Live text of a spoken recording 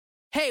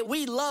Hey,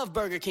 we love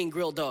Burger King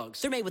grilled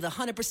dogs. They're made with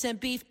 100%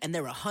 beef, and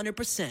they're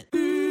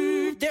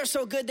 100%. They're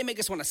so good, they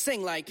make us want to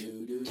sing like...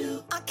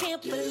 I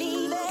can't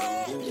believe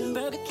it.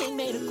 Burger King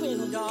made a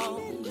grilled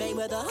dog. Made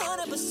with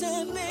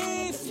 100%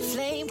 beef.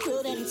 Flame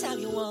grilled anytime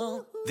you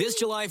want. This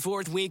July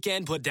 4th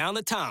weekend, put down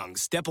the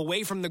tongs, step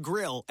away from the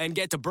grill, and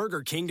get to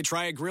Burger King to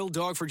try a grilled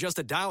dog for just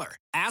 $1.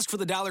 Ask for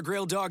the $1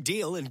 grilled dog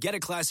deal and get a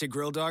classic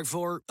grilled dog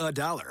for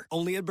 $1.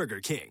 Only at Burger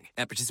King.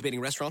 At participating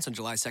restaurants on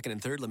July 2nd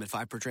and 3rd, limit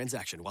 5 per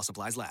transaction while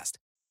supplies last.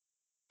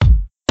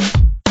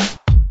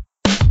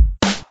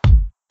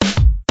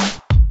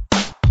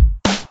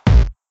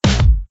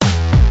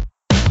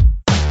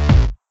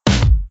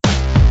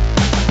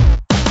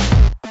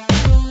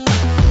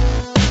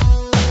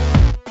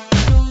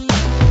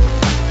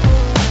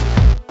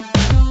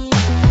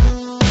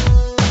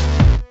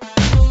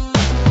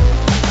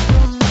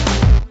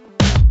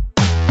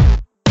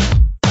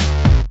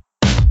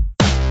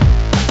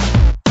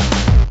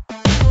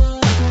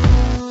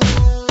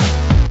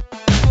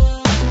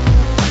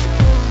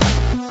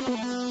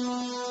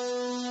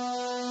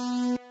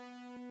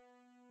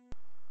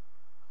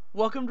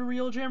 Welcome to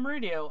Real Jam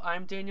Radio.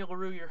 I'm Daniel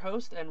LaRue, your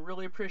host, and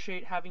really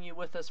appreciate having you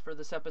with us for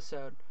this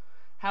episode.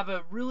 Have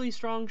a really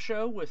strong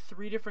show with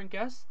 3 different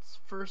guests.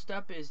 First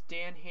up is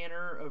Dan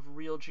Hanner of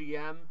Real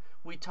GM.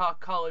 We talk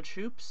college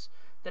hoops.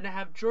 Then I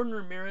have Jordan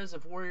Ramirez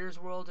of Warriors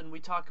World, and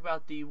we talk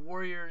about the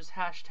Warriors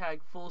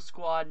 #full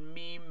squad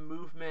meme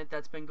movement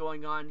that's been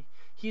going on.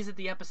 He's at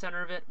the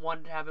epicenter of it.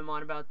 Wanted to have him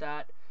on about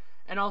that.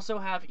 And also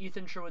have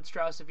Ethan Sherwood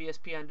Strauss of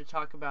ESPN to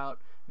talk about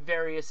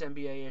various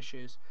NBA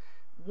issues.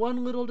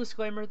 One little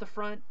disclaimer at the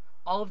front,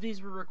 all of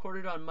these were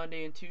recorded on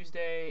Monday and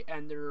Tuesday,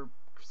 and there are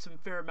some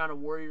fair amount of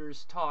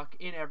Warriors talk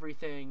in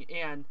everything,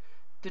 and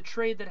the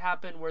trade that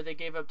happened where they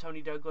gave up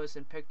Tony Douglas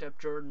and picked up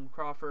Jordan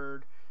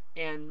Crawford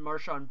and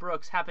Marshawn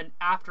Brooks happened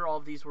after all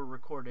of these were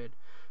recorded.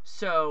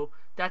 So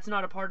that's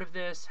not a part of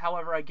this.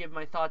 However, I give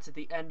my thoughts at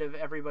the end of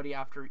everybody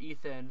after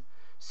Ethan.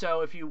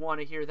 So if you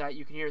want to hear that,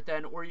 you can hear it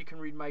then, or you can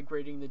read my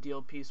Grading the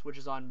Deal piece, which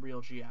is on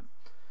Real GM.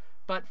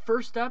 But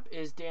first up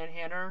is Dan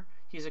Hanner.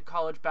 He's a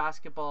college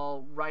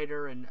basketball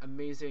writer and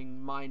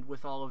amazing mind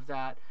with all of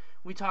that.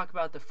 We talk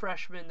about the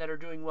freshmen that are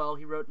doing well.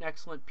 He wrote an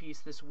excellent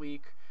piece this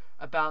week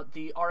about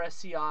the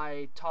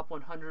RSCI top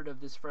 100 of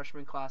this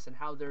freshman class and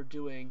how they're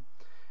doing.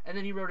 And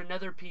then he wrote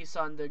another piece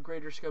on the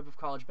greater scope of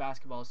college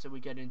basketball, so we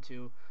get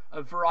into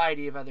a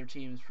variety of other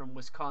teams from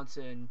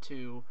Wisconsin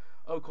to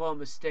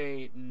Oklahoma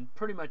State and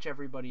pretty much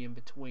everybody in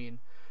between.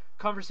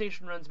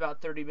 Conversation runs about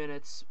 30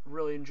 minutes.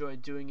 Really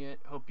enjoyed doing it.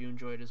 Hope you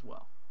enjoyed as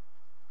well.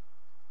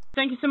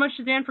 Thank you so much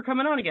to Dan for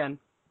coming on again.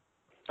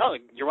 Oh,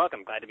 you're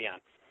welcome. Glad to be on.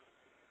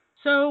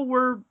 So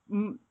we're,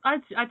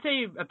 I'd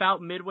say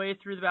about midway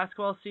through the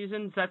basketball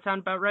season. Does that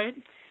sound about right?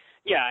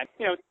 Yeah,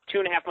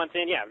 2.5 months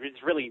in, yeah,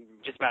 it's really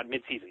just about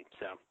mid-season.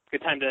 So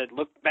good time to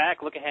look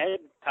back, look ahead,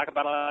 talk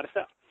about a lot of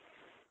stuff.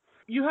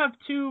 You have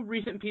 2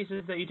 recent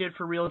pieces that you did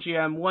for Real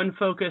GM. One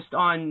focused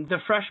on the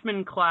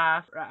freshman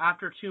class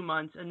after 2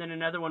 months, and then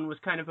another one was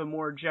kind of a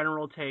more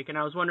general take. And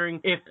I was wondering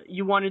if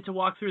you wanted to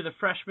walk through the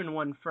freshman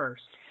one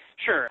first.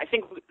 Sure. I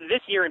think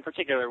this year in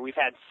particular, we've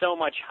had so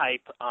much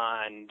hype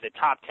on the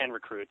top 10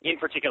 recruits. In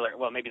particular,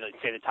 well, maybe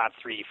let's say the top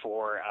 3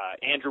 for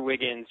Andrew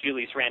Wiggins,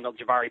 Julius Randle,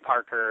 Jabari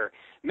Parker.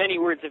 Many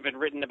words have been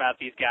written about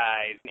these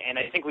guys, and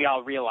I think we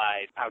all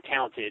realize how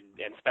talented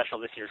and special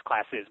this year's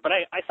class is. But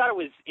I thought it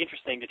was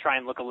interesting to try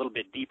and look a little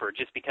bit deeper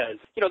just because,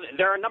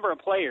 there are a number of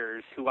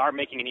players who are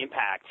making an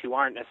impact who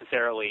aren't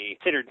necessarily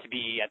considered to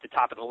be at the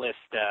top of the list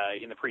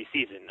in the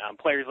preseason.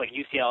 Players like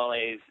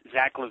UCLA's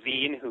Zach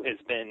LaVine, who has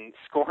been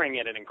scoring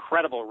at an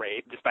incredible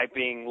rate despite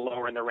being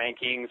lower in the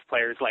rankings.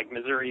 Players like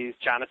Missouri's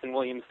Jonathan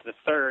Williams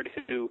III,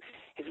 who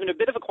has been a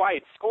bit of a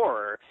quiet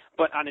scorer,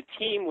 but on a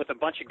team with a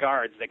bunch of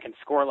guards that can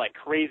score like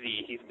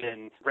crazy, he's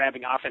been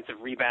grabbing offensive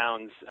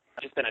rebounds,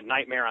 just been a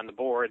nightmare on the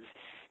boards,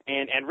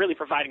 and really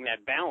providing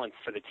that balance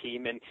for the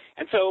team. And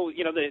so,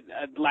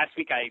 last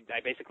week I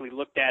basically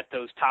looked at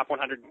those top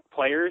 100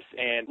 players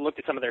and looked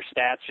at some of their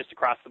stats just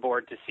across the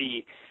board to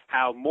see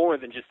how more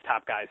than just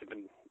top guys have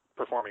been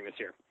performing this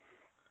year.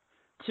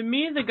 To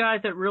me, the guy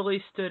that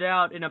really stood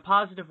out in a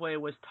positive way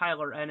was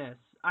Tyler Ennis.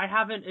 I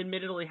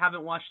admittedly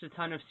haven't watched a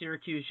ton of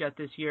Syracuse yet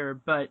this year,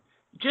 but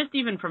just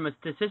even from a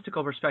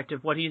statistical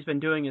perspective, what he's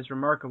been doing is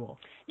remarkable.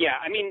 Yeah,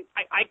 I mean,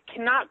 I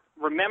cannot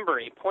remember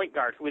a point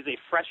guard who is a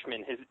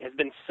freshman has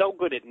been so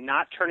good at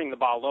not turning the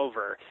ball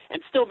over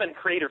and still been a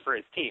creator for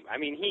his team. I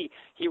mean, he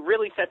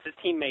really sets his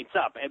teammates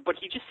up, but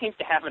he just seems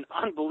to have an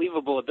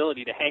unbelievable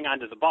ability to hang on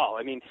to the ball.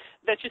 I mean,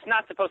 that's just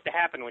not supposed to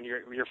happen when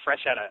you're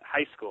fresh out of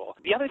high school.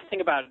 The other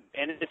thing about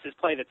Ennis's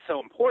play that's so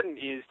important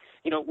is,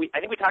 I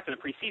think we talked in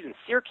the preseason,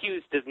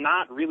 Syracuse does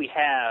not really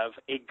have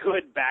a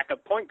good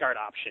backup point guard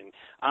option.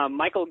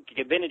 Michael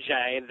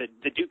Gabinajay,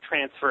 the Duke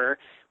transfer,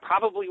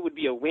 probably would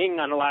be a wing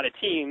on a lot of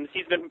teams.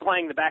 He's been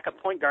playing the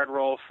backup point guard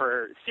role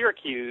for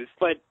Syracuse.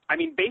 But, I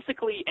mean,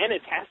 basically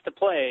Ennis has to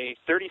play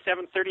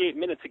 37, 38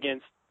 minutes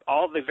against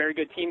all the very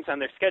good teams on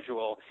their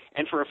schedule.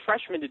 And for a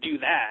freshman to do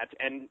that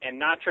and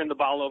not turn the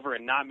ball over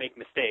and not make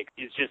mistakes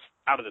is just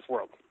out of this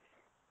world.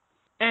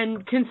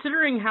 And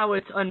considering how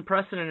it's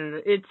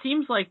unprecedented, it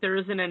seems like there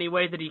isn't any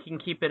way that he can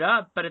keep it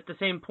up, but at the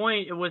same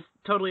point, it was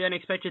totally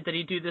unexpected that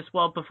he'd do this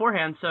well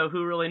beforehand, so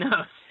who really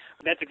knows?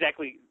 That's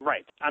exactly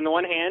right. On the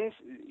one hand,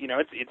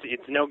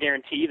 it's no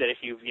guarantee that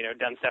if you've,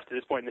 done stuff to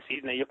this point in the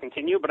season that you'll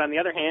continue. But on the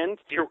other hand,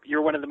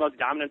 you're one of the most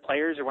dominant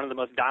players or one of the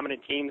most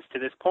dominant teams to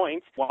this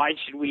point. Why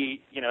should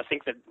we,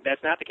 think that that's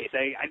not the case?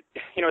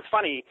 It's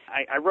funny.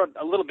 I wrote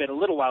a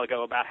little while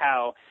ago about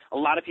how a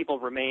lot of people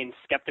remain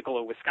skeptical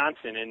of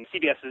Wisconsin, and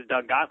CBS's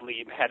Doug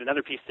Gottlieb had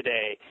another piece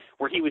today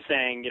where he was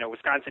saying,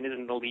 Wisconsin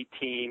isn't an elite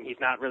team. He's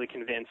not really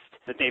convinced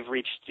that they've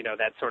reached,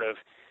 that sort of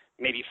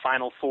maybe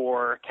Final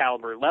Four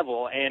caliber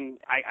level, and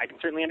I can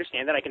certainly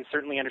understand that. I can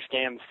certainly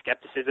understand the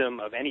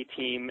skepticism of any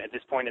team at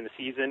this point in the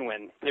season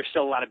when there's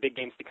still a lot of big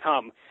games to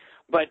come.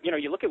 But,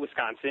 you look at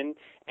Wisconsin,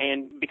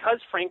 and because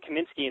Frank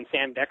Kaminsky and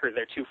Sam Decker,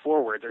 their two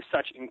forwards, are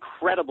such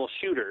incredible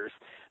shooters,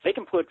 they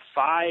can put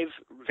 5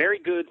 very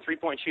good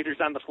three-point shooters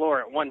on the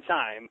floor at one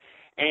time,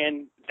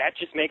 and that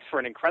just makes for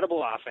an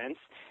incredible offense.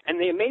 And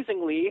they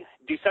amazingly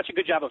do such a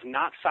good job of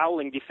not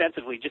fouling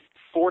defensively, just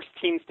force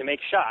teams to make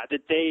shots,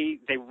 that they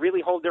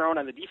really hold their own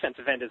on the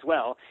defensive end as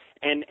well.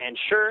 And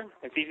sure,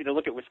 it's easy to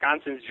look at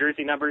Wisconsin's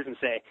jersey numbers and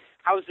say,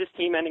 how is this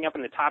team ending up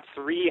in the top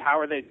 3? How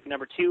are they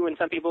number 2 in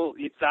some people's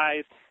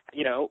eyes?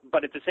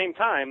 But at the same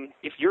time,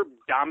 if you're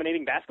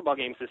dominating basketball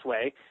games this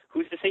way,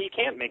 who's to say you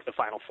can't make the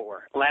Final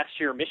Four? Last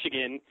year,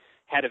 Michigan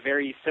had a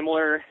very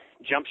similar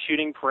jump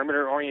shooting,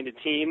 perimeter-oriented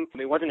team.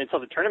 It wasn't until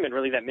the tournament,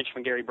 really, that Mitch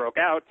McGary broke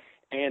out.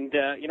 And,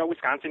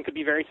 Wisconsin could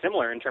be very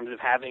similar in terms of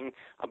having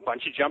a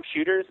bunch of jump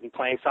shooters and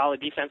playing solid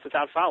defense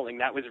without fouling.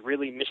 That was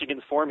really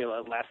Michigan's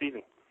formula last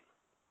season.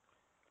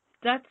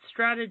 That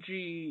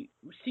strategy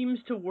seems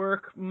to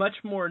work much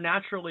more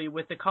naturally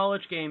with the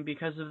college game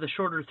because of the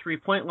shorter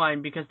three-point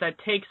line, because that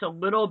takes a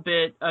little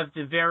bit of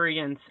the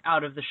variance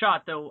out of the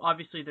shot, though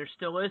obviously there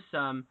still is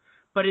some.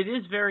 But it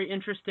is very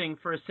interesting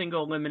for a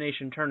single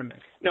elimination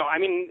tournament. No,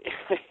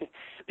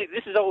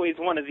 this is always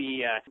one of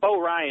the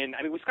Bo Ryan.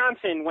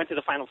 Wisconsin went to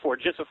the Final Four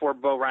just before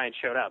Bo Ryan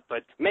showed up,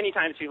 but many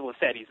times people have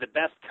said he's the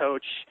best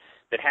coach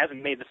that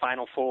hasn't made the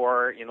Final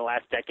Four in the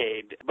last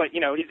decade. But,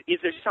 is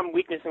there some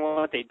weakness in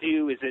what they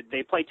do? Is it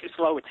they play too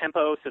slow with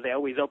tempo, so they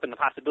always open the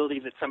possibility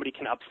that somebody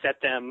can upset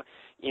them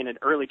in an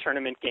early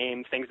tournament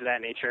game, things of that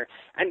nature?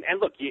 And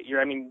look,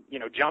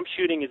 jump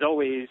shooting is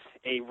always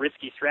a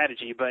risky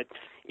strategy, but,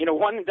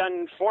 one and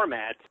done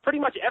format, pretty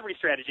much every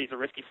strategy is a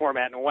risky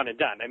format and a one and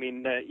done.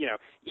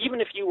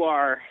 Even if you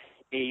are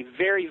a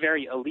very,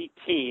 very elite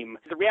team,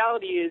 the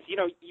reality is,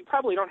 you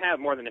probably don't have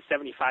more than a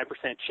 75%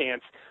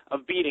 chance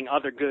of beating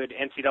other good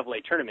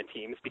NCAA tournament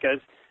teams because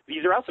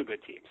these are also good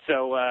teams.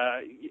 So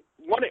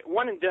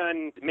one and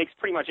done makes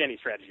pretty much any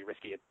strategy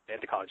risky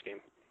at the college game.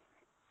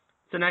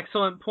 It's an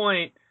excellent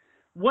point.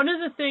 One of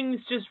the things,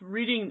 just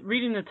reading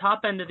the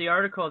top end of the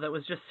article that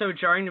was just so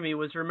jarring to me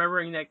was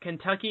remembering that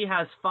Kentucky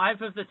has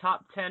 5 of the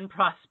top 10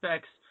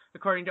 prospects,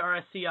 according to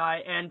RSCI,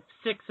 and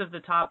 6 of the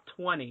top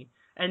 20.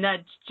 And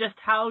that's just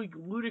how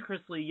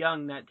ludicrously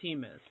young that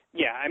team is.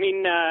 Yeah,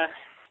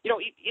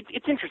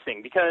 it's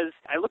interesting because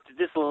I looked at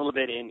this a little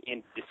bit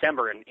in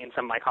December in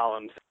some of my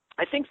columns.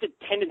 I think the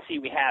tendency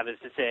we have is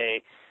to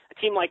say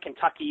a team like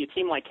Kentucky, a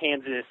team like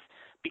Kansas,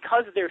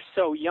 because they're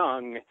so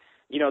young,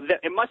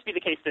 it must be the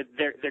case that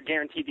they're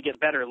guaranteed to get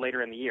better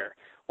later in the year.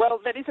 Well,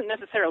 that isn't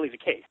necessarily the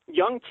case.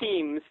 Young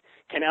teams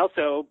can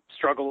also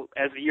struggle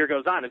as the year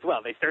goes on as well.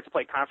 They start to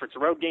play conference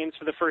road games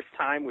for the first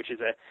time, which is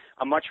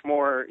a much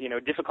more,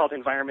 difficult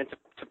environment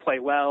to play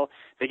well.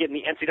 They get in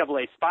the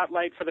NCAA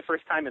spotlight for the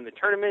first time in the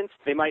tournaments.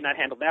 They might not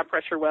handle that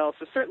pressure well.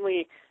 So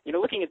certainly,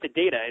 looking at the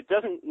data, it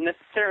doesn't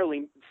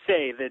necessarily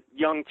say that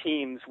young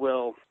teams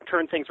will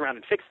turn things around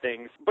and fix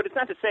things. But it's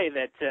not to say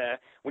that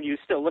when you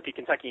still look at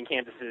Kentucky and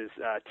Kansas's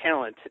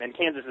talent, and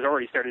Kansas has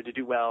already started to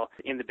do well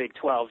in the Big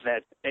 12,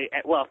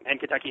 and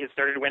Kentucky has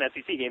started to win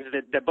SEC games,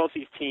 that both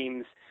these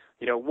teams,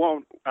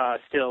 won't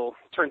still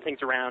turn things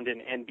around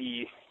and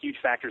be huge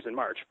factors in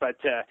March. But,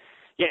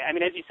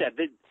 as you said,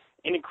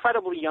 an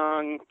incredibly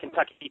young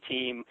Kentucky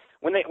team,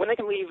 when they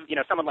can leave,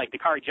 someone like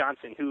Dakari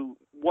Johnson, who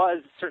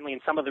was certainly in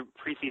some of the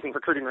preseason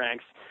recruiting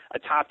ranks a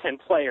top 10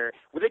 player,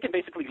 where they can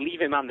basically leave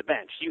him on the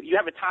bench. You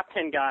have a top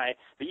 10 guy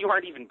that you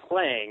aren't even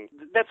playing.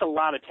 That's a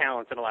lot of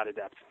talent and a lot of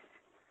depth.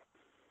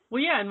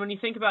 Well, yeah, and when you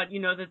think about,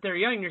 that they're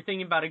young, you're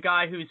thinking about a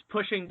guy who's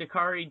pushing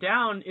Dakari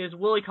down is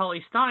Willie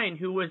Cauley-Stein,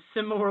 who was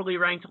similarly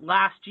ranked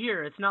last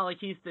year. It's not like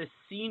he's this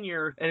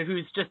senior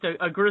who's just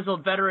a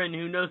grizzled veteran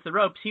who knows the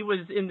ropes. He was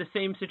in the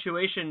same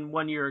situation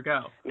 1 year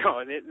ago.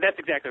 No, that's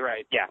exactly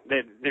right. Yeah,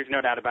 there's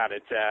no doubt about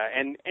it.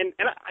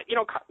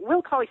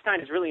 Will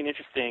Cauley-Stein is really an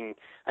interesting.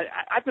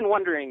 I've been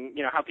wondering,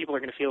 how people are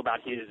going to feel about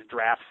his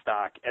draft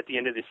stock at the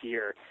end of this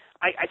year.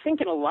 I think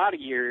in a lot of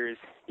years,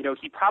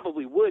 he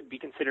probably would be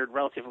considered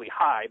relatively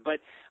high. But,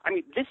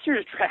 this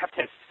year's draft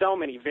has so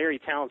many very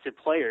talented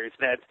players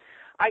that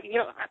I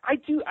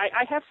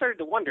have started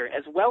to wonder,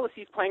 as well as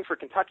he's playing for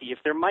Kentucky, if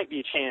there might be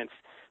a chance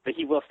that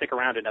he will stick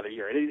around another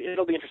year.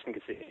 It'll be interesting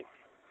to see.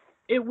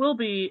 It will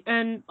be,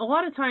 and a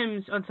lot of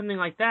times on something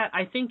like that,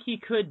 I think he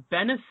could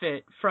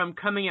benefit from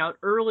coming out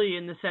early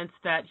in the sense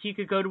that he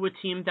could go to a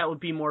team that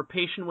would be more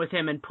patient with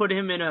him and put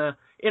him in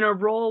a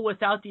role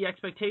without the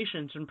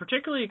expectations, and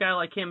particularly a guy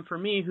like him, for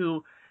me,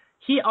 who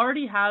he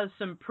already has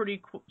some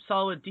pretty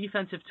solid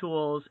defensive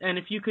tools, and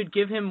if you could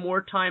give him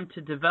more time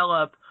to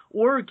develop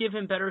or give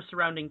him better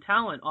surrounding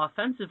talent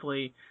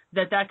offensively,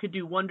 that could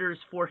do wonders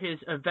for his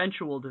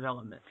eventual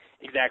development.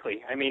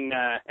 Exactly. I mean,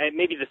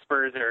 maybe the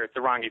Spurs are the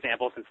wrong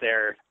example since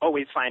they're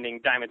always finding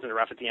diamonds in the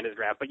rough at the end of the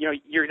draft. But,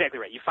 you're exactly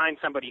right. You find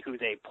somebody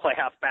who's a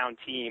playoff-bound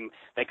team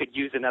that could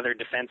use another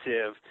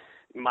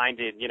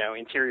defensive-minded,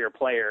 interior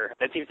player.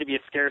 That seems to be a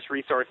scarce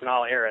resource in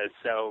all eras.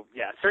 So,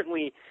 yeah,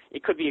 certainly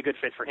it could be a good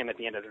fit for him at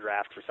the end of the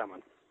draft for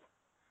someone.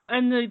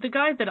 And the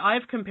guy that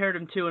I've compared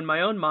him to in my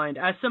own mind,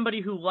 as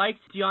somebody who liked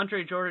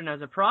DeAndre Jordan as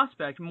a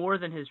prospect more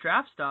than his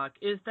draft stock,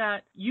 is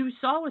that you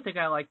saw with a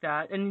guy like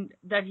that, and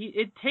that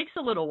it takes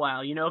a little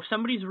while. If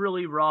somebody's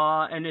really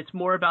raw and it's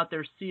more about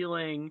their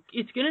ceiling,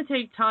 it's going to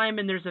take time,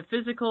 and there's a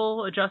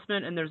physical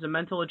adjustment and there's a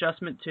mental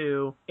adjustment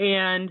too.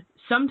 And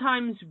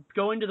sometimes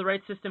going to the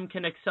right system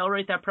can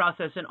accelerate that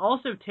process and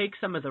also take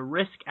some of the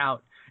risk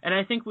out. And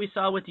I think we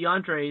saw with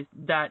DeAndre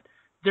that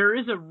there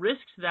is a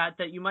risk to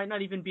that you might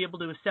not even be able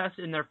to assess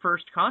in their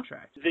first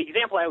contract. The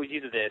example I always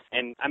use of this,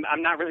 and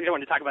I'm not really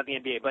going to talk about the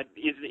NBA, but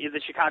is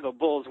the Chicago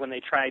Bulls when they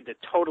tried to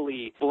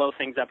totally blow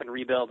things up and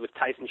rebuild with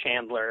Tyson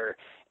Chandler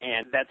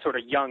and that sort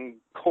of young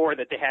core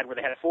that they had, where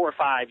they had 4 or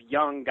 5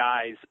 young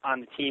guys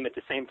on the team at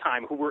the same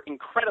time who were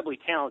incredibly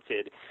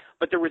talented,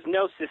 but there was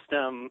no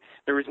system,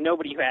 there was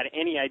nobody who had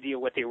any idea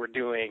what they were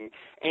doing,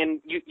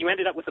 and you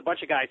ended up with a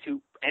bunch of guys who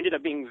ended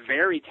up being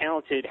very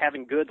talented,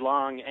 having good,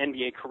 long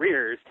NBA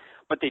careers,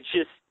 but they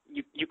just,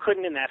 you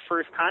couldn't in that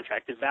first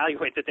contract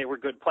evaluate that they were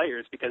good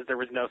players because there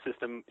was no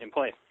system in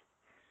place.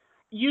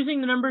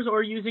 Using the numbers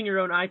or using your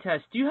own eye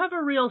test, do you have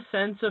a real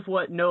sense of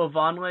what Noah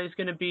Vonleh is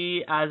going to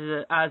be as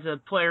a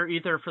player,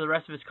 either for the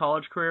rest of his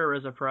college career or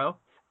as a pro?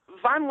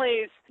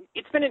 Vonleh's,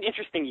 it's been an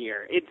interesting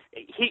year.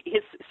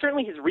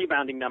 Certainly his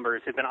rebounding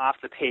numbers have been off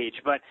the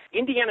page, but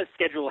Indiana's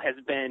schedule has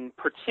been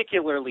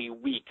particularly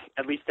weak,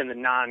 at least in the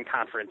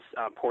non-conference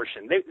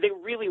portion. They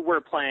really were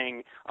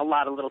playing a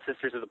lot of Little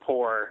Sisters of the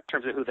Poor in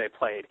terms of who they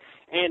played.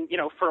 And,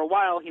 for a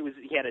while he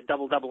had a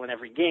double-double in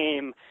every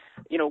game.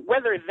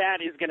 Whether that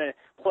is going to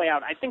play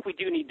out, I think we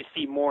do need to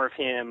see more of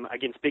him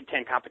against Big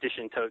Ten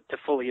competition to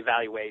fully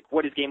evaluate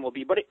what his game will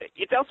be. But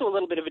it's also a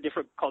little bit of a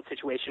difficult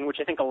situation, which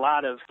I think a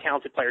lot of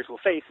talented players will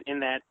face, in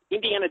that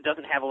Indiana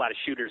doesn't have a lot of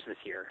shooters this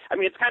year. I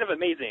mean, it's kind of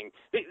amazing.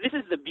 This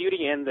is the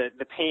beauty and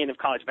the pain of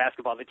college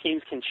basketball. The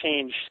teams can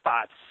change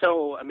spots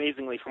so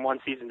amazingly from one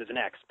season to the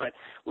next. But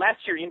last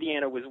year,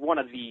 Indiana was one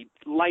of the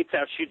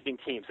lights-out shooting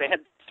teams. They had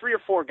 3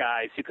 or 4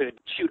 guys who could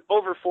shoot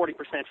over 40%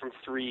 from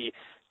 3,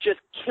 just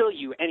kill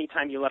you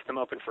anytime you left them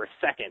open for a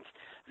second.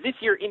 This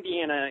year,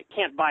 Indiana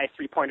can't buy a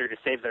three-pointer to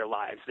save their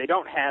lives. They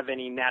don't have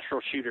any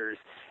natural shooters.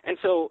 And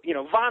so,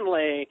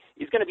 Vonleh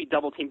is going to be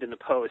double-teamed in the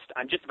post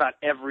on just about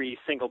every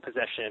single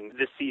possession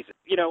this season.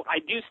 I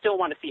do still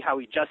want to see how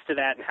he adjusts to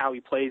that and how he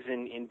plays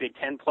in Big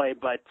Ten play,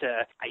 but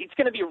it's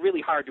going to be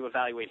really hard to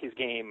evaluate his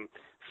game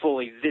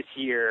fully this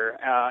year.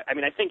 I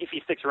think if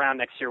he sticks around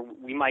next year,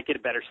 we might get a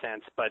better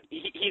sense, but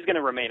he's going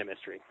to remain a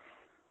mystery.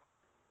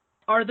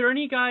 Are there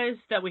any guys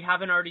that we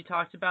haven't already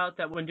talked about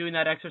that when doing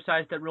that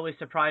exercise that really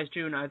surprised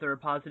you in either a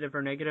positive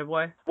or negative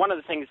way? One of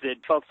the things that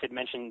folks had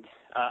mentioned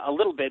a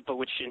little bit, but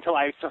which until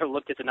I sort of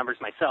looked at the numbers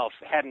myself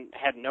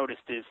hadn't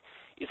noticed is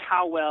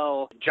how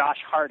well Josh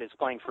Hart is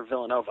playing for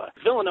Villanova.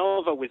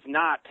 Villanova was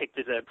not picked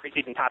as a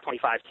preseason top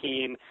 25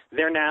 team.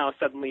 They're now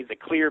suddenly the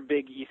clear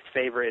Big East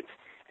favorites.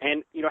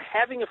 And,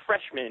 having a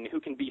freshman who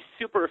can be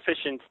super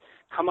efficient,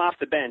 come off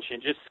the bench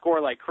and just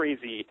score like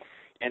crazy,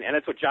 and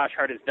that's what Josh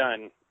Hart has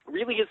done,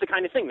 really is the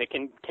kind of thing that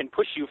can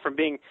push you from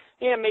being,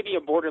 maybe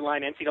a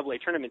borderline NCAA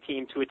tournament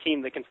team to a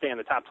team that can stay in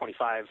the top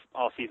 25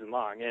 all season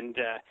long. And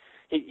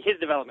his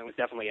development was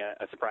definitely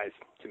a surprise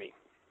to me.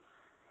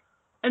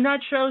 And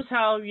that shows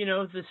how,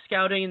 the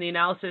scouting and the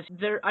analysis,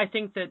 I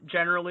think that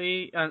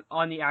generally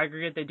on the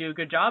aggregate they do a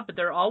good job, but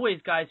there are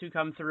always guys who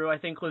come through. I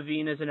think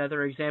Levine is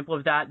another example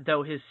of that,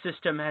 though his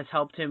system has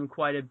helped him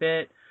quite a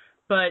bit.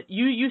 But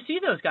you see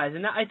those guys,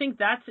 and I think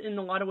that's in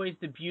a lot of ways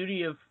the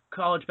beauty of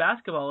college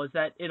basketball, is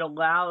that it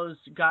allows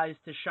guys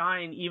to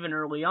shine even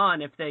early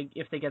on if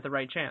they get the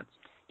right chance.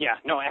 Yeah,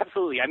 no,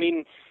 absolutely. I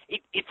mean,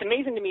 it's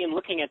amazing to me in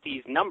looking at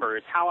these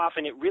numbers how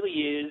often it really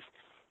is,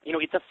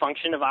 it's a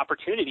function of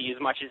opportunity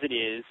as much as it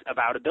is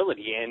about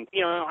ability. And,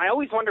 I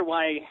always wonder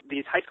why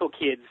these high school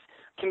kids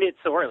commit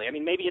so early. I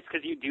mean, maybe it's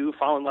because you do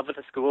fall in love with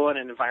a school and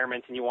an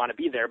environment and you want to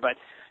be there. But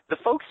the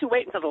folks who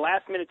wait until the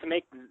last minute to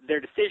make their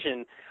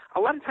decision, a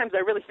lot of times I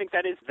really think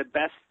that is the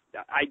best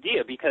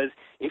idea, because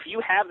if you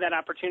have that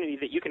opportunity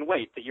that you can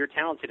wait, that you're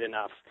talented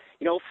enough,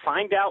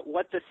 find out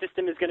what the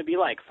system is going to be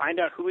like, find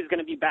out who is going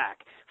to be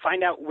back,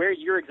 find out where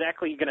you're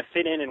exactly going to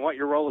fit in and what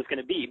your role is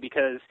going to be,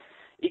 because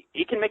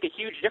it can make a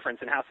huge difference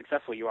in how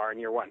successful you are in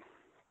year one.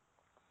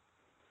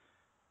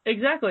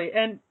 Exactly.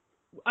 And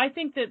I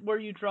think that where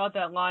you draw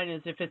that line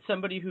is if it's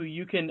somebody who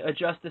you can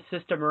adjust the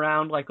system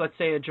around, like let's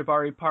say a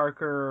Jabari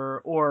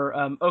Parker or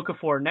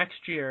Okafor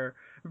next year,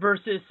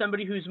 versus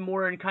somebody who's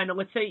more in kind of,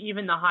 let's say,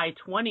 even the high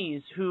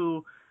 20s,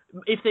 who,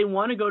 if they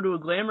want to go to a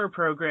glamour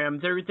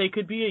program, they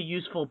could be a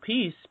useful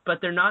piece, but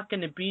they're not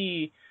going to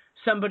be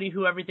somebody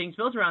who everything's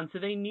built around. So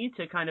they need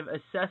to kind of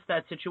assess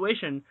that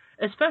situation,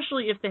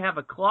 especially if they have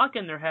a clock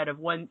in their head of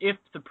when, if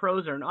the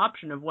pros are an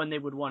option, of when they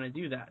would want to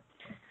do that.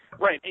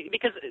 Right,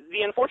 because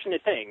the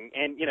unfortunate thing,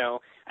 and,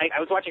 I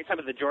was watching some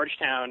of the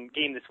Georgetown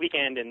game this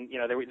weekend, and,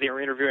 they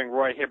were interviewing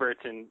Roy Hibbert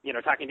and,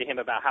 talking to him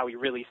about how he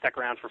really stuck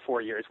around for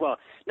 4 years. Well,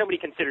 nobody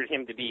considered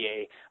him to be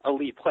a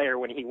elite player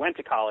when he went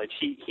to college.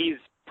 He's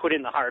put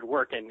in the hard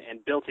work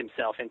and built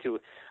himself into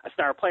a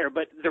star player.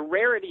 But the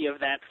rarity of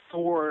that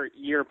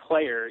 4-year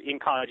player in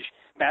college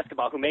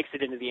basketball who makes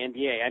it into the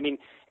NBA, I mean,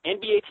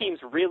 NBA teams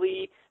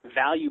really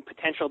value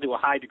potential to a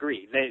high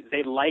degree.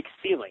 They like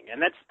ceiling.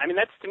 And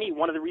that's to me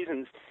one of the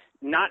reasons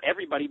not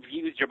everybody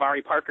views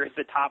Jabari Parker as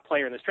the top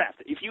player in this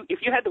draft. If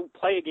you had to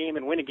play a game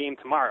and win a game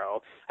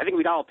tomorrow, I think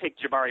we'd all pick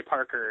Jabari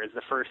Parker as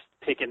the first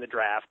pick in the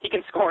draft. He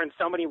can score in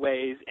so many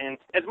ways, and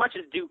as much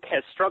as Duke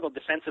has struggled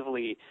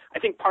defensively, I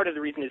think part of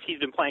the reason is he's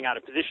been playing out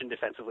of position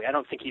defensively. I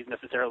don't think he's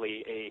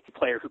necessarily a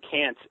player who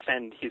can't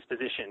defend his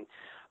position.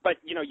 But,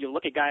 you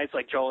look at guys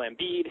like Joel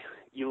Embiid,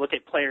 you look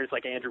at players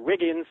like Andrew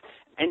Wiggins,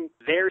 and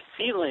their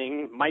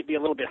ceiling might be a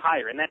little bit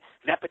higher, and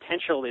that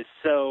potential is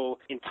so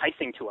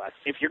enticing to us.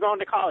 If you're going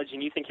to college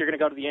and you think you're going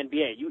to go to the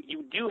NBA,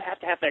 you do have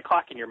to have that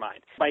clock in your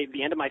mind. By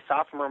the end of my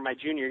sophomore or my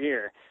junior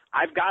year,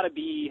 I've got to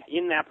be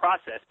in that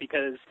process,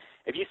 because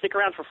if you stick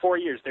around for 4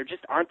 years, there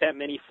just aren't that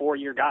many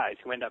 4-year guys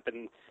who end up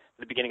in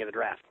the beginning of the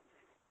draft.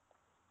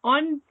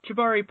 On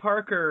Jabari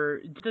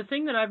Parker, the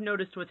thing that I've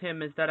noticed with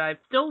him is that I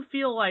still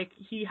feel like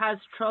he has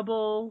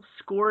trouble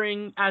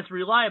scoring as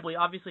reliably,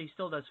 obviously he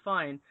still does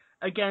fine,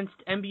 against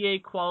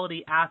NBA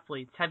quality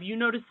athletes. Have you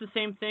noticed the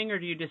same thing, or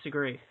do you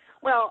disagree?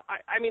 Well,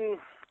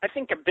 I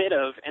think a bit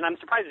of, and I'm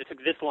surprised it took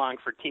this long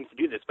for teams to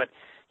do this, but,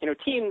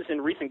 teams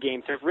in recent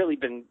games have really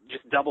been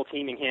just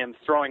double-teaming him,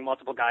 throwing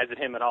multiple guys at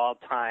him at all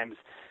times.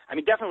 I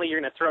mean, definitely you're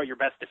going to throw your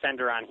best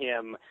defender on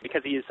him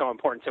because he is so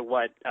important to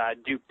what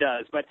Duke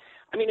does. But,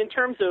 in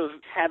terms of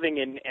having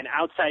an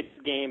outside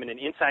game and an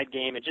inside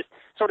game and just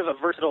sort of a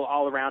versatile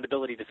all-around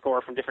ability to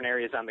score from different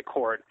areas on the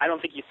court, I don't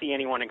think you see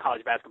anyone in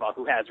college basketball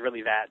who has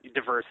really that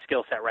diverse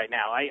skill set right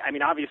now.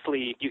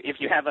 Obviously, if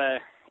you have a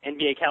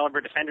NBA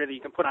caliber defender that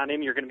you can put on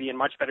him, you're going to be in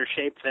much better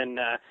shape than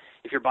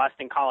if you're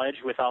Boston College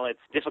with all its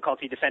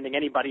difficulty defending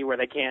anybody where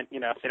they can't,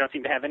 they don't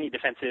seem to have any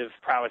defensive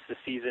prowess this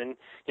season.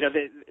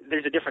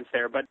 There's a difference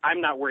there, but I'm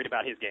not worried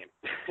about his game.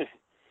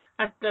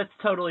 That's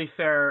totally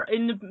fair.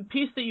 In the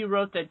piece that you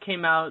wrote that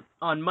came out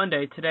on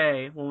Monday,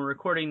 today, when we're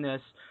recording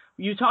this,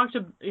 you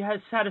has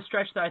had a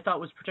stretch that I thought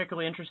was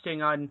particularly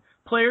interesting on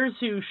players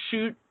who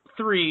shoot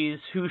threes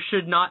who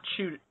should not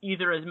shoot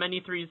either as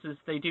many threes as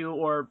they do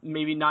or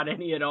maybe not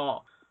any at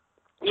all.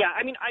 Yeah,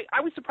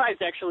 I was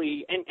surprised,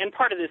 actually, and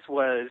part of this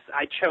was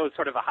I chose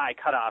sort of a high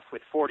cutoff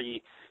with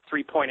 40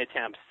 three-point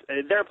attempts.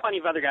 There are plenty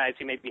of other guys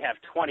who maybe have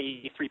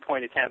 20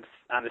 three-point attempts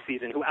on the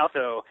season who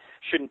also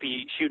shouldn't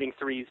be shooting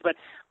threes. But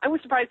I was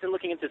surprised in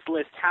looking at this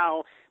list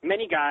how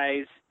many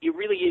guys, it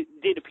really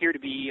did appear to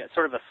be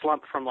sort of a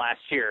slump from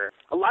last year.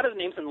 A lot of the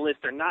names on the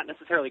list are not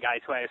necessarily guys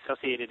who I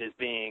associated as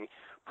being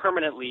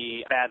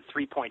permanently bad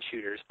three-point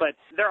shooters, but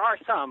there are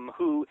some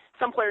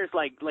players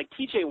like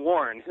TJ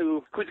Warren,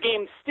 whose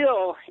game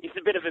still is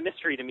a bit of a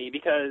mystery to me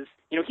because,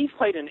 he's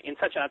played in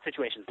such odd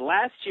situations.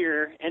 Last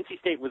year, NC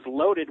State was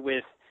loaded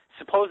with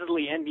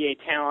supposedly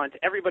NBA talent.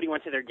 Everybody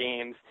went to their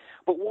games,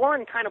 but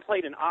Warren kind of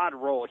played an odd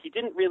role. He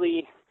didn't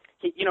really,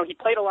 he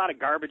played a lot of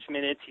garbage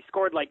minutes. He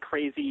scored like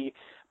crazy,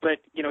 but,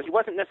 he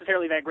wasn't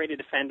necessarily that great a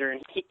defender,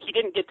 and he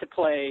didn't get to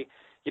play,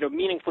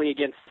 meaningfully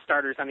against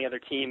starters on the other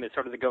team as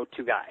sort of the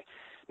go-to guy.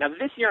 Now,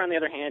 this year, on the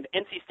other hand,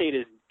 NC State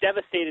is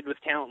devastated with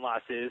talent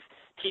losses.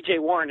 TJ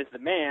Warren is the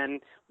man,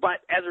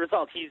 but as a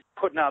result, he's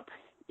putting up,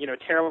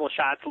 terrible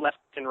shots left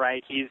and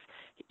right. He's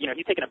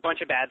taking a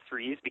bunch of bad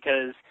threes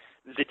because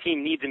the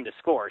team needs him to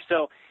score.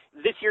 So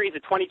this year, he's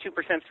a 22%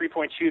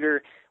 three-point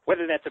shooter.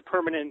 Whether that's a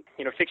permanent,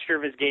 fixture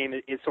of his game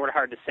is sort of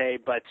hard to say,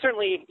 but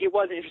certainly it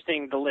was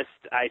interesting, the list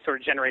I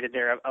sort of generated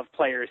there of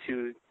players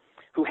who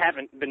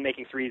haven't been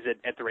making threes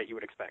at the rate you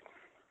would expect.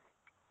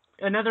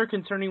 Another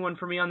concerning one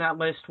for me on that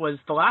list was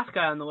the last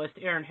guy on the list,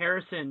 Aaron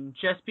Harrison,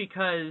 just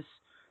because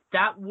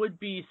that would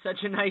be such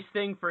a nice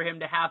thing for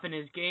him to have in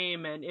his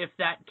game, and if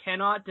that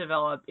cannot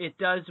develop, it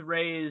does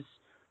raise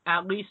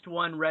at least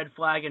one red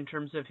flag in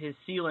terms of his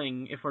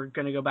ceiling, if we're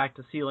going to go back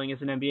to ceiling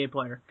as an NBA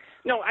player.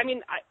 No,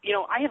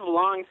 I have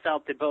long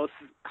felt that both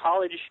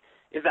college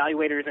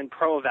evaluators and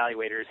pro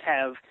evaluators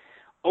have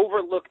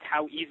overlooked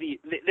how easy,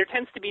 there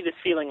tends to be this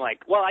feeling like,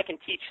 well, I can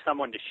teach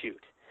someone to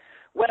shoot.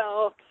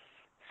 Well,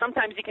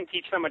 sometimes you can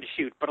teach someone to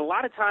shoot, but a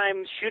lot of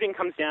times shooting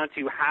comes down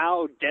to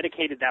how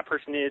dedicated that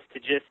person is to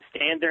just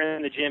stand there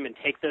in the gym and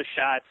take those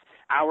shots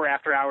hour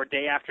after hour,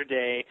 day after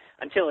day,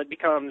 until it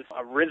becomes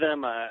a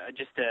rhythm,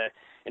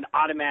 an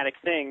automatic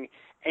thing.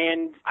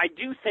 And I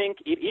do think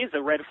it is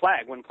a red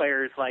flag when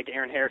players like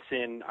Aaron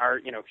Harrison are,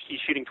 he's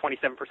shooting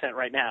 27%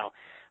 right now.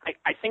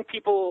 I think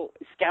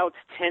scouts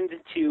tend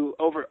to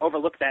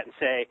overlook that and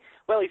say,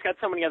 well, he's got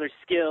so many other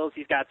skills,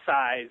 he's got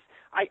size.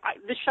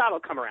 This shot will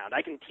come around.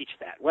 I can teach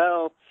that.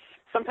 Well,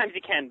 sometimes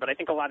you can, but I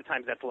think a lot of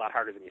times that's a lot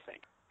harder than you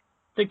think.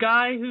 The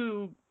guy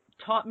who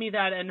taught me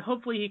that, and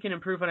hopefully he can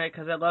improve on it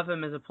because I love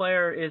him as a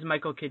player, is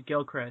Michael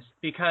Kidd-Gilchrist,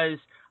 because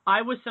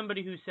I was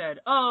somebody who said,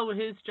 oh,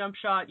 his jump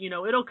shot,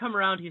 it'll come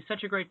around. He's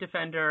such a great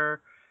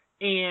defender.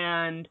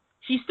 And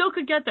he still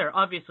could get there,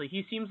 obviously.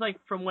 He seems like,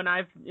 from when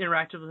I've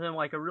interacted with him,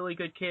 like a really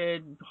good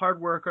kid, hard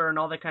worker, and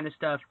all that kind of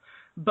stuff.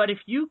 But if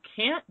you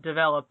can't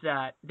develop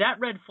that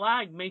red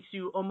flag makes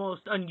you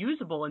almost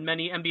unusable in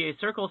many NBA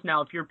circles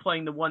now if you're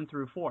playing the 1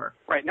 through 4.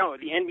 Right. No,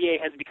 the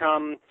NBA has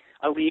become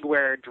a league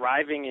where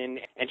driving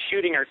and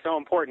shooting are so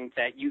important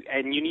that you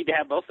need to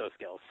have both those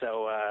skills.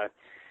 So,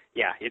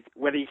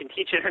 whether you can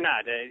teach it or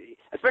not,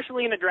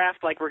 especially in a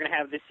draft like we're going to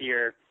have this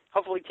year,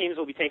 hopefully teams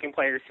will be taking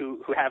players who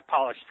have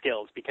polished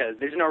skills, because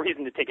there's no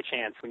reason to take a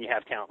chance when you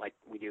have talent like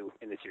we do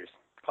in this year's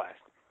class.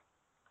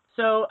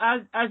 So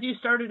as you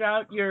started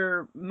out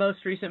your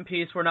most recent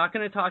piece, we're not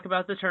going to talk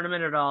about the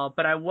tournament at all,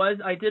 but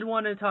I did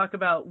want to talk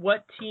about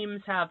what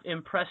teams have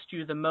impressed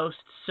you the most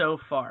so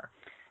far.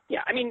 Yeah,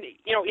 I mean,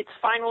 it's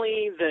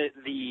finally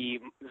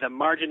the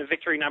margin of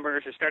victory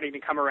numbers are starting to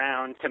come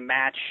around to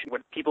match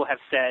what people have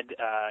said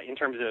in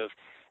terms of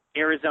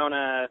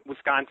Arizona,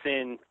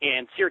 Wisconsin,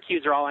 and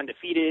Syracuse are all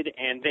undefeated,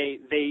 and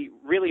they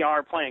really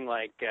are playing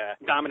like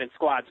dominant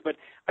squads. But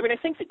I mean, I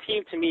think the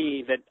team to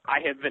me that I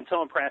have been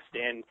so impressed,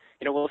 and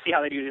we'll see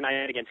how they do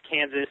tonight against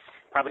Kansas.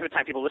 Probably by the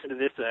time people listen to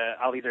this,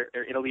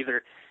 it'll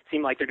either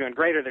seem like they're doing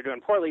great or they're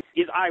doing poorly.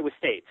 Is Iowa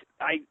State?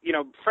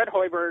 Fred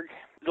Hoiberg.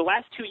 The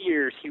last 2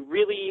 years, he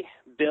really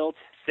built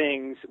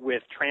things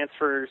with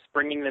transfers,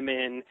 bringing them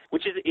in,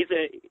 which is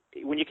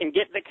when you can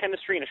get the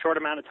chemistry in a short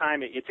amount of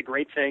time, it's a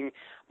great thing.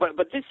 But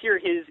this year,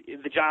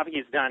 the job he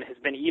has done has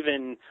been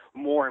even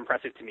more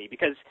impressive to me,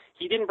 because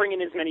he didn't bring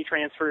in as many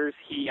transfers.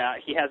 He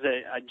has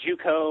a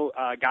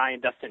JUCO guy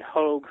in Dustin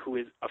Hogue who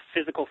is a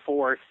physical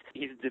force.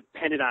 He's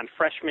dependent on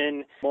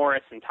freshmen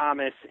Morris and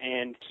Thomas,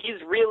 and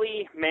he's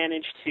really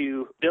managed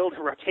to build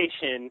a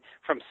rotation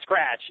from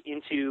scratch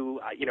into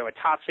a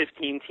top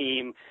 15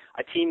 team,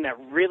 a team that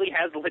really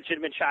has a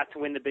legitimate shot to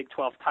win the Big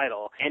 12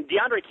 title. And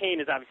DeAndre Kane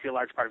is obviously a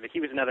large part of it.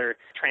 He was another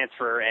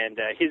transfer, and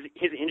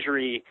his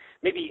injury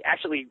maybe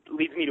actually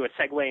leads me to a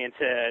segue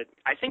into,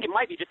 I think it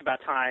might be just about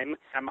time.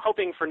 I'm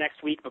hoping for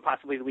next week, but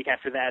possibly the week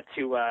after that,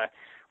 to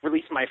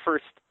release my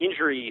first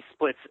injury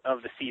splits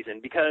of the season,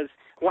 because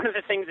one of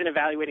the things in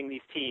evaluating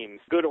these teams,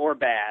 good or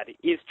bad,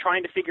 is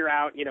trying to figure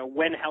out,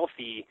 when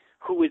healthy,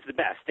 who is the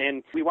best.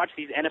 And we watch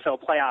these NFL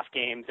playoff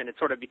games, and it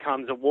sort of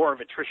becomes a war of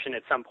attrition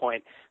at some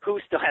point. Who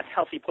still has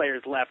healthy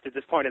players left at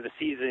this point of the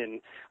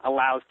season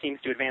allows teams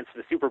to advance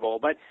to the Super Bowl.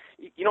 But,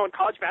 in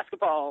college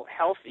basketball,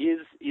 health is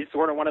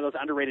sort of one of those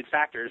underrated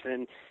factors.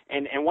 And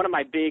one of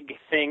my big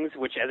things,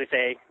 which, as I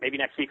say, maybe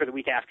next week or the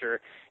week after,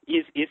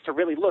 is to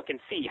really look and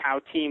see how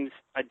teams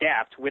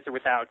adapt with or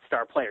without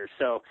star players.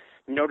 So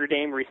Notre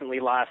Dame recently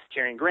lost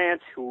Jerian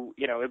Grant, who,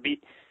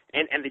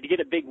 and they did get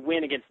a big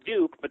win against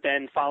Duke, but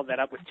then followed that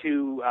up with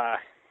two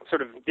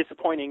sort of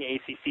disappointing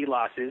ACC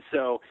losses.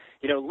 So,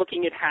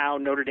 looking at how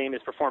Notre Dame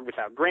has performed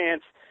without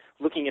Grant,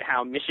 looking at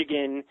how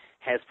Michigan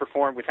has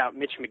performed without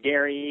Mitch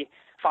McGary,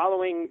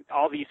 following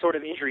all these sort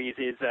of injuries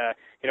is,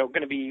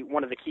 going to be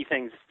one of the key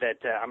things that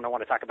I'm going to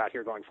want to talk about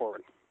here going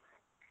forward.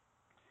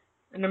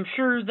 And I'm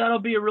sure that'll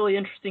be a really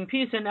interesting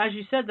piece. And as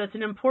you said, that's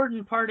an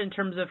important part in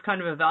terms of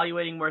kind of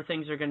evaluating where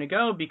things are going to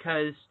go,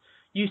 because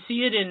you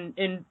see it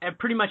in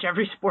pretty much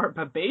every sport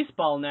but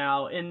baseball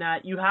now, in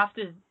that you have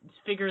to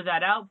figure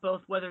that out,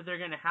 both whether they're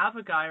going to have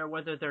a guy or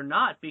whether they're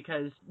not,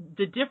 because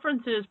the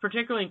difference is,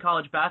 particularly in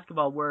college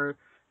basketball, where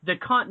the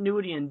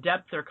continuity and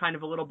depth are kind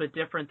of a little bit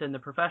different than the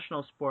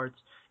professional sports,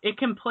 it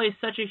can play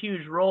such a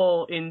huge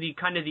role in the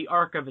kind of the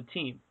arc of a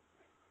team.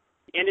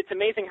 And it's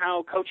amazing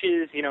how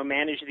coaches,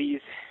 manage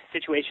these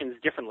situations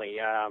differently.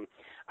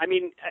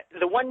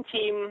 The one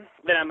team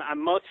that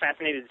I'm most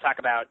fascinated to talk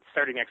about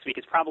starting next week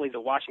is probably the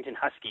Washington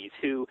Huskies,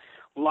 who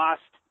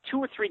lost 2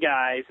 or 3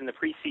 guys in the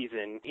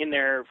preseason in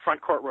their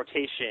front court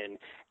rotation.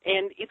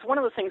 And it's one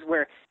of those things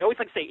where I always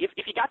like to say,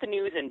 if you got the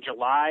news in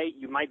July,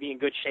 you might be in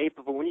good shape.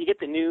 But when you get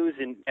the news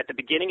at the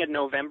beginning of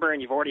November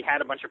and you've already had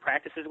a bunch of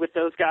practices with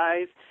those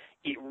guys,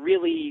 it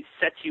really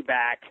sets you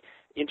back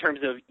in terms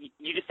of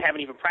you just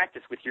haven't even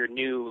practiced with your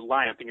new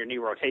lineup and your new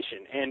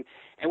rotation. And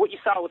what you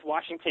saw with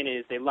Washington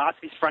is they lost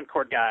these front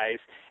court guys,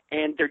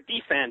 and their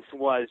defense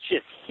was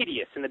just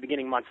hideous in the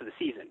beginning months of the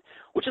season,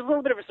 which is a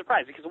little bit of a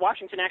surprise because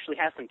Washington actually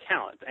has some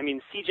talent. I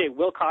mean, C.J.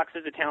 Wilcox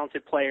is a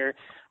talented player.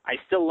 I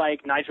still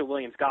like Nigel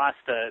Williams-Goss,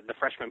 the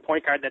freshman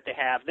point guard that they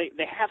have.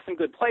 They have some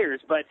good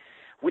players, but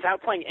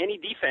without playing any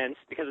defense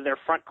because of their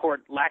front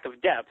court lack of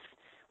depth,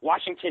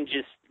 Washington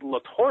just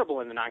looked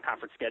horrible in the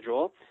non-conference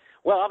schedule.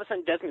 well, all of a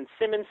sudden Desmond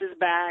Simmons is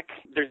back.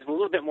 There's a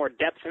little bit more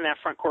depth in that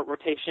front court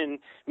rotation.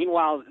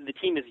 Meanwhile, the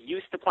team is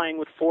used to playing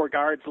with four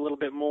guards a little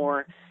bit more.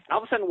 And all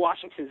of a sudden,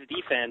 Washington's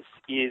defense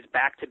is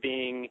back to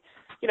being,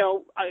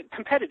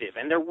 competitive,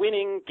 and they're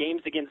winning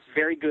games against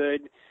very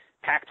good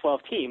Pac-12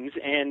 teams.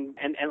 And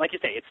like you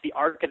say, it's the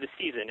arc of the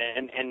season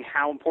and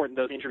how important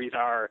those injuries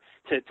are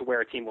to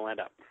where a team will end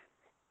up.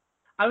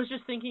 I was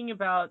just thinking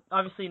about,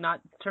 obviously not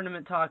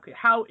tournament talk,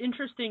 how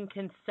interesting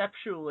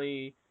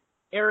conceptually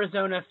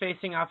Arizona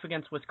facing off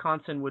against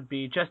Wisconsin would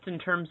be, just in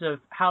terms of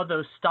how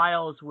those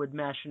styles would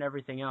mesh and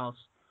everything else.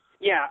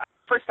 Yeah.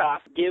 First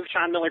off, give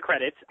Sean Miller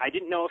credit. I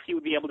didn't know if he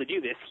would be able to do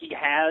this. He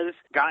has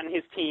gotten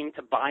his team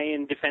to buy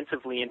in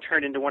defensively and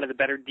turn into one of the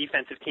better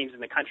defensive teams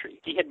in the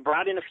country. He had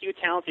brought in a few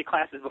talented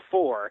classes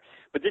before,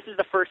 but this is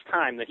the first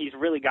time that he's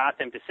really got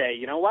them to say,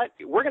 you know what,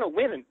 we're going to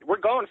win. We're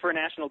going for a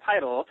national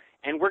title,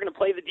 and we're going to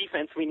play the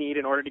defense we need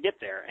in order to get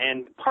there.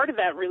 And part of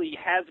that really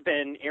has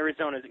been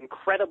Arizona's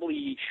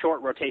incredibly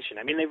short rotation.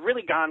 I mean, they've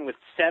really gone with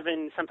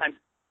 7, sometimes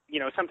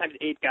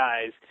 8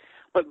 guys.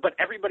 But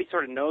everybody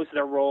sort of knows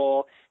their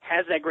role,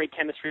 has that great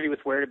chemistry with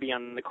where to be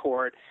on the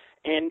court.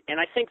 And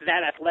I think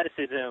that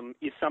athleticism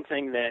is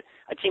something that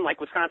a team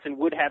like Wisconsin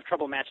would have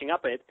trouble matching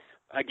up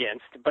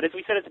against. But as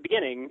we said at the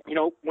beginning,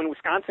 when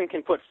Wisconsin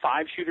can put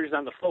 5 shooters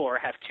on the floor,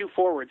 have 2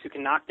 forwards who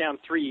can knock down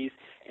threes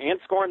and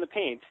score in the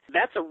paint,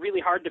 that's a really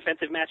hard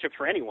defensive matchup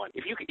for anyone.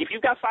 If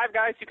you've got 5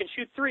 guys who can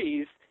shoot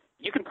threes,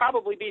 you can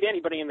probably beat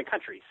anybody in the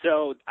country.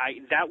 So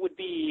that would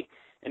be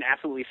an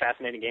absolutely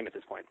fascinating game at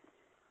this point.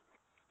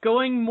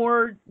 Going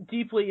more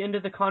deeply into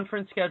the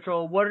conference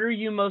schedule, what are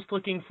you most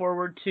looking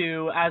forward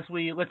to as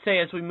we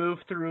move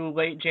through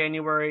late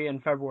January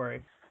and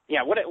February?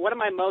 Yeah, what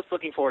am I most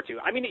looking forward to?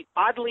 I mean,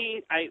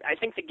 oddly, I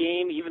think the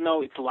game, even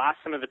though it's lost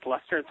some of its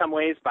luster in some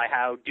ways by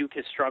how Duke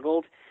has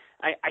struggled,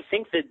 I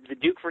think that the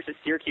Duke versus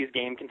Syracuse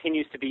game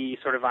continues to be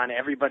sort of on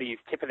everybody's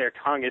tip of their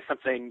tongue as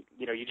something,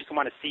 you just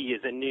want to see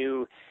as a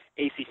new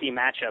ACC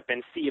matchup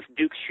and see if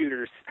Duke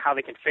shooters, how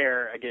they can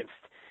fare against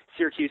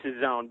Syracuse's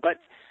zone. But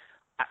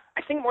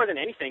I think more than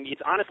anything, it's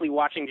honestly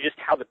watching just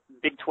how the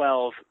Big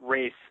 12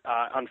 race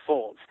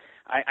unfolds.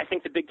 I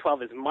think the Big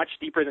 12 is much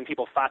deeper than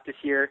people thought this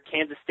year.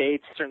 Kansas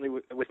State, certainly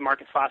with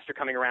Marcus Foster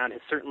coming around,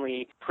 has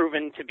certainly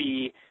proven to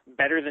be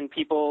better than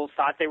people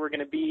thought they were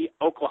going to be.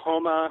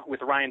 Oklahoma,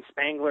 with Ryan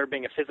Spangler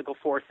being a physical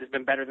force, has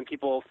been better than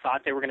people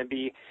thought they were going to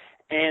be.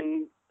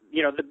 And,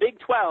 the Big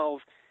 12,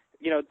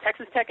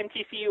 Texas Tech and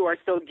TCU are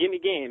still gimme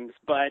games,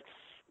 but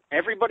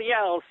everybody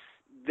else,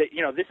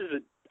 this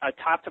is a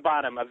top to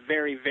bottom, a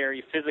very,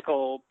 very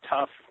physical,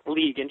 tough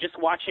league. And just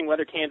watching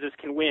whether Kansas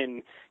can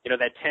win,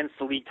 that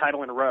 10th league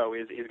title in a row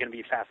is going to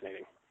be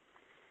fascinating.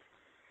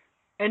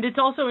 And it's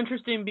also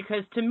interesting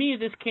because to me,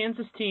 this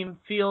Kansas team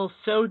feels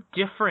so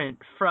different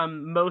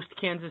from most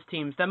Kansas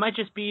teams. That might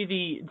just be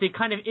the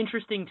kind of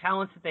interesting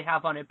talents that they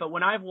have on it. But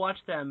when I've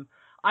watched them,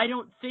 I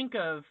don't think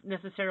of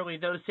necessarily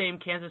those same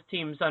Kansas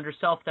teams under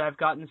Self that I've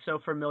gotten so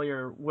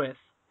familiar with.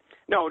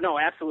 No,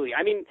 absolutely.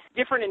 I mean,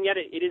 different, and yet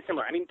it is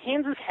similar. I mean,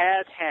 Kansas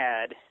has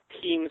had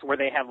teams where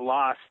they have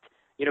lost,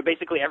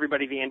 basically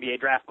everybody the NBA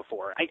draft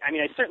before. I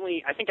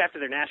think after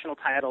their national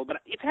title, but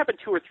it's happened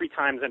 2 or 3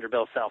 times under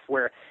Bill Self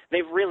where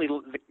they've really,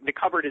 the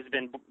cupboard has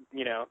been,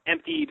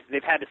 emptied.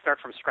 They've had to start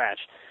from scratch.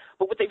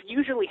 But what they've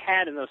usually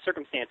had in those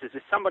circumstances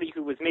is somebody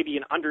who was maybe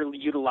an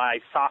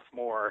underutilized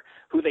sophomore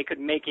who they could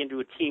make into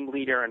a team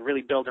leader and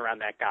really build around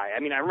that guy. I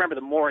mean, I remember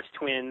the Morris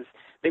twins.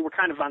 They were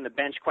kind of on the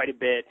bench quite a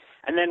bit.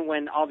 And then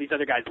when all these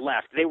other guys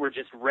left, they were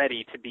just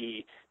ready to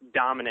be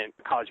dominant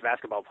college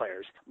basketball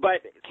players.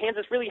 But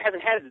Kansas really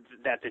hasn't had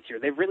that this year.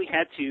 They've really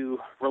had to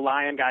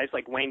rely on guys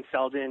like Wayne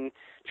Selden,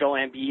 Joel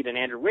Embiid, and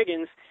Andrew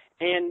Wiggins.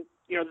 And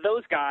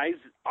those guys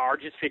are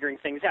just figuring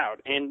things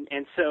out. And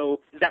so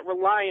that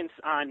reliance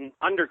on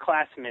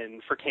underclassmen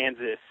for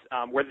Kansas,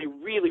 where they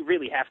really,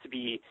 really have to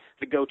be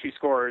the go-to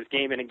scorers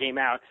game in and game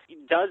out,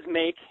 does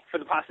make for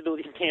the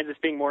possibility of Kansas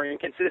being more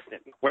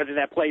inconsistent. Whether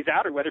that plays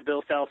out or whether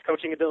Bill Self's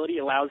coaching ability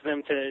allows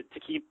them to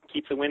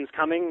keep the wins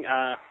coming,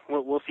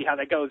 we'll see how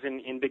that goes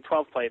in Big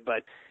 12 play.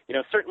 But,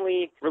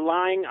 certainly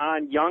relying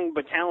on young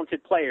but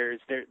talented players,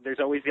 there's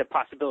always the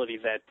possibility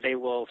that they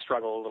will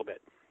struggle a little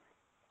bit.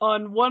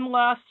 On one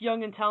last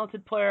young and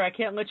talented player, I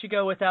can't let you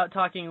go without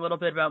talking a little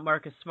bit about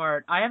Marcus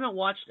Smart. I haven't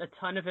watched a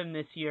ton of him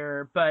this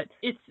year, but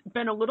it's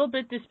been a little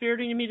bit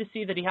dispiriting to me to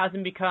see that he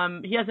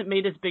hasn't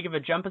made as big of a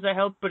jump as I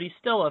hoped, but he's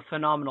still a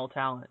phenomenal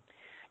talent.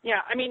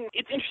 Yeah, I mean,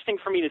 it's interesting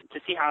for me to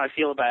see how I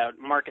feel about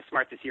Marcus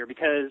Smart this year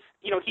because,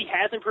 he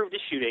has improved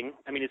his shooting.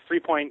 I mean, his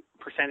three-point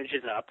percentage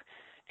is up.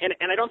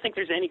 And I don't think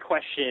there's any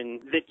question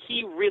that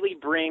he really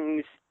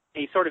brings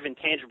a sort of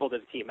intangible to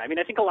the team. I mean,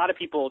 I think a lot of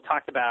people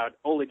talked about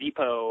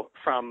Oladipo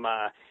from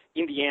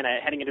Indiana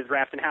heading into the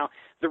draft, and how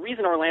the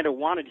reason Orlando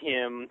wanted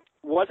him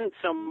wasn't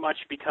so much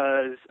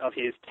because of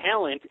his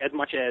talent as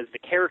much as the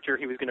character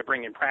he was going to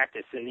bring in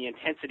practice and the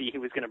intensity he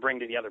was going to bring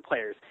to the other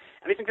players.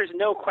 And I think there's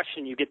no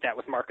question you get that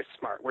with Marcus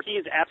Smart, where he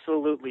is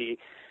absolutely,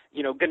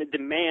 going to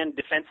demand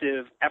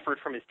defensive effort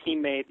from his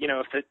teammate.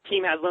 If the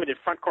team has limited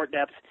front court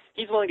depth,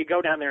 he's willing to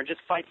go down there and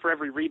just fight for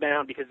every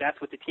rebound because that's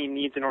what the team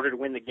needs in order to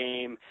win the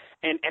game.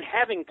 And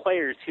having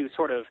players who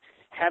sort of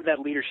have that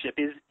leadership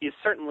is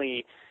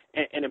certainly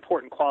an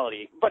important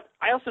quality. But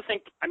I also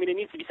think, it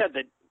needs to be said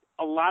that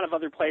a lot of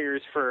other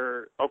players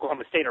for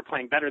Oklahoma State are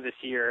playing better this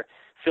year.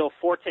 Phil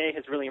Forte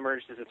has really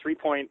emerged as a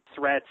three-point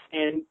threat,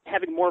 and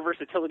having more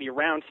versatility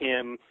around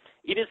him,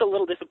 it is a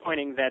little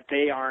disappointing that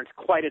they aren't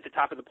quite at the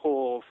top of the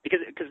polls because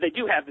they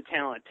do have the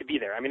talent to be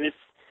there. This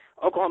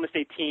Oklahoma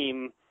State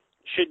team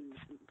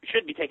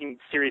should be taken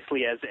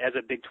seriously as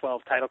a Big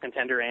 12 title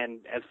contender and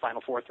as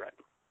Final Four threat.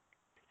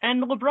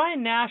 And LeBrian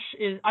Nash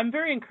I'm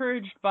very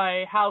encouraged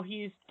by how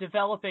he's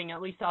developing, at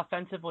least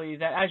offensively,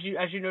 that as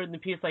you noted in the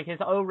piece, like his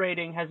O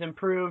rating has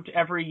improved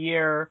every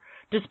year,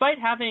 despite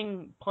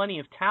having plenty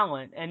of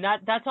talent. And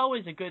that's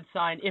always a good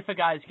sign if a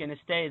guy's going to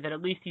stay, that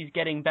at least he's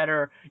getting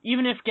better,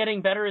 even if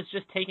getting better is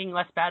just taking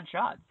less bad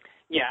shots.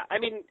 Yeah,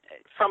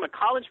 from a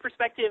college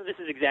perspective, this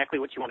is exactly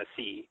what you want to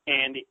see.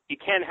 And it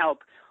can help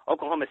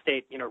Oklahoma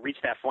State, reach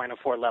that Final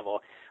Four level.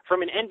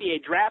 From an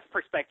NBA draft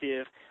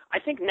perspective, I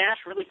think Nash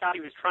really thought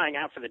he was trying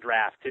out for the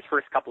draft his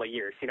first couple of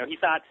years. He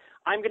thought,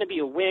 I'm going to be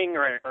a wing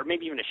or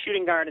maybe even a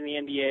shooting guard in the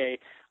NBA.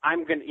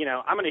 I'm going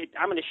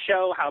to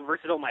show how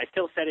versatile my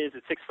skill set is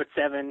at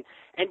 6'7".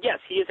 And yes,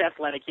 he is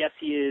athletic. Yes,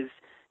 he is,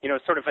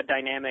 sort of a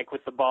dynamic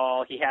with the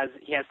ball. He has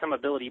some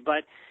ability,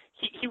 but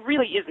he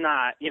really is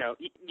not, you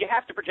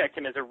have to project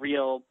him as a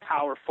real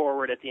power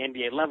forward at the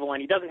NBA level,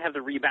 and he doesn't have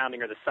the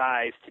rebounding or the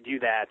size to do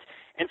that.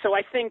 And so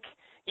I think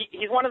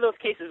he's one of those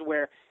cases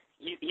where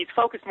he's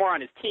focused more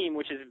on his team,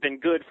 which has been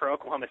good for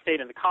Oklahoma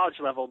State at the college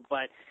level,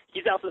 but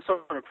he's also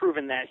sort of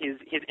proven that his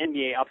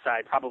NBA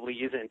upside probably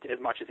isn't as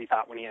much as he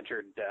thought when he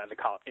entered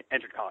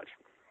college.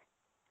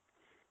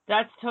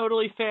 That's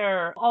totally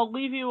fair. I'll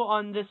leave you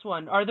on this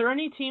one. Are there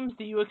any teams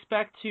that you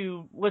expect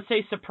to, let's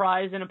say,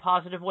 surprise in a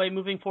positive way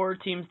moving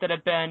forward, teams that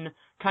have been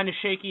kind of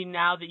shaky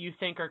now that you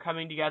think are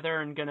coming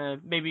together and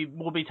maybe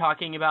we'll be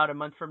talking about a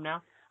month from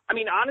now?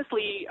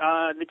 Honestly,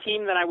 the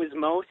team that I was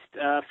most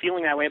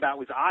feeling that way about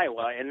was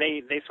Iowa, and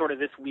they sort of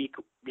this week,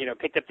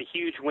 picked up the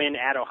huge win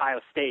at Ohio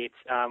State,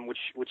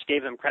 which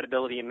gave them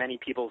credibility in many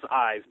people's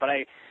eyes. But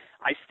I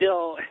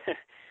still,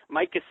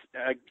 Mike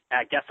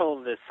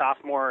Gessel, the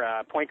sophomore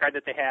point guard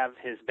that they have,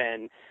 has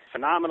been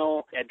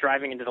phenomenal at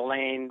driving into the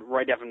lane.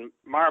 Roy Devin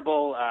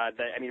Marble,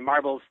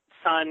 Marble's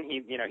son,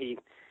 he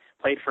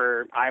played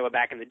for Iowa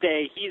back in the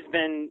day. He's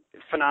been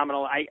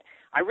phenomenal. I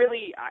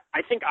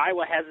think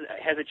Iowa has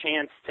a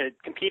chance to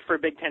compete for a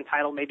Big Ten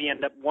title, maybe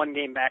end up one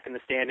game back in the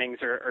standings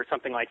or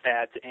something like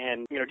that.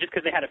 And, just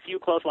because they had a few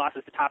close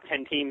losses to top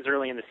 10 teams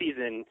early in the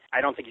season,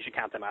 I don't think you should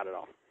count them out at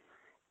all.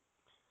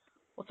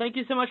 Well, thank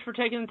you so much for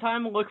taking the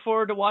time. We'll look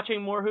forward to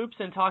watching more hoops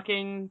and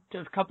talking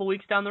to a couple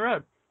weeks down the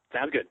road.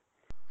 Sounds good.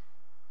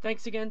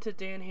 Thanks again to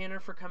Dan Hanner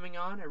for coming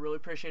on. I really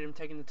appreciate him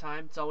taking the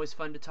time. It's always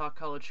fun to talk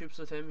college hoops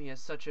with him. He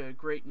has such a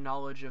great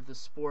knowledge of the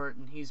sport,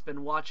 and he's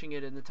been watching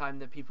it in the time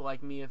that people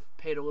like me have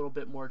paid a little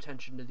bit more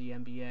attention to the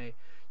NBA.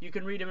 You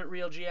can read him at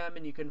RealGM,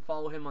 and you can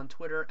follow him on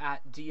Twitter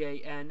at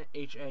DanHanner.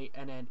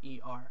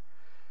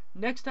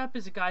 Next up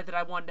is a guy that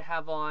I wanted to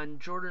have on,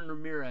 Jordan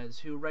Ramirez,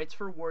 who writes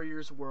for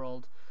Warriors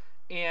World,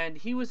 and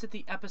he was at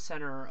the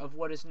epicenter of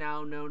what is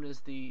now known as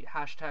the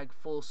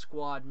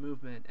 #FullSquad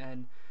movement.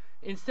 And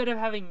instead of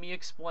having me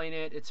explain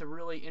it, it's a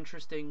really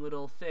interesting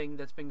little thing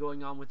that's been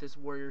going on with this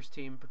Warriors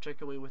team,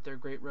 particularly with their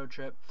great road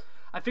trip.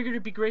 I figured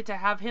it'd be great to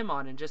have him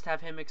on and just have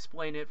him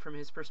explain it from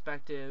his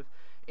perspective.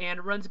 And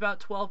it runs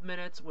about 12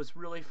 minutes. It was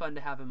really fun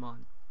to have him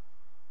on.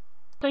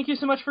 Thank you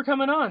so much for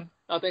coming on.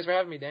 Oh, thanks for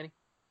having me, Danny.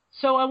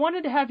 So I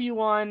wanted to have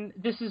you on.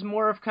 This is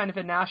more of kind of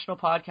a national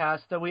podcast,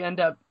 though we end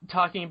up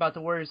talking about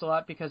the Warriors a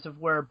lot because of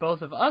where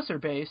both of us are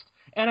based.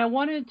 And I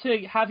wanted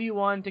to have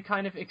you on to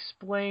kind of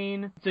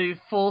explain the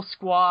full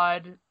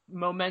squad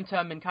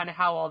momentum and kind of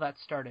how all that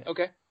started.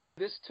 Okay.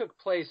 This took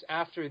place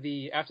after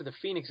the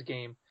Phoenix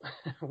game.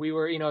 We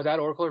were, it was at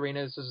Oracle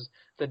Arena. This was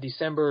the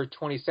December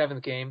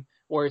 27th game.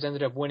 Warriors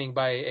ended up winning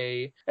by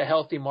a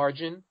healthy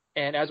margin.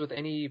 And as with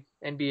any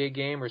NBA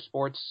game or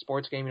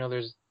sports game,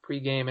 there's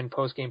pre-game and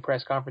post-game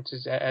press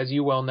conferences, as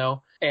you well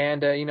know.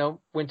 And,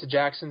 went to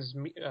Jackson's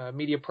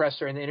media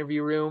presser in the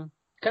interview room.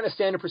 Kind of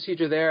standard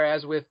procedure there,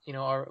 as with,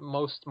 our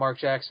most Mark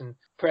Jackson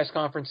press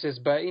conferences.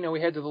 But,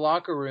 we head to the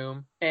locker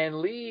room,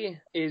 and Lee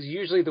is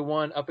usually the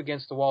one up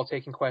against the wall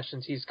taking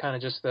questions. He's kind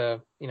of just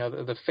the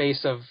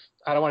face of,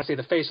 I don't want to say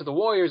the face of the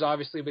Warriors,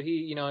 obviously, but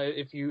he,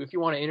 if you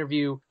want to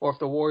interview, or if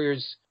the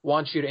Warriors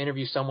want you to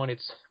interview someone,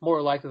 it's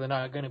more likely than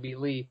not going to be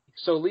Lee.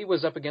 So Lee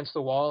was up against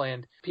the wall,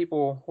 and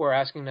people were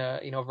asking a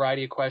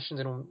variety of questions,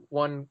 and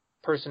one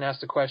person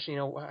asked the question,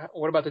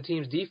 what about the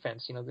team's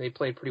defense? They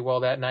played pretty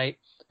well that night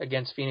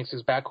against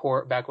Phoenix's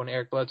backcourt back when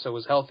Eric Bledsoe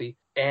was healthy.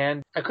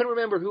 And I couldn't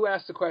remember who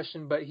asked the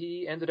question, but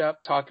he ended up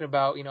talking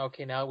about,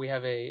 okay, now we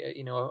have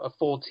a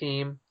full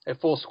team, a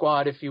full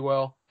squad, if you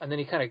will. And then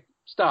he kind of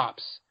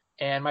stops.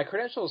 And my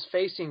credential is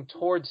facing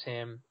towards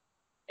him.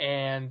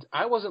 And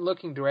I wasn't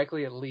looking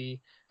directly at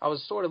Lee. I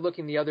was sort of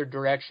looking the other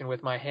direction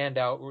with my hand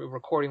out,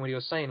 recording what he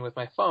was saying with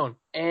my phone.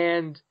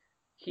 And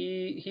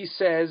he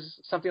says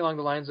something along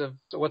the lines of,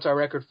 so what's our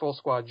record full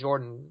squad?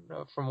 Jordan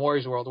from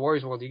Warriors World.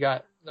 Warriors World, you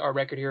got our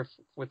record here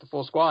with the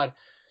full squad.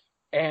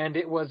 And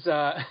it was,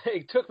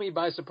 it took me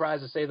by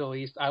surprise, to say the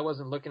least. I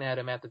wasn't looking at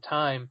him at the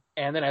time.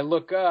 And then I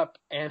look up,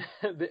 and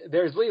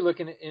there's Lee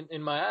looking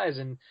in my eyes.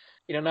 And,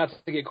 not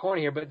to get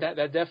corny here, but that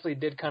definitely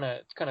did kind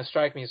of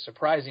strike me as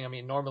surprising. I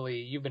mean, normally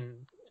you've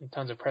been in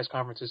tons of press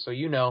conferences, so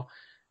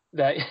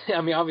that,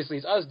 I mean, obviously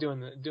it's us doing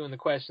the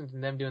questions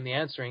and them doing the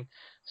answering.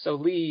 So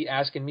Lee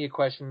asking me a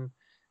question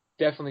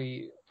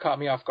definitely caught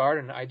me off guard,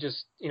 and I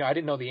just, I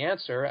didn't know the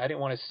answer. I didn't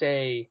want to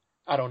say,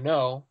 I don't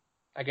know.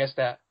 I guess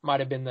that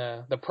might have been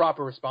the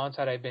proper response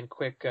had I been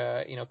quick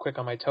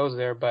on my toes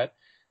there. But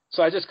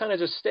so I just kind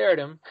of stare at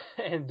him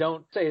and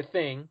don't say a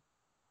thing.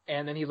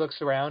 And then he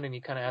looks around and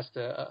he kind of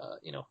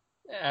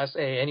asks,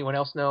 hey, anyone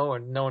else know? Or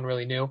no one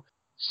really knew.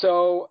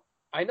 So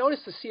I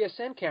noticed the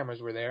CSN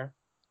cameras were there.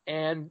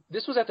 And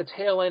this was at the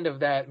tail end of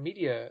that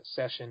media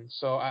session.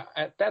 So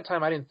at that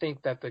time, I didn't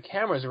think that the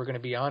cameras were going to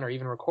be on or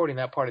even recording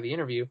that part of the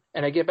interview.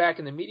 And I get back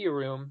in the media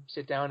room,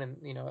 sit down and,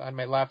 on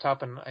my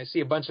laptop, and I see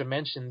a bunch of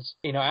mentions,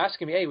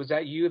 asking me, hey, was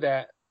that you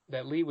that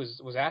Lee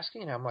was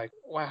asking? And I'm like,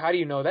 well, how do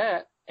you know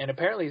that? And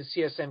apparently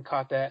the CSN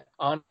caught that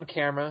on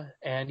camera.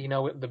 And,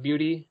 the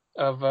beauty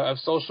of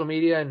social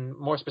media, and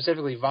more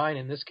specifically Vine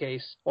in this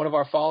case, one of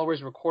our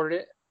followers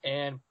recorded it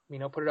and,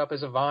 put it up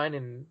as a Vine,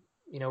 and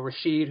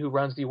Rashid, who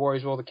runs the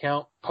Warriors World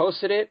account,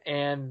 posted it,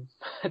 and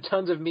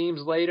tons of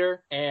memes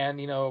later, and,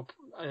 an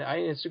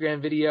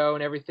Instagram video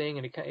and everything,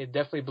 and it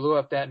definitely blew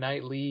up that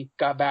night. Lee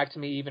got back to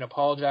me even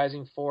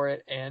apologizing for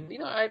it, and,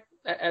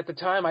 at the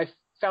time, I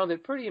found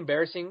it pretty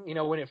embarrassing,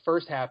 when it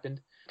first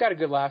happened. Got a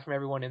good laugh from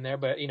everyone in there,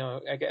 but,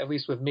 at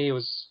least with me, it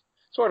was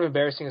sort of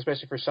embarrassing,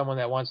 especially for someone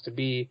that wants to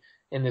be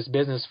in this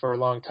business for a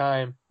long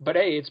time. But,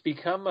 hey, it's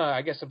become,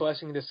 I guess, a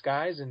blessing in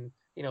disguise, and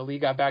Lee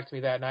got back to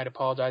me that night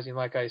apologizing,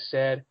 like I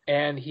said,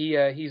 and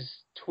he's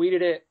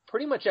tweeted it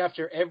pretty much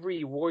after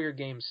every Warrior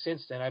game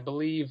since then. I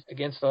believe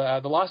against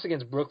the loss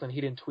against Brooklyn,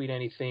 he didn't tweet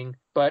anything.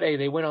 But, hey,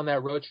 they went on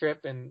that road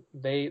trip, and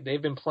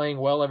they've been playing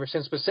well ever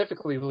since,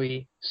 specifically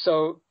Lee.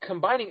 So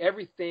combining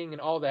everything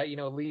and all that,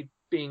 Lee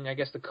being, I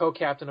guess, the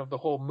co-captain of the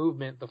whole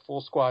movement, the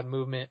full squad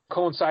movement,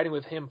 coinciding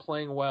with him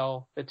playing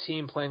well, the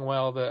team playing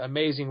well, the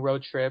amazing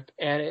road trip.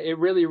 And it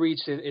really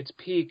reached its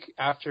peak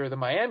after the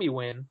Miami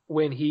win,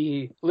 when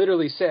he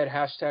literally said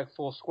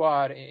 #full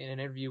squad in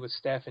an interview with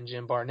Steph and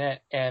Jim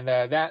Barnett. And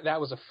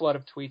that was a flood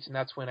of tweets, and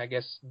that's when, I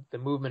guess, the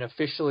movement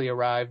officially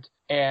arrived.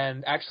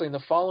 And actually in the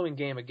following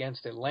game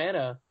against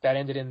Atlanta, that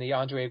ended in the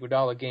Andre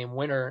Iguodala game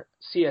winner,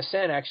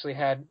 CSN actually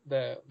had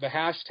the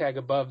hashtag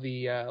above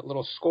the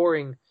little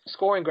scoring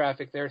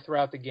graphic there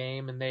throughout the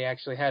game, and they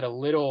actually had a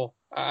little,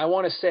 I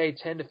want to say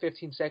 10 to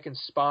 15 second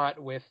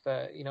spot with,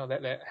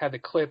 that had the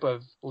clip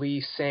of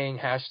Lee saying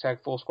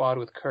 #full squad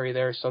with Curry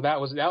there. So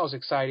that was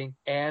exciting.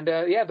 And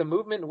the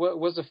movement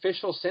was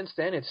official since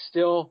then. It's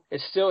still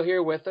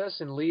here with us,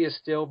 and Lee is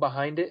still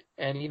behind it.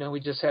 And, we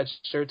just had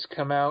shirts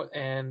come out,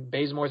 and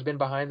Bazemore's been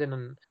behind it.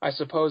 And I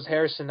suppose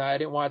Harrison, I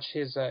didn't watch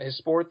his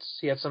sports.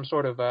 He had some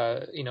sort of,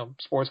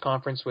 sports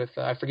conference with,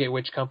 I forget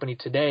which company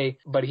today,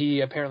 but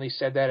he apparently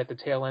said that at the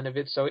tail end of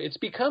it. So it's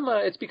become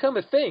a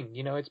thing,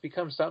 it's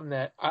become something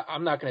that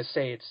I'm not going to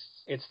say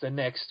it's the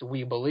next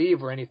We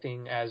Believe or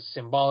anything as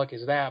symbolic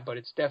as that, but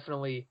it's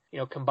definitely,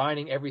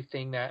 combining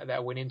everything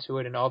that went into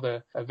it and all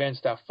the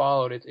events that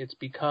followed. It's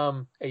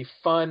become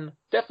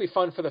definitely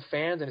fun for the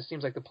fans, and it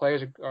seems like the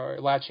players are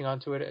latching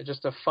onto it.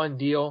 Just a fun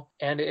deal,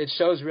 and it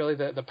shows really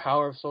the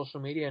power of social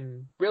media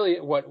and really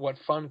what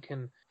fun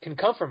can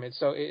come from it.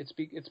 So it's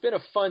been a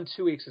fun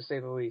 2 weeks, to say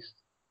the least.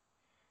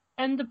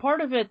 And the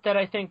part of it that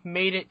I think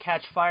made it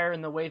catch fire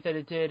in the way that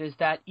it did is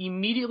that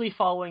immediately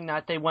following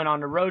that, they went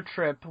on a road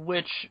trip,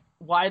 which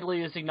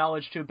widely is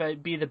acknowledged to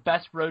be the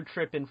best road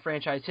trip in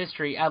franchise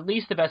history, at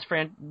least the best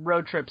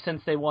road trip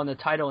since they won the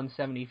title in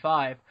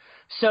 '75.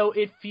 So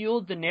it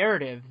fueled the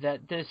narrative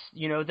that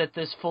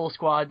this full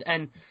squad.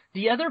 And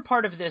the other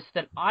part of this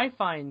that I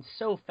find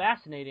so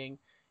fascinating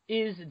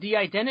is the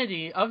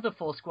identity of the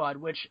full squad,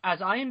 which, as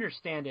I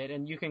understand it,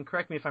 and you can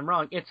correct me if I'm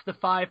wrong, it's the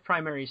 5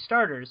 primary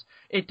starters.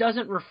 It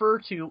doesn't refer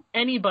to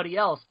anybody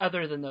else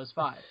other than those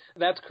 5.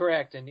 That's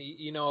correct. And,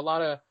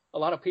 a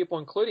lot of people,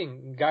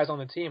 including guys on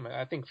the team,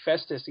 I think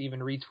Festus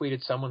even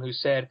retweeted someone who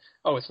said,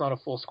 oh, it's not a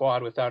full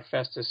squad without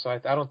Festus. So I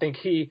don't think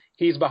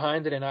he's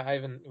behind it. And I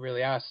haven't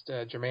really asked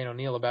Jermaine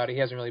O'Neal about it. He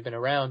hasn't really been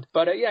around.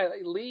 But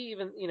Lee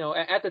even,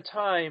 at the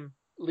time,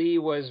 Lee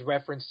was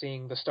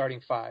referencing the starting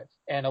 5.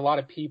 And a lot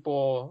of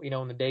people,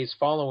 in the days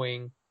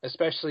following,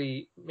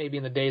 especially maybe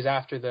in the days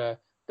after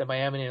the the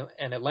Miami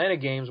and Atlanta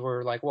games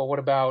were like, well, what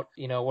about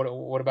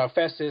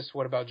Festus?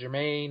 What about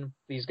Jermaine?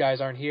 These guys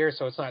aren't here.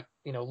 So it's not,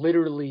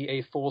 literally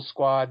a full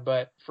squad.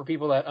 But for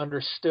people that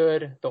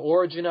understood the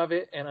origin of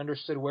it and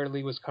understood where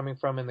Lee was coming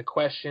from and the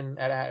question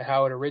at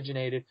how it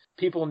originated,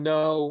 people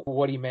know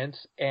what he meant.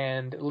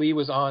 And Lee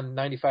was on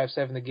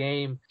 95.7 The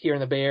Game here in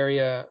the Bay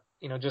Area,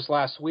 just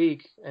last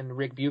week. And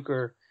Rick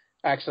Bucher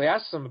actually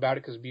asked him about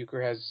it because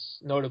Bucher has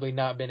notably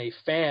not been a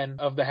fan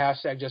of the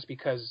hashtag just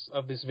because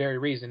of this very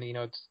reason.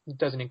 It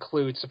doesn't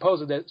include,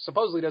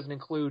 supposedly doesn't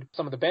include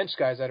some of the bench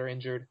guys that are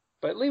injured.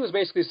 But Lee was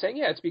basically saying,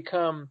 yeah, it's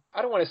become,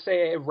 I don't want to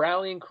say a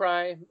rallying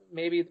cry.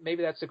 Maybe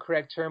that's the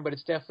correct term, but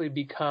it's definitely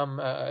become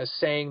a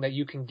saying that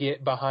you can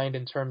get behind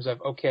in terms of,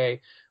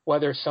 okay,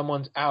 whether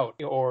someone's out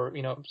or,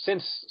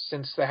 since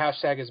the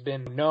hashtag has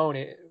been known,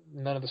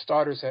 none of the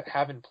starters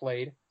haven't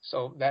played.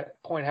 So that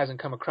point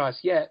hasn't come across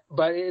yet.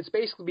 But it's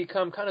basically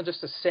become kind of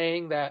just a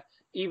saying that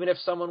even if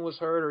someone was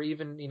hurt or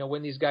even,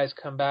 when these guys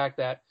come back,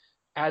 that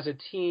as a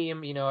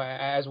team,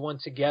 as one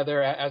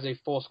together, as a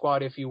full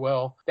squad, if you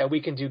will, that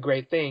we can do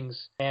great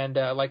things. And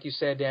like you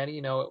said,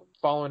 Danny,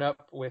 following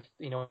up with,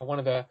 one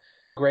of the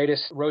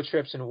greatest road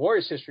trips in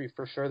Warriors history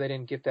for sure. They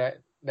didn't get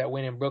that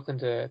win in Brooklyn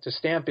to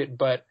stamp it,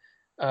 but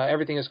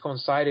everything has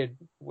coincided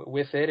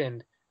with it,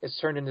 and it's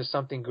turned into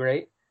something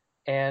great.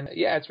 And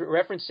yeah, it's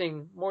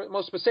referencing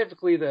most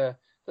specifically the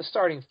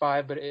starting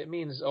five, but it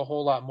means a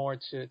whole lot more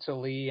to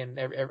Lee, and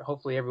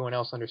hopefully everyone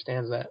else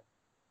understands that.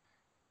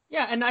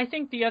 Yeah, and I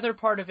think the other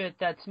part of it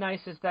that's nice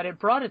is that it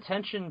brought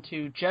attention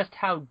to just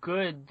how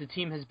good the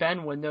team has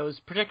been when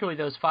particularly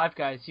those five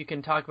guys you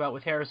can talk about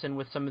with Harrison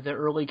with some of the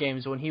early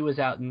games when he was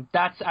out, and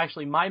that's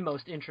actually my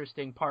most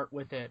interesting part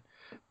with it.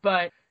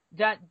 But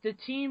that the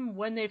team,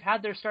 when they've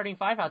had their starting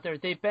five out there,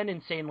 they've been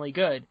insanely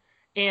good.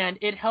 And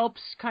it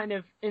helps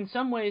in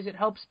some ways, it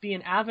helps be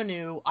an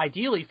avenue,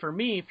 ideally for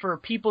me, for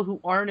people who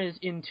aren't as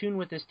in tune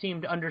with this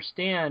team to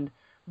understand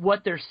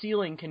what their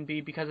ceiling can be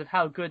because of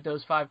how good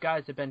those five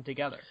guys have been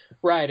together.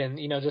 Right, and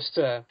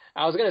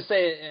I was going to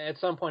say at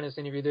some point in this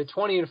interview, they're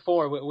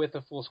 20-4 with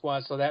the full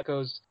squad, so that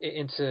goes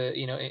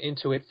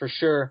into it for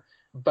sure.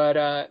 But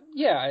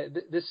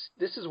this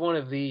is one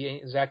of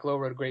the Zach Lowe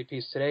wrote a great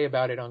piece today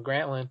about it on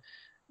Grantland,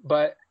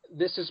 but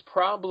this is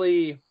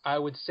probably, I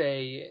would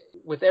say,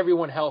 with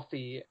everyone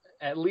healthy,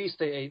 at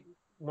least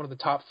one of the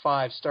top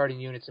five starting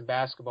units in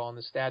basketball. And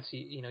the stats,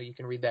 you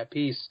can read that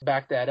piece,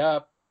 back that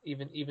up.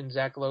 Even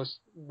Zach Lowe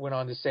went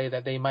on to say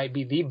that they might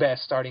be the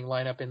best starting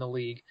lineup in the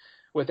league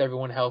with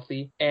everyone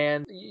healthy.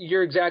 And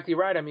you're exactly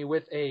right. I mean,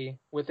 with a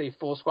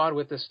full squad,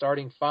 with the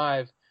starting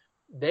five,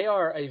 they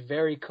are a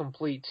very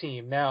complete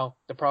team. Now,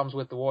 the problems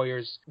with the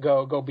Warriors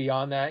go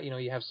beyond that.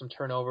 You have some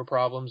turnover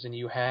problems, and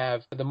you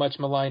have the much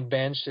maligned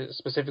bench,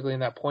 specifically in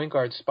that point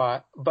guard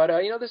spot. But,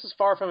 this is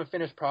far from a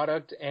finished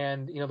product.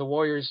 And, the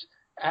Warriors,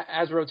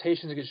 as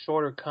rotations get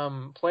shorter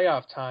come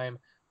playoff time,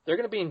 they're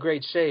going to be in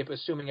great shape,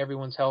 assuming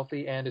everyone's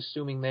healthy and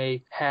assuming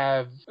they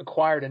have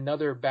acquired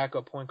another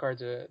backup point guard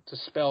to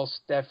spell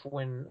Steph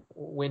when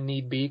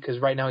need be, because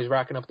right now he's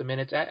racking up the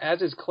minutes,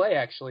 as is Clay,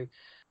 actually.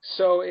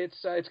 So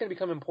it's going to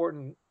become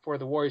important for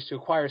the Warriors to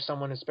acquire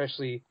someone,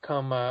 especially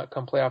come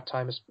playoff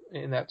time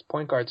in that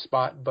point guard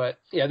spot. But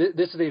yeah,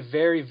 this is a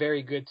very,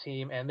 very good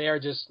team, and they are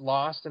just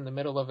lost in the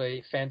middle of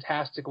a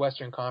fantastic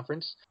Western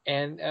Conference.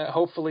 And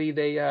hopefully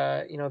they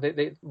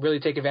really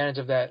take advantage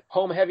of that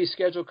home heavy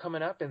schedule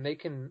coming up, and they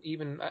can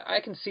I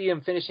can see them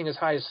finishing as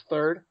high as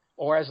third,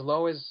 or as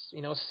low as,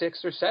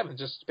 6 or 7,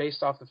 just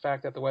based off the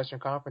fact that the Western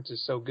Conference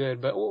is so good.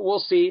 But we'll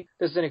see.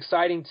 This is an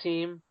exciting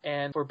team,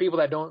 and for people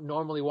that don't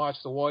normally watch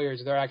the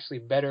Warriors, they're actually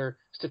better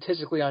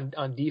statistically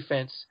on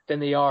defense than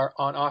they are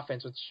on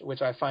offense,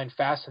 which I find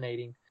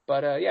fascinating.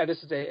 But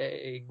this is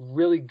a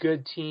really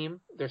good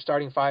team. Their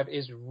starting five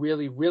is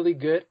really, really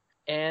good,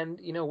 and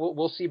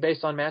we'll see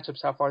based on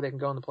matchups how far they can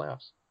go in the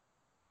playoffs.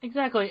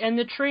 Exactly, and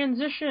the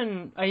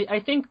transition,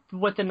 I think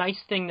what the nice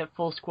thing that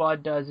Full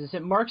Squad does is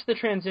it marks the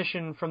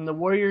transition from the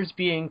Warriors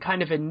being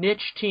kind of a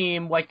niche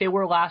team like they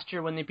were last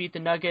year when they beat the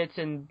Nuggets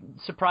and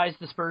surprised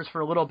the Spurs for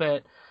a little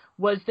bit,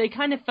 was they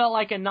kind of felt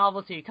like a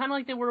novelty, kind of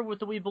like they were with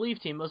the We Believe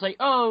team. It was like,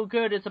 oh,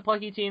 good, it's a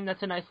plucky team,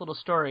 that's a nice little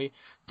story.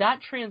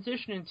 That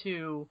transition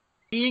into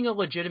being a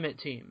legitimate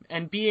team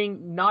and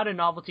being not a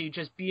novelty,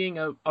 just being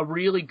a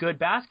really good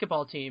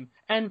basketball team.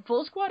 And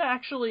Full Squad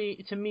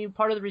actually, to me,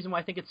 part of the reason why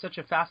I think it's such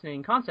a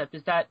fascinating concept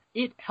is that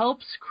it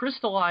helps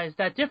crystallize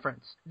that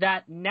difference.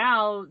 That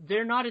now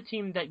they're not a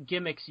team that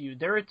gimmicks you.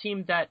 They're a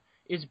team that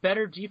is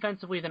better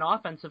defensively than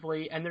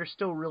offensively, and they're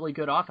still really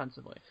good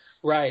offensively.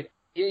 Right.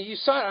 You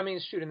saw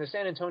it, in the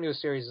San Antonio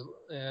series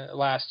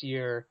last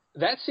year,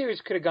 that series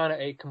could have gone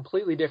a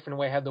completely different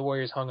way had the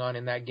Warriors hung on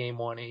in that game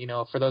one.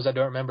 For those that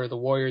don't remember, the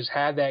Warriors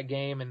had that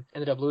game and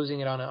ended up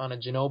losing it on a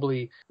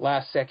Ginobili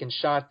last-second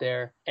shot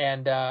there.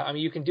 And,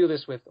 you can do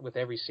this with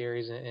every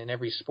series in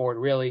every sport,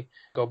 really.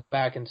 Go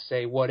back and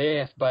say, what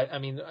if? But,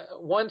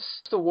 once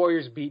the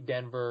Warriors beat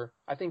Denver,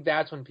 I think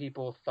that's when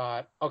people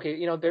thought, okay,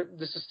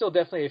 this is still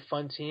definitely a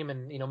fun team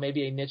and,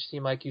 maybe a niche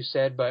team like you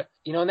said. But,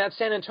 in that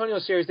San Antonio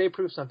series, they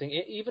proved something.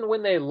 Even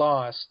when they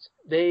lost,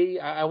 they,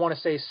 I want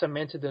to say,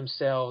 cemented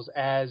themselves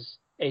as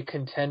a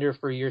contender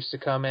for years to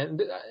come.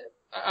 And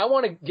I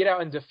want to get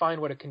out and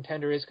define what a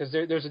contender is, because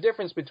there's a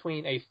difference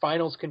between a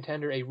finals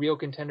contender, a real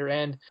contender,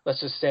 and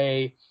let's just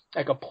say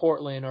like a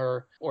Portland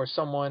or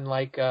someone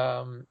like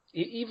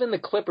even the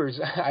Clippers.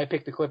 I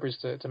picked the Clippers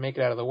to make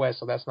it out of the West,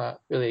 so that's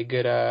not really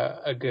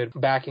a good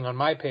backing on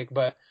my pick.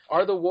 But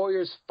are the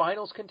Warriors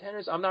finals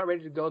contenders? I'm not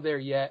ready to go there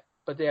yet,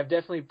 but they have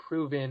definitely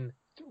proven,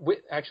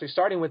 actually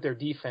starting with their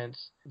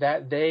defense,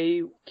 that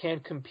they can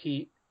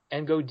compete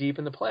and go deep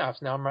in the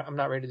playoffs. Now, I'm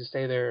not ready to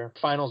say they're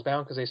finals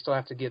bound because they still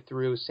have to get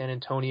through San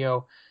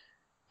Antonio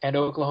and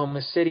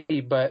Oklahoma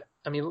City. But,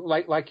 I mean,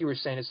 like you were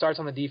saying, it starts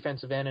on the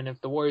defensive end, and if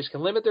the Warriors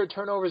can limit their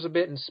turnovers a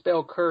bit and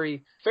spell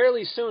Curry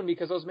fairly soon,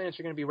 because those minutes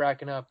are going to be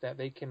racking up, that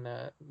they can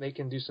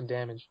do some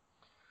damage.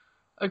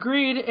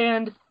 Agreed,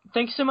 and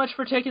thanks so much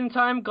for taking the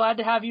time. Glad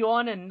to have you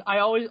on, and I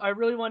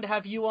really wanted to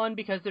have you on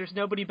because there's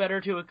nobody better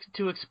to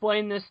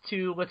explain this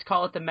to, let's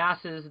call it, the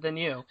masses than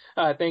you.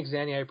 Thanks,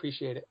 Danny. I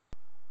appreciate it.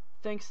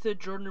 Thanks to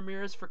Jordan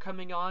Ramirez for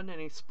coming on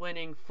and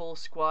explaining Full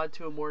Squad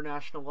to a more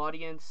national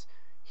audience.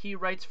 He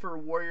writes for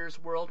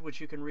Warriors World, which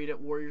you can read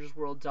at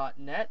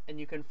warriorsworld.net, and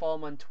you can follow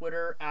him on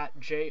Twitter at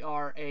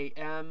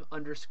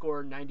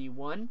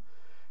JRAM_91.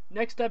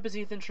 Next up is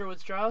Ethan Sherwood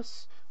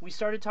Strauss. We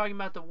started talking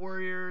about the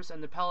Warriors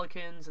and the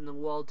Pelicans and the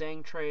Luol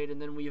Deng trade,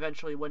 and then we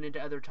eventually went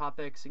into other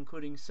topics,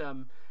 including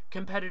some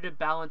competitive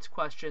balance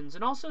questions,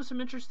 and also some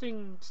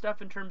interesting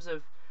stuff in terms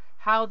of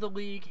how the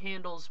league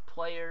handles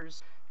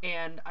players.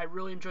 And I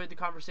really enjoyed the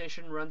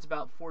conversation. It runs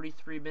about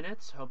 43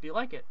 minutes. Hope you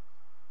like it.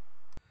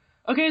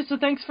 Okay, so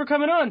thanks for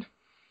coming on.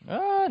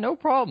 No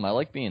problem. I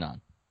like being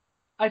on.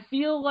 I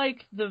feel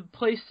like the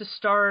place to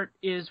start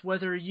is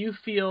whether you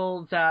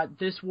feel that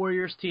this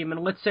Warriors team,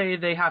 and let's say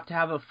they have to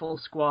have a full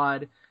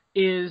squad,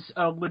 is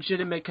a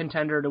legitimate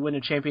contender to win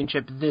a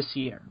championship this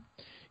year.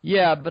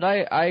 Yeah, but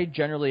I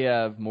generally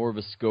have more of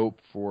a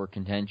scope for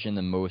contention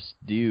than most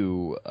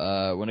do.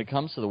 When it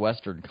comes to the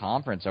Western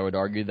Conference, I would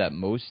argue that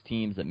most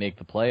teams that make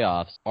the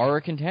playoffs are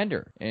a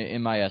contender,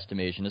 in my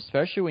estimation,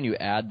 especially when you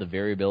add the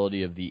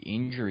variability of the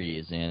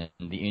injuries and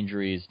the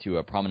injuries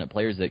to prominent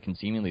players that can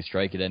seemingly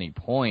strike at any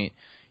point.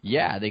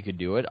 Yeah, they could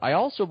do it. I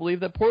also believe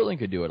that Portland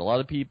could do it. A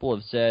lot of people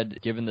have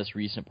said, given this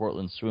recent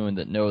Portland swoon,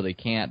 that no, they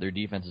can't. Their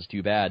defense is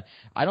too bad.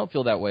 I don't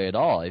feel that way at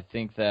all. I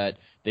think that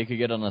they could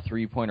get on a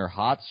three-pointer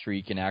hot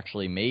streak and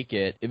actually make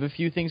it if a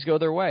few things go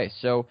their way.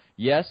 So,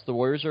 yes, the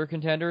Warriors are a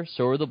contender.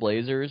 So are the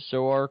Blazers.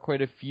 So are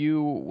quite a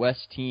few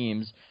West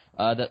teams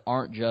that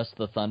aren't just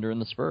the Thunder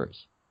and the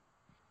Spurs.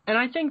 And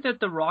I think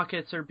that the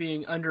Rockets are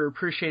being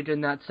underappreciated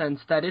in that sense,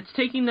 that it's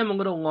taking them a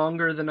little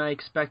longer than I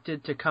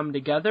expected to come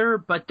together,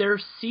 but their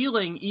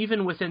ceiling,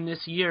 even within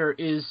this year,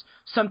 is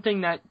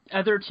something that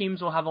other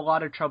teams will have a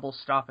lot of trouble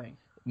stopping.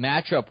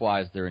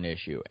 Matchup-wise, they're an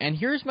issue. And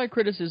here's my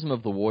criticism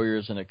of the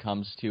Warriors when it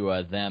comes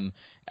to them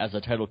as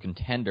a title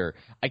contender.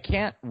 I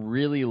can't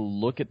really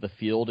look at the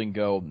field and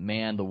go,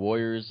 man, the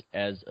Warriors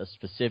as a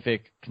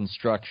specific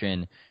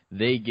construction,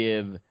 they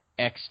give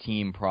X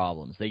team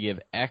problems. They give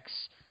X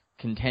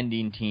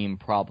contending team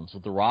problems.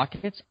 With the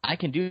Rockets, I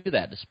can do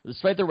that.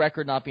 Despite the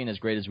record not being as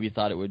great as we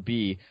thought it would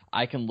be,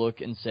 I can look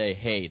and say,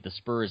 hey, the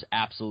Spurs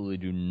absolutely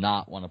do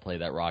not want to play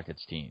that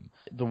Rockets team.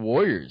 The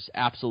Warriors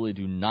absolutely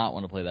do not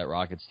want to play that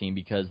Rockets team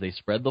because they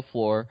spread the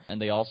floor and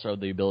they also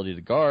have the ability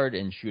to guard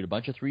and shoot a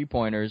bunch of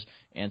three-pointers,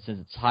 and since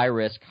it's high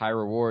risk, high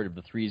reward, if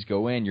the threes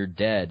go in, you're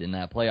dead in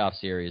that playoff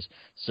series.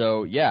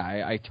 So, yeah,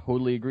 I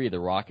totally agree. The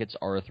Rockets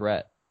are a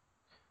threat.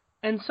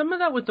 And some of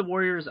that with the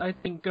Warriors, I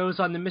think, goes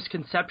on the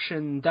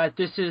misconception that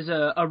this is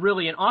a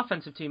really an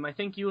offensive team. I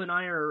think you and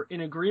I are in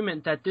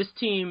agreement that this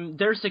team,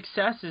 their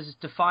success is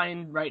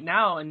defined right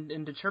now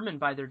and determined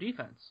by their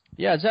defense.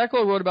 Yeah, Zach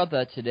Lowe wrote about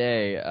that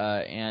today,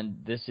 and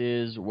this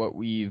is what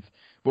we've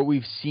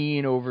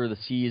seen over the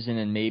season,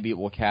 and maybe it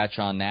will catch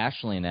on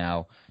nationally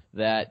now,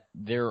 that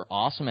they're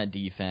awesome at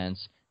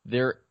defense,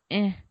 they're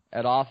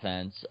at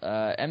offense,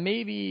 and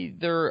maybe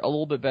they're a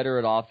little bit better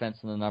at offense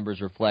than the numbers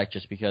reflect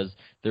just because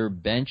their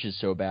bench is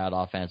so bad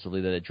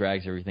offensively that it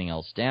drags everything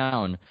else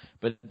down.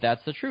 But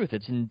that's the truth.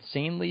 It's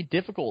insanely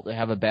difficult to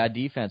have a bad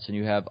defense and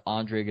you have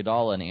Andre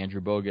Iguodala and Andrew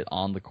Bogut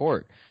on the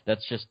court.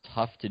 That's just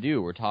tough to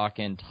do. We're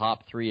talking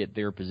top three at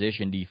their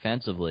position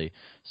defensively.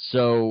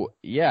 So,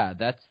 yeah,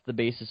 that's the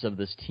basis of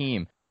this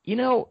team. You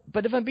know,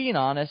 but if I'm being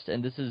honest,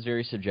 and this is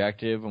very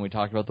subjective when we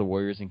talk about the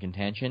Warriors in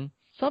contention,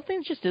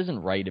 something just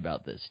isn't right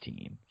about this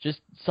team.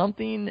 Just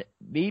something,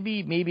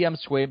 maybe I'm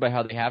swayed by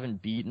how they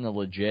haven't beaten a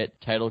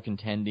legit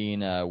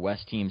title-contending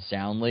West team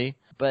soundly,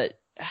 but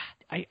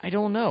I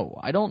don't know.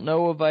 I don't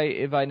know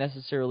if I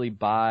necessarily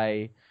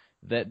buy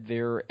that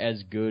they're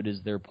as good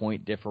as their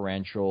point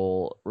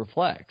differential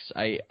reflects.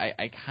 I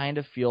kind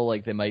of feel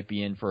like they might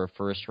be in for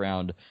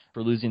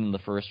losing in the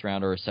first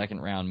round or a second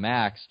round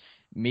max.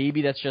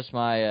 Maybe that's just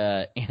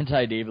my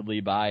anti-David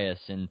Lee bias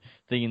and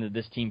thinking that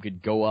this team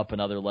could go up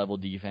another level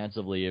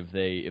defensively if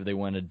they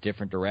went a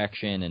different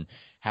direction, and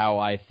how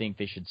I think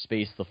they should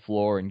space the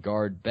floor and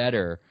guard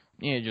better,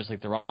 you know, just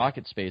like the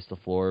Rockets space the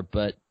floor.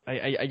 But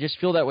I just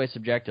feel that way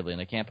subjectively,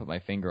 and I can't put my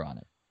finger on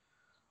it.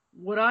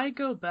 What I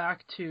go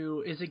back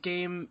to is a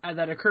game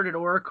that occurred at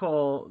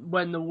Oracle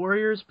when the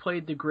Warriors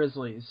played the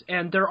Grizzlies.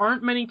 And there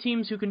aren't many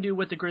teams who can do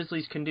what the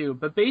Grizzlies can do.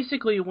 But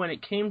basically, when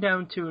it came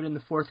down to it in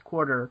the fourth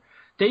quarter,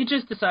 they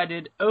just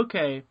decided,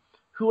 okay,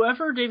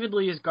 whoever David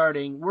Lee is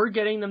guarding, we're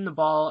getting them the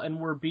ball and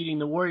we're beating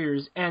the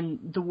Warriors.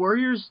 And the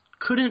Warriors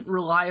couldn't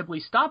reliably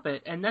stop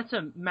it. And that's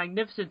a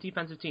magnificent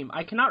defensive team.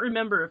 I cannot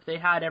remember if they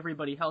had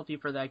everybody healthy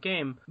for that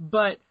game.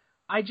 But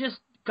I just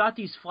got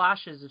these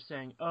flashes of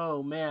saying,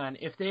 oh man,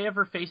 if they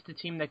ever faced a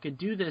team that could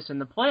do this in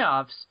the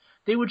playoffs,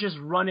 they would just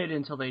run it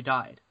until they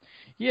died.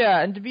 Yeah,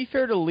 and to be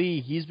fair to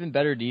Lee, he's been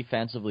better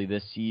defensively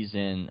this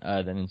season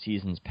than in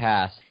seasons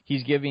past.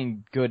 He's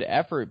giving good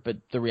effort, but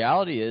the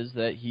reality is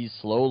that he's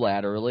slow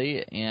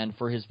laterally, and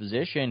for his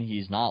position,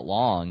 he's not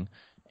long.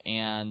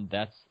 And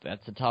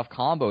that's a tough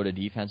combo to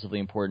defensively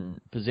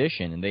important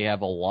position, and they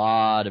have a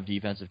lot of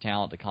defensive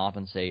talent to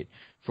compensate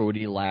for what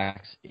he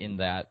lacks in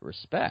that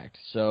respect.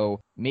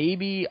 So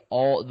maybe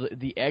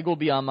the egg will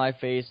be on my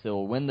face. They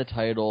will win the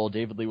title.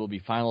 David Lee will be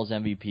Finals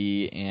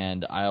MVP,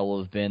 and I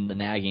will have been the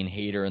nagging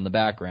hater in the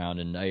background.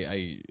 And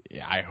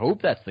I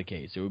hope that's the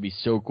case. It would be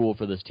so cool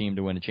for this team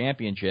to win a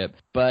championship.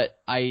 But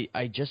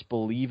I just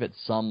believe at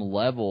some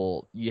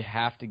level you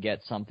have to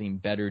get something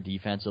better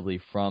defensively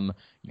from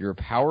your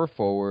power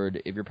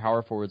forward if your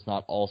power forward's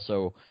not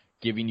also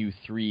giving you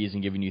threes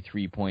and giving you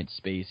 3-point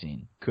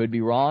spacing. Could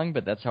be wrong,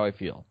 but that's how I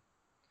feel.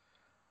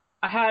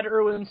 I had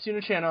Erwin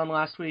Sunachan on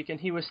last week, and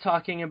he was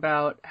talking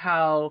about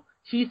how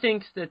he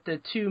thinks that the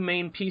two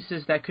main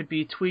pieces that could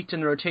be tweaked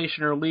in the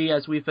rotation are Lee,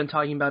 as we've been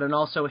talking about, and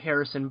also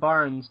Harrison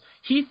Barnes.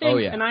 He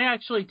thinks, and I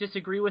actually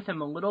disagree with him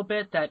a little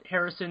bit, that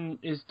Harrison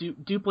is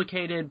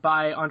duplicated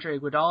by Andre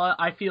Iguodala.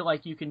 I feel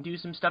like you can do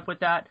some stuff with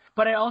that,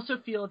 but I also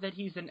feel that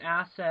he's an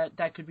asset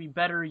that could be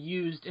better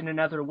used in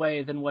another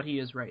way than what he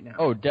is right now.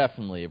 Oh,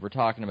 definitely. If we're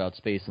talking about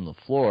space on the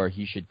floor,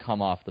 he should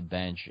come off the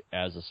bench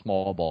as a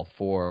small ball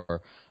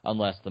four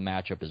unless the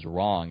matchup is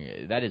wrong.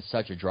 That is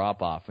such a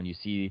drop-off when you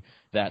see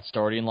that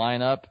starting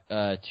lineup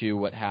to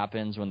what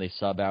happens when they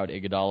sub out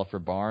Iguodala for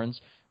Barnes.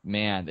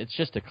 Man, it's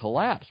just a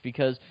collapse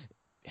because,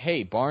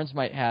 hey, Barnes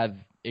might have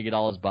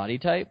Iguodala's body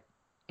type,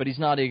 but he's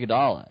not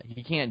Iguodala.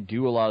 He can't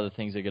do a lot of the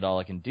things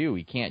Iguodala can do.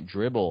 He can't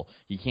dribble.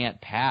 He can't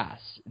pass.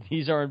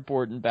 These are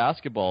important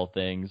basketball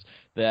things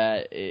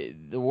that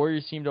the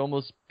Warriors seem to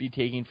almost be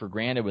taking for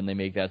granted when they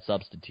make that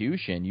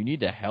substitution. You need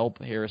to help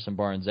Harrison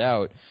Barnes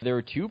out. There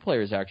are two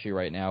players actually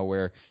right now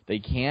where they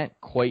can't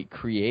quite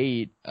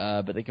create,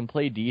 but they can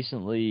play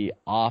decently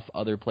off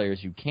other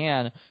players who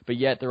can, but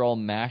yet they're all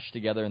mashed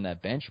together in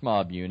that bench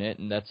mob unit,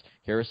 and that's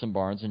Harrison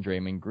Barnes and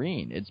Draymond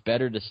Green. It's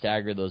better to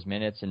stagger those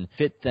minutes and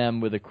fit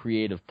them with a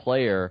creative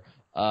player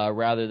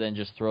rather than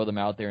just throw them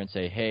out there and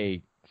say,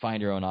 hey,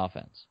 find your own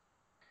offense.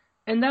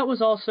 And that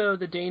was also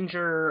the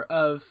danger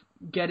of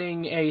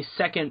getting a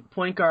second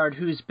point guard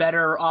who's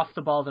better off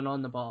the ball than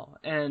on the ball.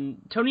 And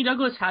Tony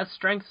Douglas has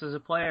strengths as a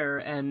player,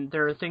 and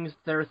there are things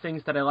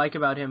that I like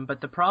about him,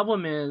 but the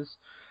problem is,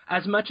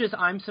 as much as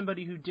I'm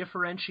somebody who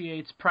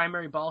differentiates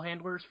primary ball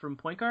handlers from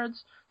point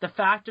guards, the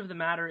fact of the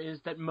matter is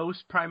that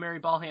most primary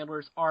ball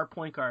handlers are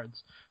point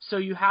guards. So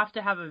you have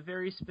to have a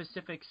very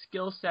specific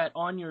skill set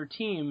on your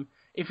team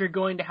if you're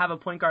going to have a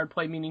point guard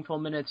play meaningful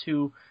minutes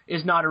who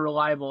is not a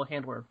reliable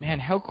handler. Man,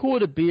 how cool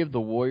would it be if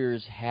the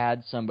Warriors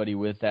had somebody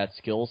with that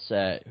skill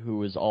set who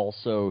was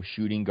also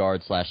shooting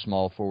guard /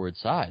 small forward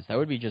size? That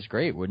would be just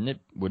great, wouldn't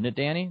it? Wouldn't it,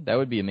 Danny? That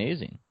would be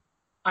amazing.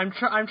 I'm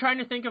trying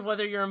to think of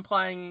whether you're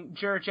implying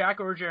Jarrett Jack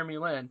or Jeremy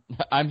Lin.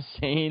 I'm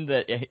saying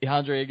that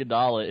Andre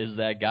Iguodala is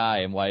that guy,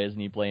 and why isn't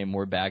he playing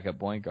more backup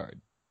point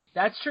guard?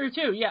 That's true,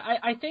 too. Yeah,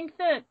 I think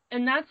that,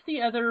 and that's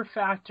the other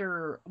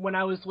factor when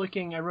I was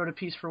looking, I wrote a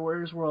piece for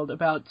Warriors World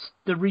about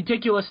the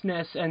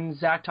ridiculousness, and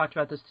Zach talked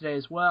about this today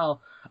as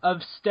well, of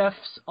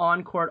Steph's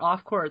on-court,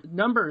 off-court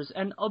numbers.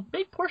 And a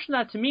big portion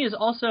of that to me is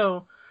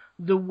also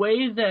the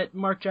way that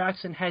Mark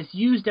Jackson has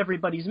used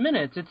everybody's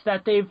minutes. It's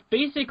that they've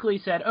basically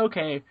said,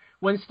 okay,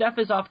 when Steph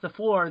is off the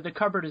floor, the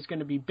cupboard is going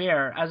to be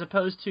bare, as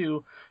opposed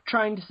to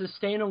trying to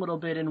sustain a little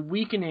bit and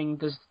weakening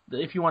this,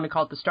 if you want to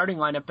call it the starting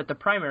lineup, but the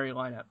primary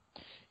lineup.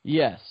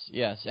 Yes,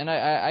 and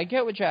I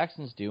get what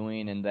Jackson's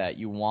doing in that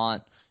you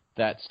want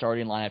that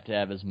starting lineup to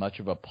have as much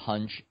of a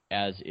punch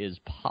as is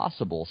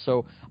possible.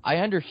 So I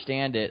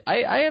understand it.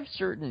 I have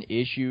certain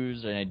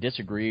issues, and I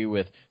disagree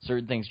with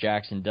certain things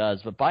Jackson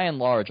does, but by and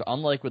large,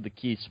 unlike with the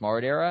Keith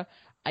Smart era,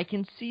 I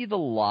can see the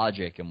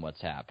logic in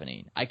what's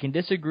happening. I can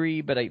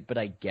disagree, but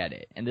I get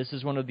it. And this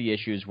is one of the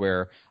issues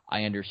where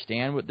I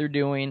understand what they're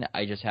doing.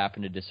 I just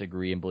happen to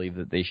disagree and believe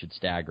that they should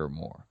stagger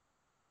more.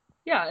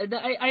 Yeah,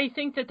 I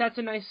think that that's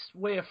a nice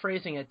way of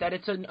phrasing it, that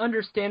it's an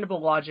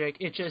understandable logic.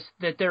 It's just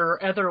that there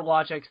are other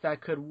logics that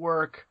could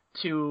work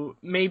to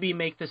maybe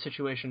make the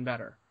situation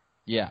better.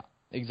 Yeah,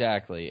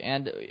 exactly.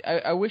 And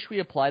I wish we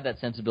applied that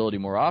sensibility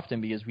more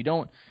often because we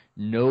don't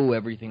know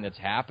everything that's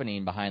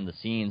happening behind the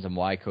scenes and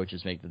why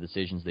coaches make the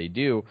decisions they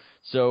do.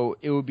 So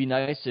it would be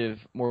nice if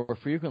more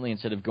frequently,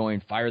 instead of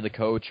going fire the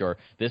coach or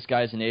this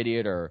guy's an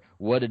idiot or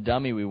what a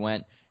dummy, we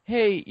went,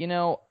 hey,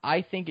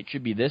 I think it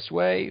should be this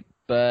way,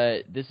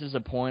 but this is a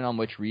point on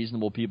which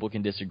reasonable people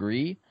can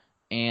disagree,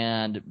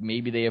 and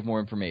maybe they have more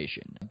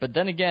information. But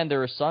then again,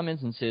 there are some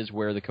instances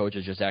where the coach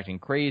is just acting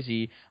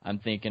crazy. I'm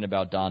thinking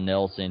about Don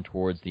Nelson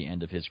towards the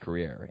end of his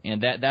career.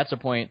 And that's a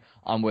point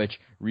on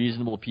which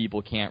reasonable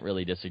people can't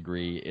really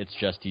disagree. It's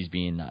just he's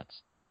being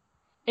nuts.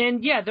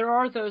 And yeah, there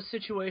are those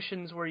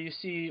situations where you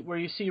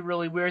see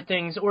really weird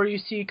things, or you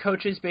see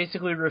coaches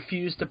basically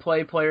refuse to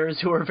play players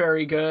who are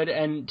very good,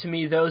 and to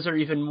me those are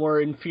even more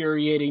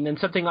infuriating than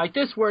something like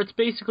this, where it's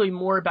basically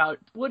more about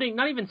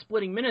not even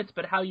splitting minutes,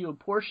 but how you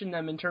apportion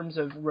them in terms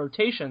of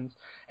rotations.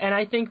 And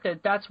I think that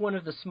that's one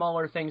of the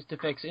smaller things to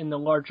fix in the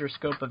larger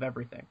scope of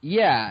everything.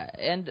 Yeah,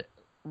 and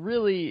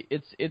really,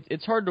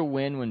 it's hard to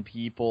win when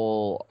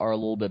people are a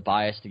little bit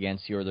biased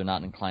against you or they're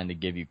not inclined to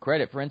give you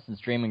credit. For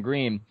instance, Draymond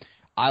Green.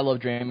 I love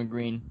Draymond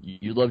Green.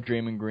 You love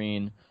Draymond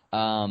Green.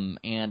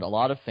 And a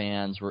lot of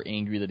fans were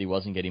angry that he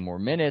wasn't getting more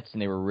minutes,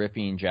 and they were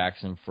ripping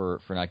Jackson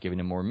for not giving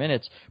him more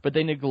minutes. But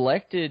they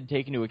neglected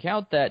taking into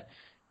account that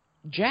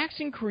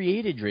Jackson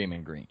created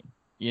Draymond Green.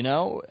 You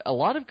know, a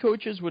lot of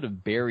coaches would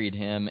have buried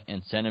him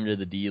and sent him to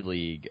the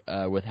D-League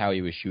with how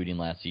he was shooting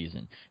last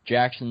season.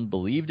 Jackson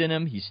believed in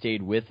him. He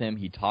stayed with him.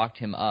 He talked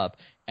him up.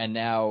 And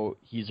now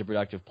he's a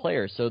productive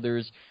player. So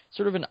there's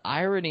sort of an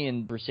irony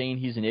in for saying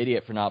he's an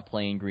idiot for not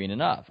playing Green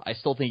enough. I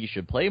still think he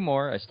should play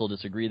more. I still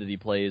disagree that he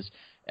plays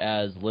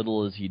as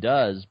little as he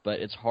does,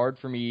 but it's hard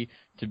for me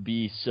to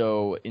be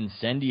so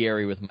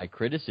incendiary with my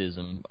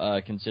criticism,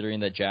 considering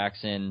that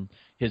Jackson,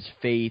 his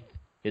faith,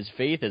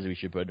 as we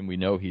should put, and we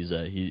know he's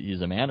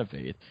a man of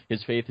faith,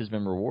 his faith has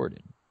been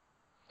rewarded.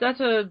 That's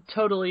a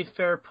totally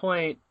fair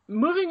point.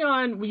 Moving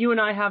on, you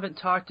and I haven't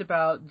talked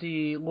about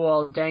the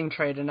Luol Deng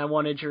trade, and I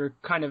wanted your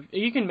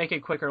you can make it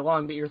quick or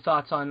long, but your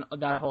thoughts on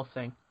that whole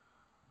thing.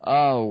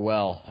 Oh,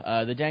 well,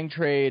 the Deng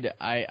trade,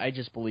 I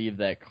just believe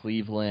that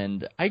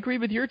Cleveland, I agree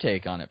with your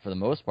take on it for the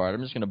most part.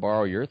 I'm just going to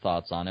borrow your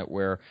thoughts on it,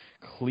 where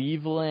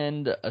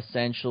Cleveland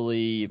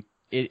essentially,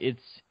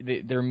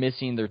 they're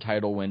missing their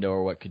title window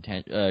or what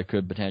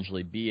could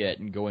potentially be it,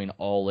 and going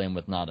all in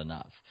with not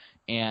enough.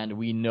 And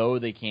we know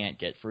they can't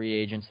get free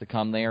agents to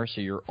come there, so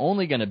you're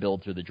only going to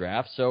build through the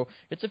draft. So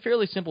it's a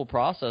fairly simple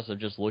process of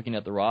just looking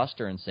at the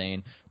roster and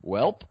saying,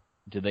 well,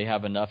 do they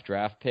have enough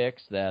draft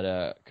picks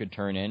that could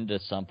turn into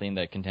something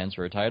that contends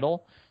for a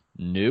title?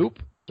 Nope.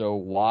 So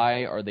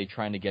why are they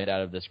trying to get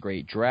out of this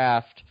great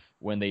draft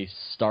when they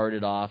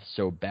started off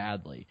so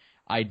badly?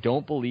 I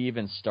don't believe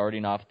in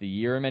starting off the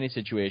year in many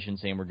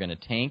situations saying we're going to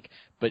tank,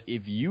 but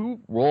if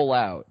you roll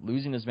out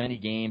losing as many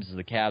games as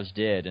the Cavs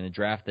did in a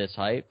draft this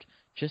hyped,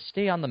 just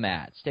stay on the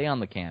mat, stay on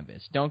the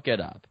canvas, don't get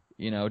up.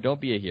 Don't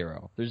be a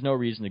hero. There's no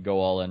reason to go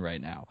all in right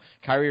now.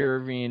 Kyrie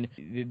Irving,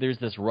 there's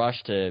this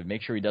rush to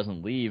make sure he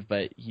doesn't leave,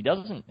 but he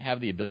doesn't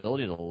have the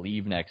ability to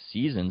leave next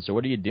season, so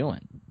what are you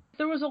doing?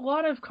 There was a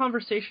lot of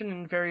conversation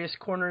in various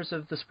corners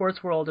of the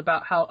sports world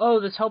about how,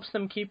 this helps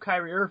them keep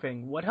Kyrie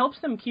Irving. What helps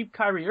them keep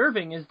Kyrie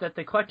Irving is that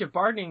the collective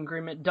bargaining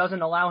agreement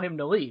doesn't allow him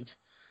to leave.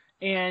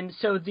 And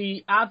so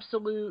the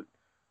absolute,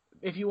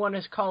 if you want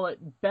to call it,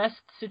 best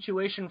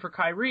situation for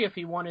Kyrie if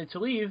he wanted to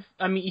leave,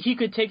 I mean, he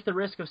could take the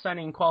risk of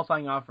signing a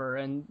qualifying offer,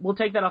 and we'll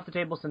take that off the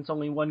table since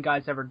only one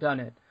guy's ever done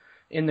it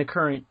in the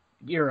current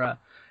era.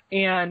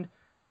 And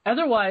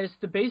otherwise,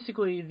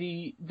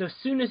 the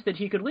soonest that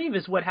he could leave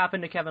is what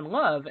happened to Kevin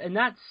Love, and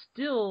that's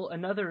still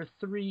another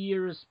 3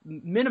 years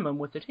minimum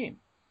with the team.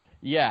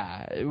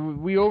 Yeah,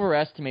 we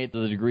overestimate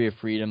the degree of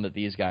freedom that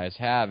these guys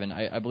have, and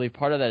I believe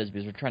part of that is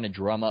because we're trying to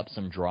drum up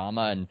some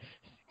drama and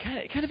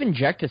kind of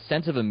inject a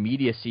sense of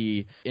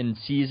immediacy in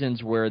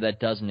seasons where that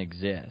doesn't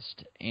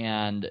exist.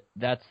 And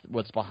that's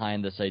what's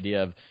behind this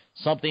idea of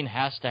something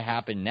has to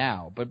happen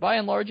now. But by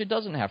and large, it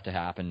doesn't have to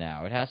happen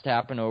now. It has to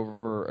happen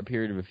over a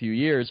period of a few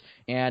years.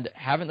 And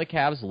haven't the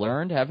Cavs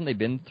learned, haven't they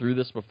been through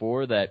this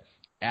before, that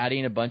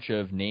adding a bunch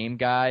of name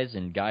guys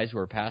and guys who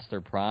are past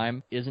their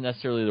prime isn't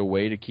necessarily the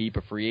way to keep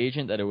a free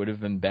agent, that it would have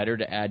been better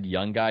to add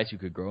young guys who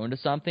could grow into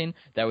something?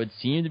 That would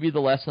seem to be the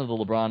lesson of the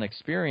LeBron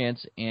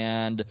experience,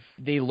 and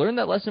they learned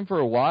that lesson for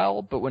a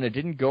while, but when it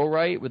didn't go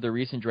right with the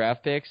recent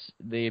draft picks,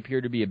 they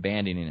appear to be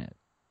abandoning it.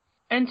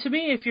 And to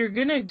me, if you're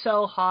going to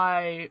sell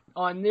high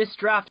on this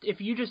draft, if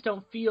you just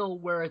don't feel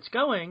where it's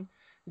going,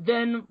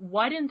 then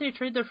why didn't they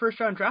trade their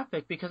first-round draft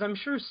pick? Because I'm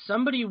sure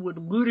somebody would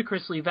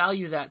ludicrously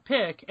value that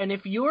pick. And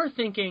if you're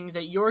thinking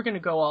that you're going to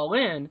go all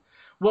in,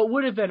 what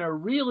would have been a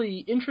really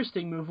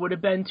interesting move would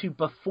have been to,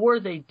 before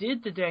they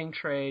did the Deng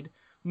trade,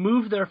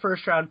 move their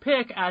first-round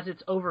pick as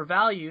it's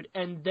overvalued,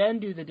 and then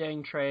do the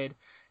Deng trade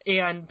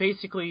and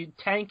basically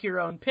tank your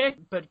own pick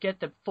but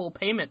get the full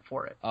payment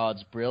for it. Oh,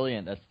 it's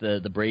brilliant. That's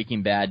the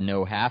Breaking Bad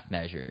no half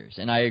measures.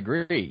 And I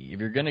agree. If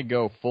you're going to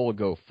go full,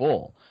 go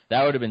full.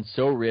 That would have been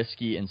so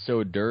risky and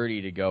so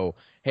dirty to go,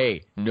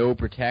 hey, no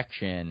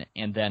protection,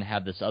 and then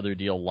have this other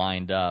deal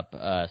lined up,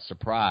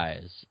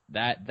 surprise.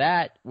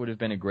 That would have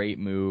been a great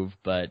move,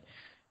 but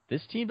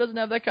this team doesn't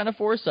have that kind of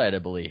foresight, I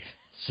believe.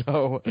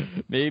 So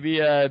maybe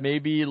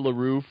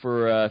LaRue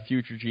for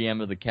future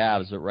GM of the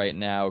Cavs, but right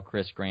now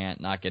Chris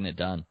Grant not getting it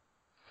done.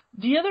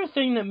 The other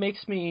thing that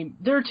makes me...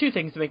 There are two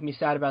things that make me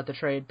sad about the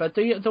trade, but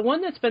the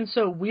one that's been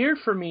so weird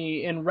for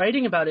me in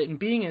writing about it and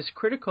being as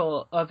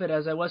critical of it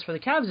as I was for the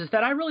Cavs is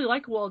that I really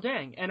like Luol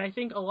Deng, and I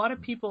think a lot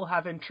of people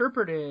have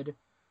interpreted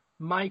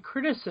my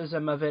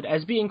criticism of it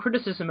as being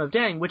criticism of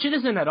Deng, which it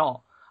isn't at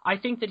all. I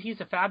think that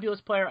he's a fabulous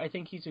player. I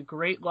think he's a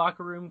great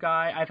locker room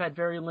guy. I've had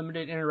very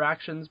limited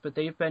interactions, but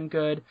they've been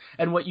good,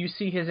 and what you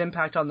see his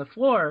impact on the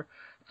floor...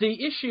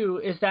 The issue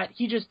is that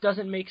he just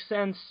doesn't make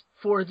sense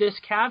for this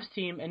Cavs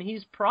team, and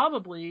he's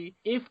probably,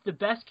 if the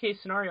best case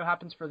scenario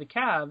happens for the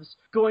Cavs,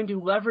 going to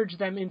leverage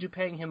them into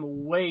paying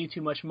him way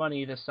too much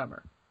money this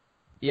summer.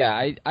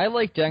 Yeah, I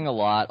like Deng a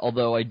lot,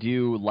 although I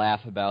do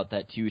laugh about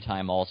that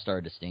two-time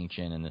All-Star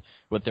distinction and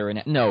what they're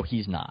in. No,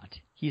 he's not.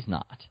 He's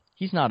not.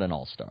 He's not an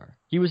All-Star.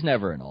 He was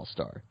never an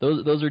All-Star.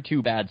 Those are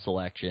two bad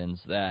selections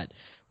that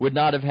would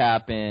not have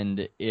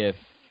happened if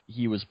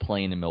he was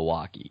playing in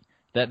Milwaukee.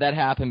 That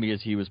happened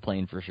because he was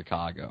playing for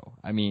Chicago.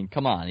 I mean,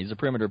 come on, he's a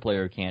perimeter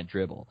player who can't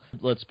dribble.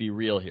 Let's be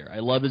real here. I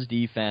love his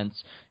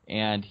defense,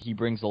 and he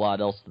brings a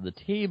lot else to the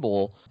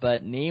table,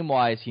 but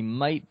name-wise, he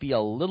might be a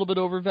little bit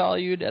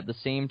overvalued. At the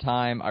same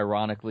time,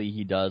 ironically,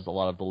 he does a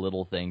lot of the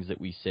little things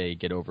that we say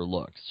get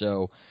overlooked.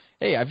 So,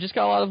 hey, I've just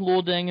got a lot of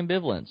Luol Deng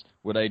ambivalence.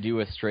 Would I do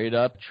a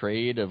straight-up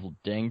trade of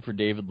Deng for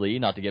David Lee,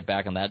 not to get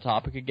back on that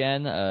topic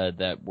again,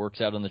 that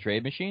works out on the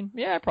trade machine?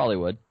 Yeah, I probably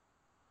would.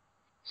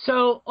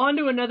 So, on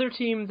to another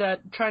team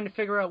that trying to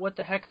figure out what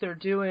the heck they're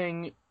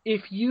doing.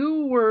 If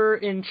you were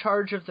in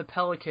charge of the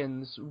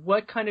Pelicans,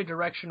 what kind of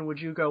direction would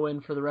you go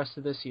in for the rest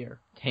of this year?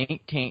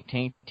 Tank.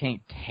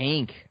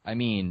 I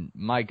mean,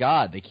 my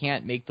God, they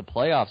can't make the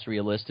playoffs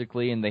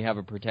realistically, and they have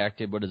a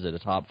protected, a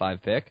top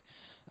 5 pick?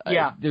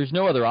 Yeah. There's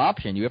no other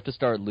option. You have to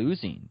start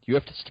losing. You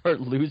have to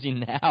start losing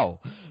now.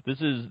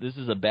 This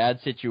is a bad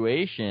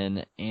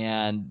situation,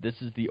 and this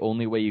is the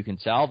only way you can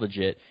salvage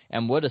it.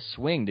 And what a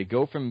swing to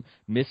go from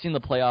missing the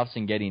playoffs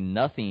and getting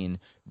nothing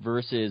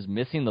versus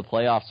missing the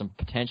playoffs and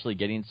potentially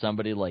getting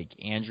somebody like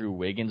Andrew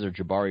Wiggins or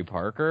Jabari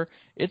Parker.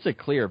 It's a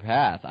clear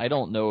path. I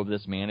don't know if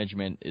this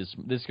management is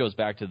 – this goes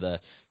back to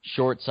the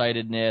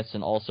short-sightedness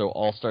and also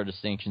all-star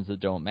distinctions that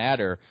don't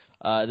matter.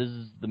 This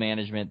is the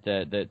management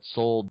that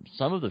sold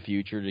some of the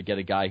future to get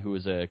a guy who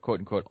was a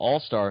quote-unquote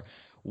all-star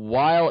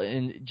while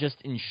just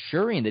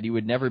ensuring that he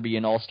would never be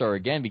an all-star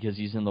again because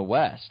he's in the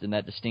West, and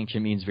that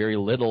distinction means very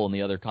little in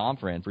the other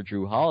conference for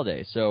Drew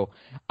Holiday. So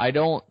I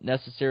don't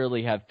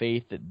necessarily have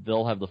faith that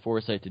they'll have the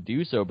foresight to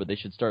do so, but they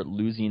should start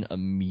losing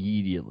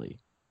immediately.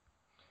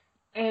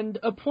 And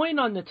a point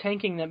on the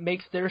tanking that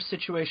makes their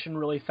situation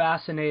really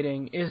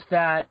fascinating is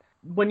that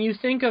when you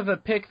think of a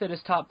pick that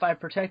is top 5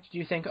 protected,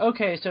 you think,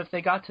 okay, so if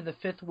they got to the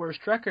 5th worst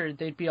record,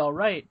 they'd be all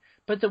right.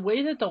 But the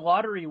way that the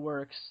lottery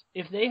works,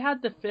 if they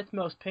had the 5th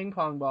most ping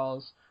pong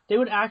balls, they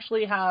would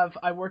actually have,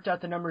 I worked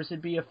out the numbers,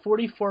 it'd be a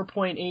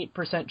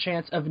 44.8%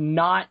 chance of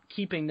not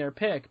keeping their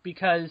pick.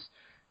 Because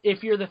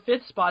if you're the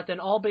 5th spot, then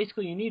all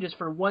basically you need is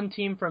for one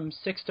team from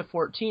 6 to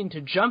 14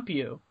 to jump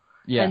you,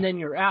 and then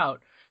you're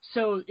out.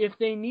 So if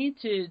they need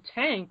to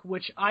tank,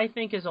 which I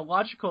think is a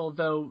logical,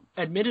 though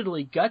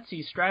admittedly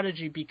gutsy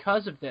strategy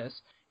because of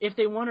this, if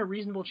they want a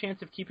reasonable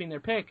chance of keeping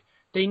their pick,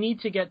 they need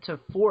to get to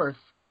 4th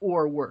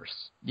or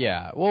worse.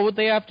 Yeah, well, what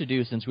they have to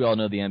do, since we all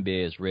know the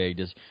NBA is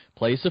rigged, is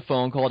place a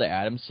phone call to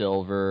Adam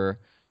Silver,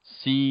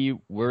 see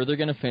where they're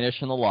going to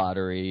finish in the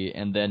lottery,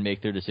 and then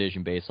make their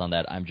decision based on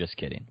that. I'm just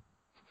kidding.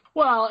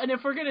 Well, and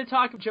if we're going to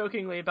talk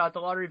jokingly about the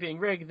lottery being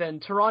rigged,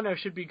 then Toronto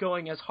should be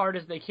going as hard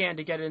as they can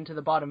to get into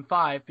the bottom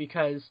 5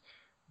 because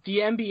the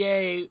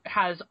NBA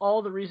has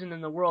all the reason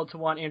in the world to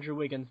want Andrew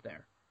Wiggins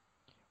there.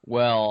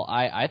 Well,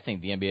 I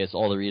think the NBA has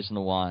all the reason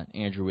to want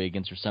Andrew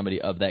Wiggins or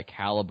somebody of that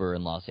caliber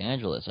in Los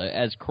Angeles.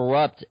 As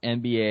corrupt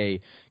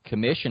NBA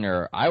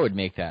commissioner, I would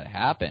make that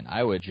happen.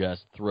 I would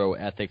just throw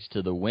ethics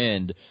to the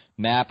wind,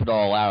 map it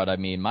all out. I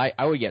mean,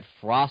 I would get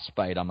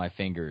frostbite on my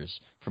fingers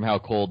from how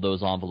cold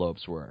those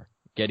envelopes were.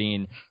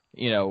 Getting,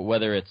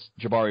 whether it's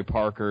Jabari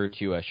Parker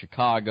to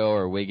Chicago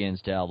or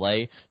Wiggins to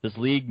L.A., this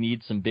league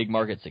needs some big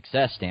market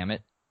success, damn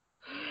it.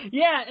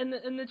 Yeah, and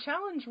the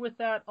challenge with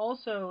that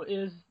also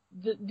is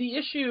the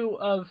issue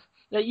of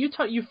that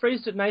you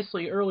phrased it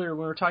nicely earlier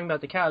when we were talking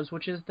about the Cavs,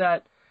 which is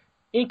that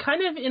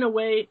in a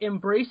way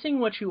embracing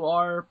what you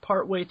are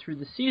partway through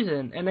the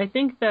season. And I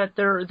think that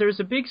there's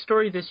a big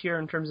story this year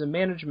in terms of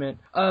management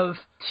of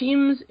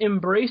teams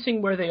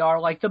embracing where they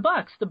are, like the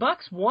Bucks. The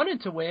Bucks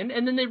wanted to win,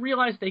 and then they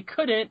realized they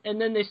couldn't, and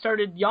then they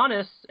started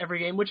Giannis every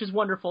game, which is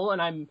wonderful,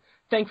 and I'm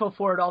thankful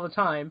for it all the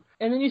time.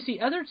 And then you see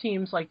other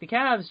teams like the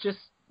Cavs just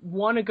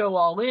want to go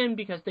all in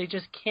because they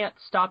just can't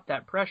stop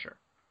that pressure.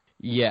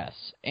 Yes,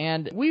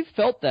 and we've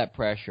felt that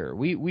pressure.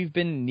 We've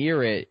been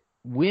near it.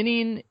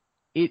 Winning,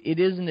 it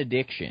is an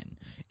addiction.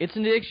 It's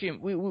an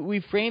addiction. We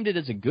framed it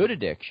as a good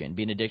addiction.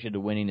 Being addicted to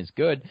winning is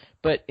good.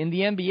 But in the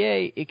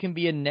NBA, it can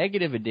be a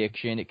negative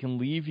addiction. It can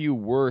leave you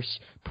worse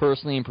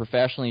personally and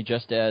professionally,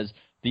 just as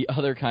the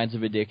other kinds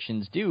of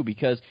addictions do.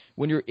 Because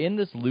when you're in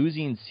this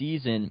losing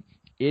season,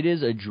 It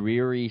is a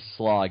dreary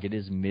slog. It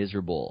is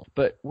miserable.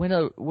 But when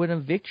a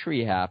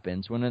victory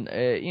happens, when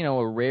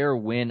a rare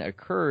win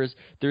occurs,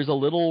 there's a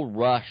little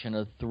rush and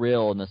a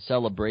thrill and a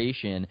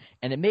celebration,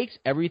 and it makes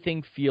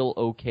everything feel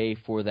okay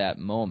for that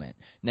moment.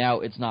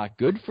 Now, it's not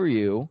good for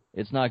you.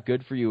 It's not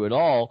good for you at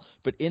all.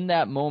 But in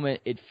that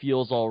moment, it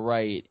feels all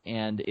right,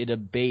 and it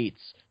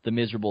abates the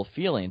miserable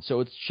feeling.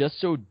 So it's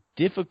just so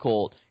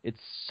difficult. It's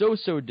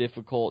so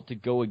difficult to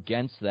go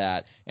against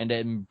that and to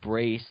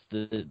embrace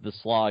the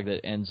slog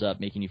that ends up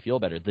making you feel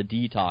better, the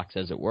detox,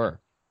 as it were.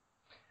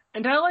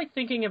 And I like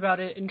thinking about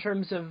it in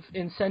terms of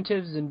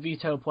incentives and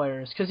veto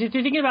players, because if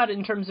you think about it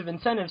in terms of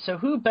incentives, so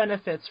who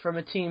benefits from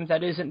a team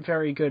that isn't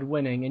very good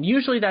winning? And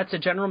usually that's a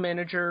general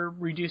manager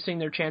reducing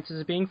their chances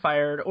of being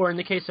fired, or in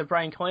the case of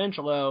Brian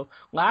Colangelo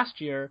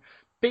last year,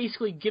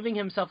 basically giving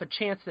himself a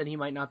chance that he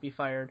might not be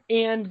fired.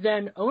 And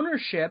then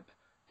ownership,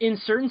 in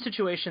certain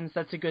situations,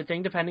 that's a good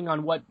thing, depending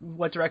on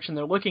what direction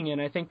they're looking in.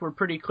 I think we're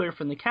pretty clear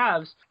from the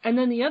Cavs. And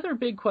then the other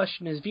big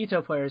question is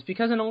veto players,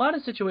 because in a lot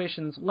of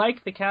situations,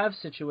 like the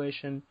Cavs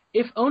situation,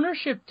 if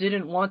ownership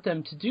didn't want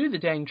them to do the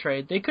dang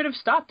trade, they could have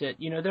stopped it.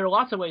 There are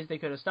lots of ways they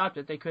could have stopped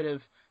it. They could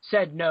have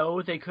said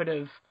no. They could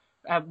have,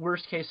 at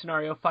worst case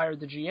scenario, fired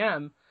the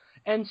GM.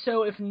 And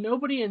so if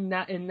nobody in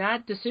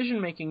that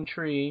decision-making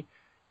tree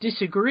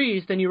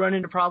disagrees, then you run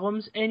into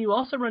problems, and you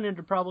also run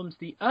into problems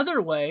the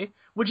other way,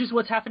 which is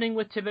what's happening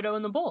with Thibodeau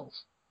and the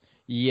Bulls.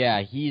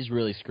 Yeah, he's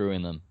really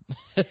screwing them.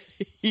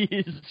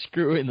 He's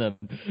screwing them,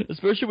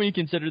 especially when you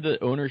consider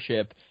that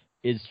ownership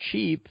is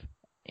cheap,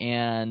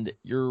 and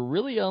you're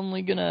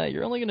only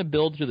gonna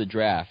build through the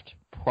draft,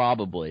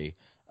 probably.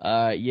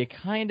 You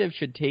kind of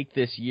should take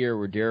this year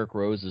where Derrick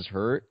Rose is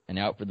hurt and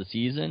out for the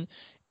season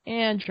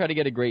and try to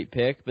get a great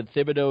pick, but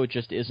Thibodeau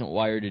just isn't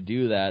wired to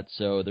do that,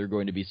 so they're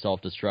going to be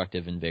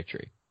self-destructive in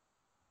victory.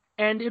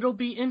 And it'll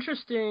be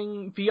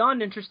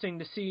beyond interesting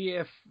to see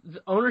if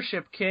the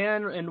ownership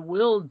can and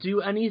will do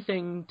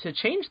anything to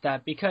change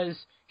that, because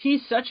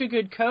he's such a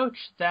good coach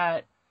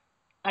that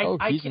I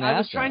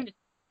was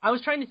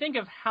trying to think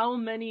of how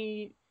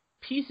many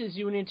pieces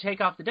you would need to take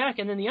off the deck,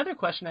 and then the other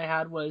question I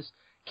had was,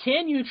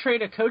 can you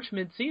trade a coach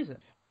mid-season?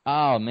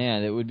 Oh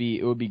man, it would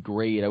be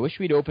great. I wish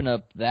we'd open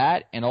up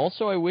that, and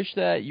also I wish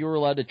that you were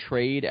allowed to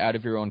trade out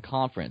of your own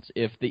conference.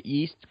 If the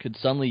East could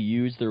suddenly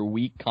use their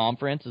weak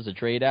conference as a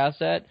trade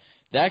asset,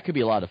 that could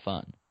be a lot of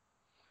fun.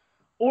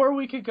 Or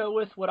we could go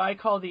with what I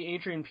call the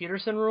Adrian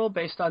Peterson rule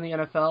based on the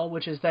NFL,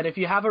 which is that if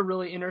you have a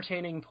really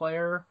entertaining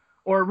player,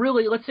 or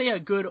really, let's say a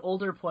good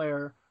older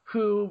player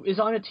who is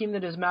on a team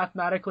that is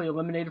mathematically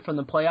eliminated from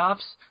the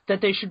playoffs,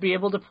 that they should be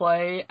able to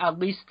play at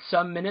least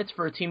some minutes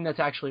for a team that's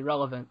actually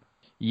relevant.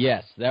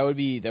 Yes, that would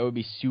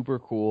be super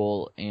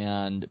cool,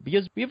 and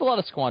because we have a lot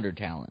of squandered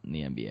talent in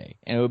the NBA,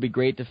 and it would be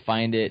great to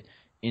find it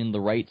in the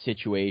right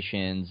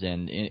situations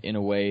and in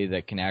a way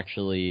that can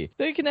actually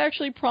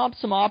prompt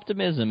some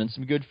optimism and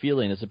some good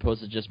feeling as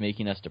opposed to just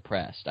making us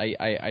depressed.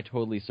 I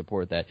totally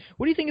support that.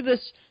 What do you think of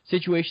this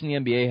situation the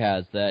NBA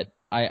has that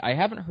I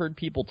haven't heard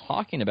people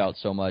talking about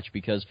so much,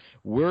 because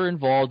we're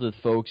involved with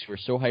folks who are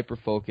so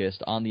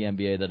hyper-focused on the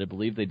NBA that I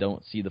believe they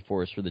don't see the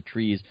forest for the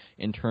trees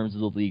in terms of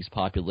the league's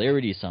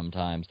popularity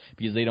sometimes,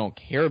 because they don't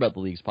care about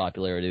the league's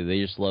popularity. They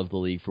just love the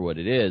league for what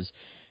it is.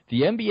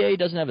 The NBA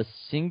doesn't have a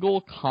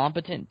single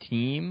competent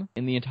team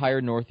in the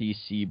entire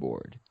Northeast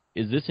Seaboard.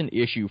 Is this an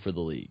issue for the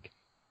league?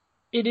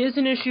 It is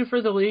an issue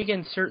for the league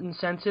in certain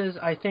senses.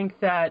 I think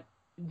that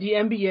the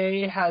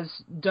NBA has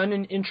done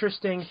an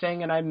interesting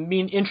thing, and I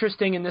mean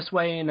interesting in this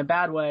way, in a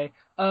bad way,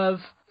 of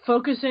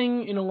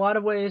focusing in a lot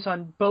of ways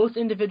on both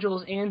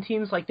individuals and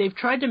teams. Like, they've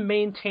tried to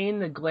maintain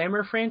the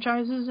glamour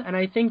franchises, and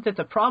I think that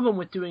the problem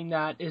with doing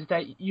that is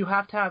that you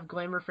have to have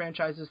glamour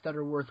franchises that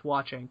are worth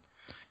watching.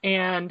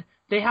 And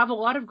they have a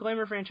lot of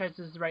glamour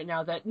franchises right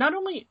now that not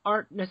only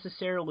aren't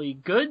necessarily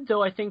good,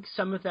 though I think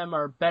some of them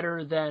are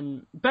better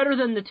than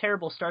the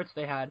terrible starts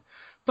they had,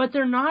 but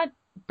they're not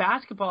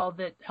basketball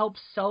that helps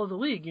sell the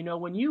league.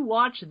 When you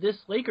watch this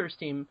Lakers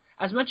team,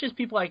 as much as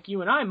people like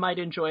you and I might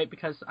enjoy it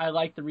because I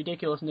like the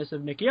ridiculousness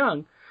of Nick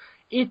Young,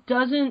 it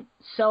doesn't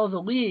sell the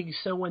league.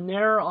 So when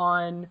they're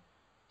on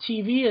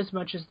TV as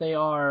much as they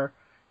are,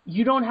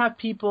 you don't have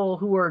people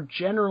who are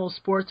general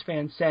sports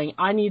fans saying,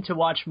 I need to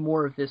watch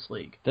more of this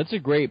league. That's a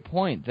great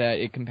point, that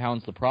it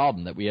compounds the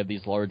problem that we have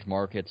these large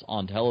markets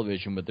on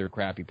television with their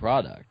crappy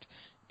product.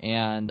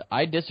 And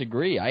I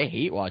disagree. I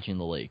hate watching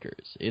the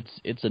Lakers.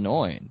 It's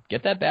annoying.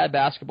 Get that bad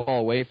basketball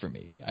away from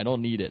me. I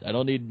don't need it. I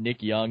don't need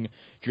Nick Young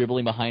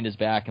dribbling behind his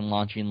back and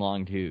launching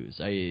long twos.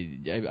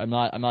 I'm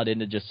not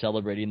into just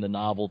celebrating the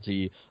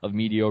novelty of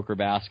mediocre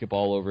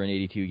basketball over an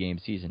 82-game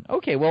season.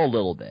 Okay, well, a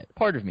little bit.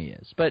 Part of me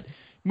is. But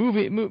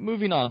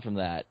moving on from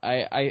that,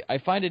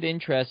 I find it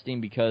interesting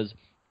because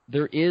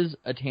there is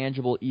a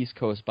tangible East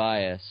Coast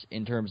bias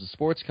in terms of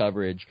sports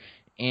coverage,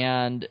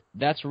 and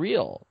that's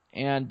real.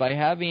 And by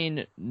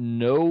having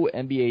no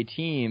NBA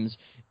teams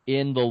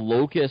in the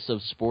locus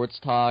of sports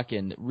talk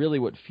and really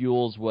what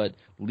fuels what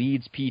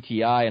leads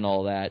PTI and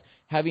all that,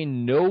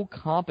 having no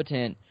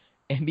competent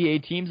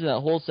NBA teams in that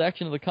whole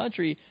section of the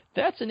country,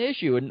 that's an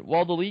issue. And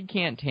while the league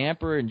can't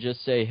tamper and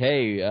just say,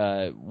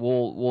 hey,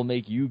 we'll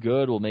make you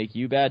good, we'll make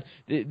you bad,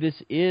 this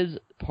is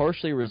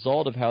partially a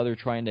result of how they're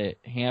trying to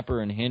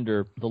hamper and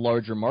hinder the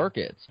larger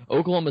markets.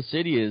 Oklahoma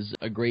City is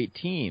a great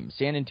team.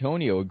 San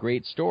Antonio, a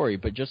great story.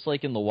 But just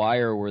like in The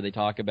Wire where they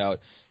talk about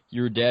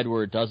you're dead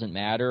where it doesn't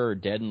matter or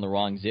dead in the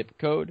wrong zip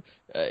code,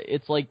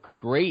 it's like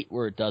great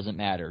where it doesn't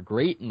matter,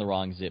 great in the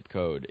wrong zip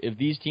code. If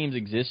these teams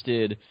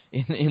existed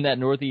in that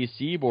Northeast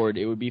Seaboard,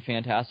 it would be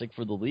fantastic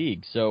for the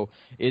league. So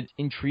it's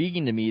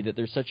intriguing to me that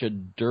there's such a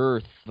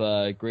dearth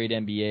of great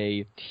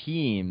NBA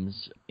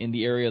teams in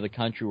the area of the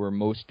country where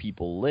most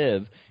people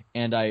live,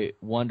 and I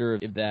wonder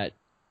if that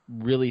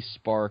really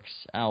sparks,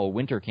 a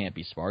winter can't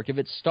be sparked, if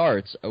it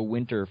starts a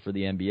winter for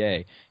the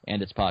NBA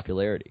and its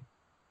popularity.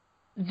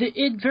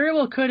 It very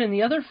well could, and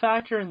the other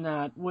factor in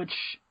that, which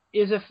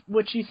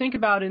you think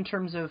about in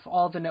terms of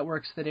all the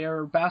networks that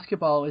air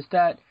basketball, is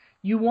that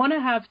you want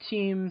to have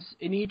teams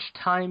in each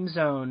time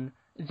zone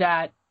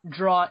that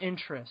draw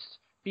interest,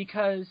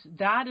 because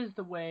that is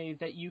the way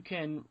that you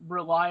can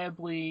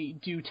reliably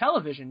do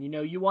television.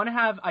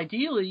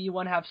 Ideally, you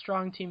want to have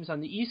strong teams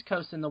on the East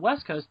Coast and the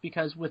West Coast,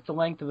 because with the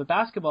length of a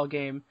basketball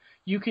game,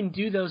 you can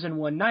do those in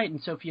one night.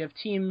 And so if you have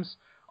teams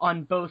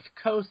on both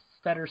coasts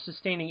that are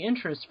sustaining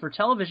interest for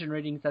television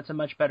ratings, that's a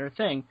much better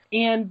thing.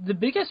 And the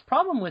biggest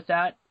problem with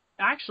that,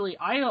 actually,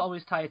 I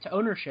always tie it to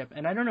ownership,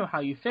 and I don't know how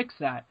you fix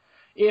that.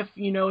 If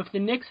the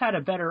Knicks had a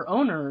better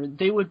owner,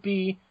 they would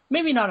be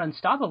maybe not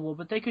unstoppable,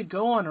 but they could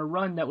go on a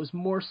run that was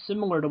more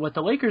similar to what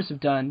the Lakers have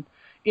done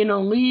in a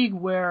league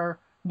where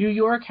New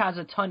York has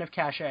a ton of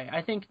cachet.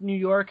 I think New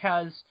York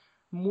has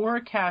more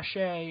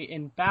cachet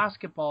in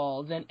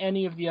basketball than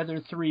any of the other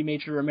three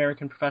major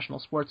American professional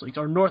sports leagues,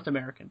 or North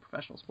American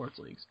professional sports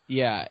leagues.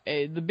 Yeah,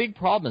 the big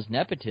problem is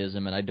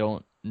nepotism, and I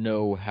don't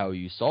know how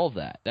you solve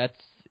that.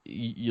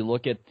 You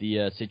look at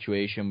the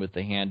situation with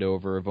the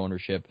handover of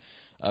ownership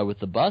with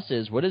the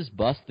Busses. What has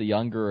Bus the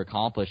Younger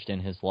accomplished in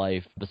his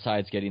life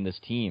besides getting this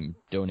team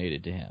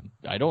donated to him?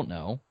 I don't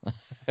know.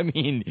 I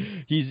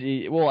mean,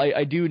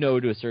 I do know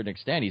to a certain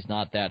extent he's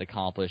not that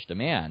accomplished a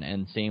man,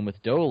 and same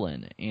with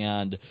Dolan.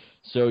 And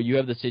so you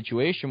have the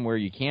situation where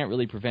you can't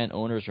really prevent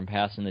owners from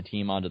passing the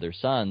team on to their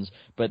sons,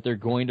 but they're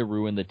going to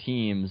ruin the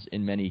teams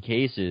in many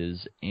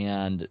cases,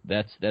 and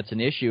that's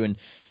an issue. And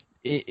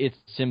it's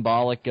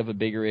symbolic of a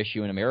bigger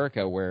issue in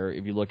America, where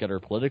if you look at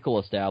our political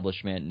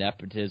establishment,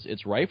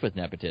 it's rife with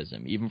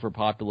nepotism. Even for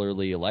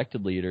popularly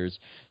elected leaders,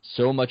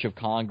 so much of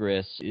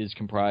Congress is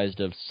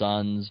comprised of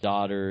sons,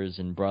 daughters,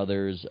 and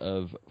brothers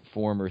of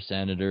former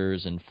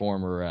senators and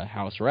former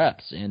House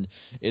reps, and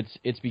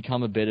it's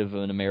become a bit of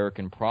an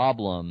American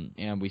problem,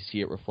 and we see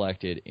it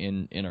reflected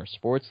in our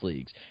sports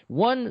leagues.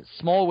 One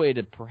small way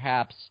to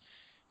perhaps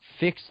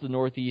fix the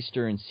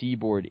Northeastern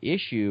Seaboard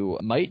issue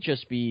might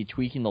just be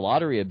tweaking the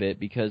lottery a bit,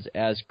 because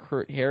as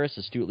Kurt Harris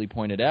astutely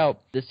pointed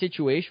out, the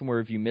situation where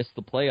if you miss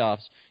the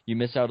playoffs, you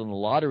miss out on the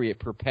lottery, it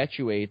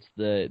perpetuates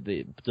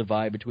the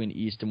divide between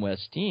East and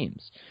West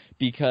teams,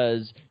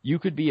 because you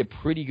could be a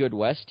pretty good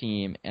West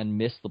team and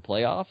miss the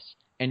playoffs,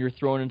 and you're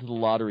thrown into the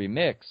lottery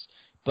mix.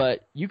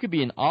 But you could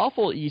be an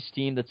awful East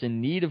team that's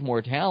in need of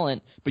more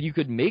talent, but you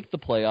could make the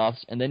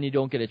playoffs, and then you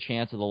don't get a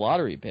chance at the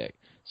lottery pick.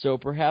 So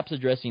perhaps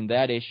addressing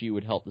that issue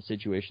would help the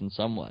situation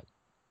somewhat.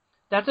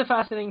 That's a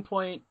fascinating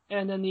point.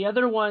 And then the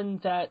other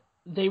one that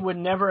they would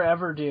never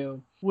ever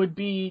do would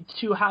be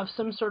to have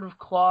some sort of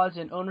clause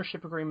in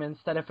ownership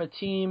agreements that if a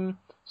team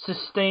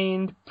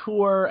sustained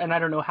poor, and I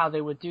don't know how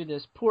they would do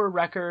this, poor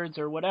records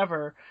or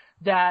whatever,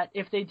 that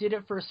if they did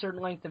it for a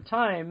certain length of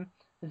time,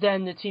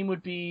 then the team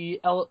would be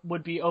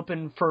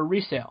open for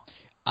resale.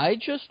 I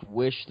just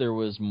wish there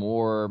was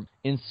more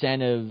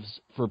incentives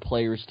for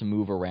players to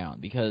move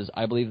around, because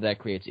I believe that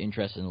creates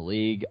interest in the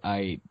league.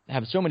 I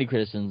have so many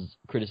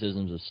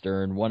criticisms of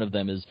Stern. One of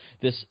them is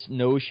this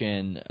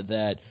notion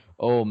that,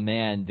 oh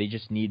man, they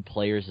just need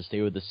players to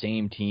stay with the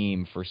same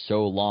team for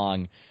so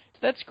long.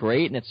 That's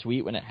great and it's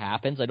sweet when it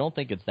happens. I don't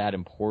think it's that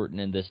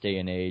important in this day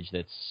and age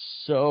that's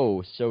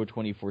so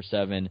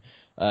 24/7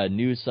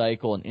 news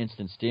cycle and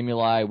instant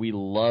stimuli. We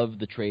love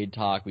the trade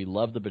talk. We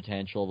love the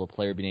potential of a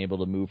player being able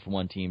to move from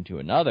one team to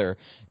another.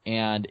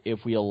 And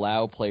if we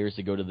allow players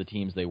to go to the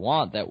teams they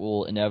want, that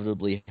will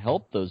inevitably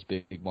help those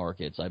big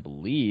markets, I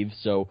believe.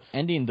 So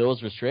ending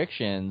those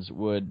restrictions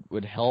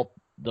would help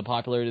the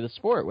popularity of the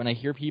sport. When I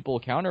hear people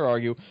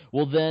counter-argue,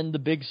 well, then the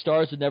big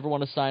stars would never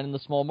want to sign in the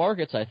small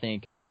markets, I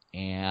think,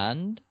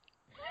 and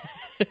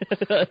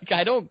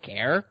I don't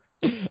care.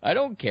 I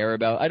don't care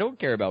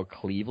about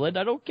Cleveland.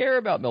 I don't care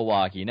about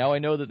Milwaukee. Now I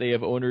know that they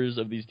have owners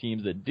of these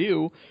teams that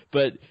do,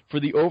 but for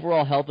the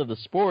overall health of the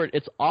sport,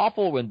 it's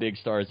awful when big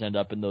stars end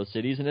up in those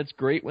cities, and it's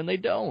great when they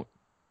don't.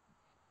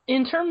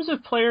 In terms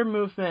of player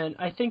movement,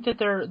 I think that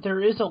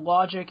there is a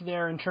logic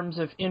there in terms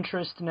of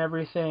interest and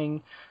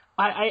everything.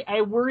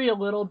 I worry a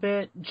little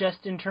bit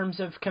just in terms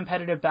of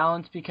competitive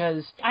balance,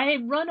 because I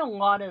run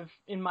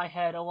in my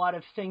head a lot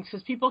of things,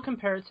 because people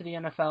compare it to the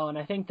NFL, and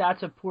I think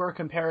that's a poor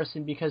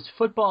comparison, because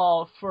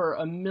football, for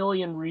a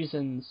million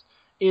reasons,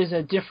 is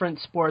a different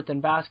sport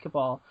than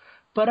basketball.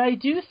 But I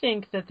do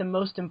think that the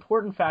most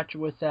important factor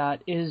with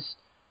that is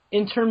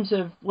in terms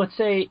of, let's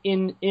say,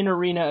 in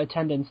arena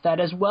attendance, that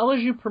as well as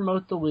you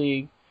promote the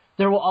league,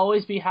 there will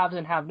always be haves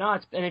and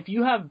have-nots. And if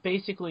you have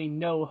basically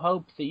no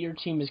hope that your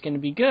team is going to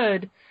be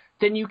good,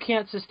 then you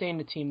can't sustain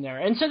a team there.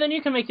 And so then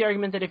you can make the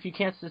argument that if you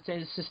can't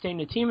sustain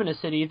a team in a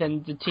city,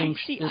 then the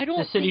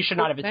city should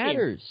not have a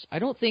team. I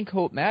don't think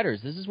hope matters.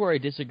 This is where I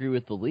disagree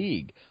with the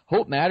league.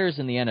 Hope matters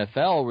in the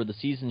NFL, where the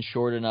season's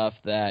short enough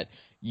that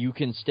you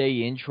can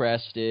stay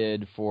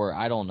interested for,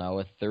 I don't know,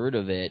 a third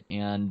of it,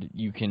 and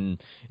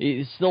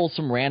still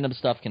some random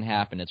stuff can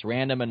happen. It's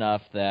random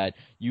enough that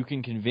you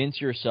can convince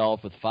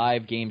yourself with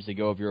 5 games to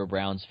go if you're a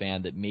Browns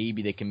fan that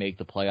maybe they can make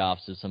the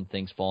playoffs if some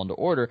things fall into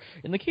order.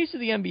 In the case of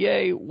the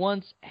NBA,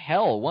 once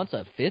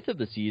a fifth of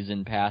the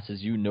season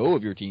passes, you know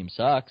if your team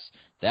sucks.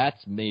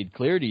 That's made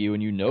clear to you,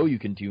 and you know you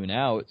can tune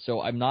out.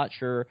 So I'm not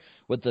sure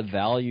what the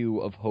value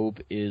of hope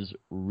is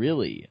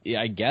really.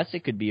 I guess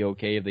it could be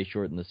okay if they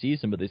shorten the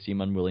season, but they seem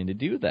unwilling to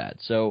do that.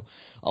 So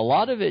a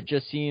lot of it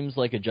just seems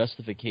like a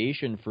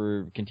justification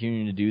for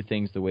continuing to do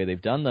things the way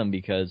they've done them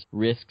because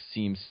risk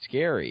seems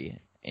scary.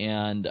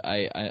 And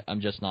I'm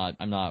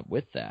not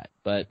with that.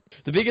 But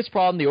the biggest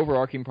problem, the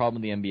overarching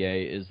problem in the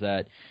NBA is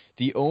that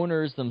the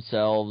owners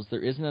themselves,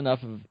 there isn't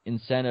enough of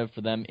incentive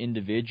for them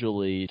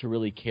individually to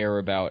really care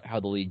about how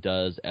the league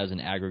does as an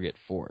aggregate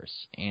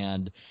force.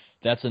 And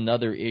that's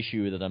another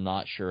issue that I'm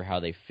not sure how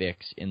they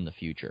fix in the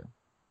future.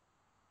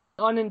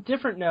 On a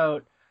different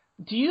note,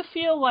 do you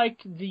feel like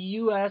the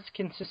U.S.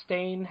 can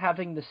sustain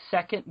having the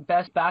second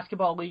best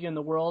basketball league in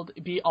the world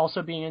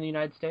also being in the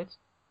United States?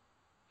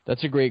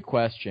 That's a great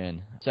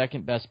question.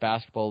 Second best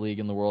basketball league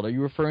in the world. Are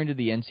you referring to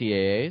the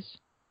NCAAs?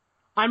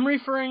 I'm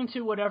referring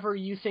to whatever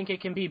you think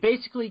it can be.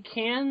 Basically,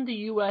 can the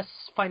U.S.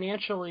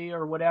 financially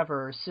or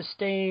whatever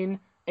sustain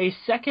a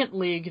second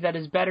league that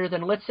is better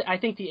than, let's say, I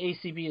think the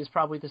ACB is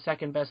probably the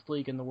second best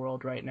league in the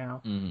world right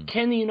now. Mm-hmm.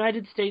 Can the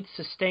United States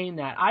sustain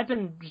that? I've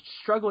been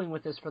struggling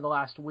with this for the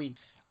last week.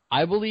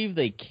 I believe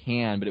they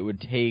can, but it would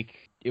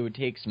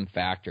take some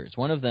factors.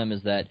 One of them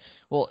is that,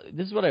 well,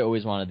 this is what I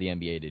always wanted the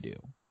NBA to do.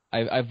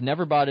 I've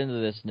never bought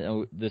into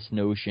this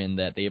notion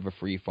that they have a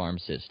free farm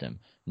system.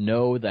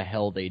 No, the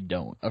hell they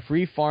don't. A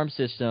free farm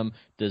system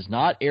does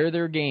not air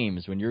their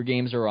games when your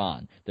games are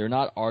on. They're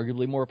not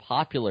arguably more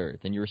popular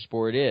than your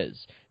sport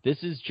is.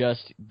 This is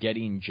just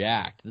getting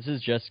jacked. This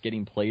is just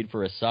getting played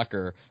for a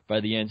sucker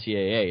by the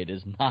NCAA. It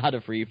is not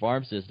a free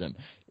farm system.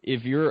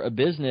 If you're a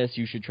business,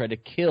 you should try to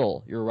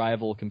kill your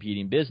rival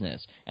competing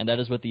business, and that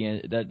is what the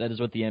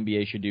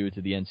NBA should do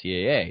to the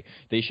NCAA.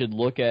 They should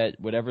look at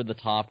whatever the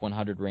top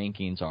 100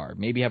 rankings are.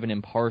 Maybe have an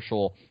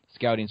impartial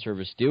scouting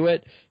service do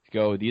it.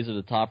 Go, these are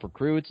the top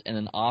recruits, and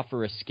then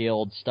offer a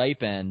scaled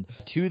stipend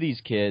to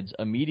these kids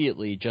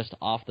immediately just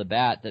off the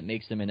bat that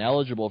makes them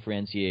ineligible for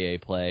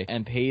NCAA play,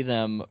 and pay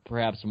them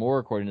perhaps more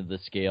according to the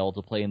scale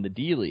to play in the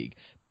D-League.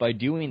 By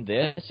doing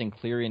this and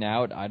clearing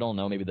out, I don't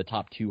know, maybe the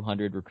top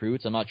 200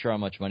 recruits, I'm not sure how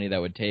much money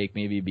that would take,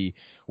 maybe it'd be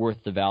worth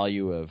the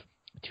value of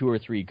 2 or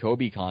 3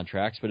 Kobe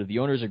contracts, but if the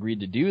owners agreed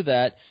to do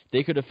that,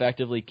 they could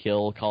effectively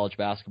kill college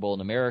basketball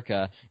in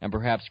America and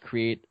perhaps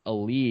create a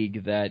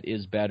league that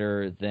is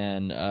better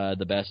than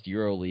the best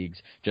Euro leagues,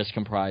 just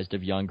comprised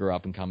of younger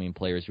up-and-coming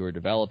players who are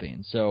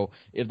developing. So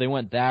if they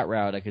went that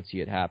route, I could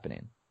see it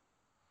happening.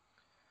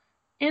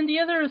 And the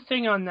other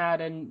thing on that,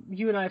 and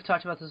you and I have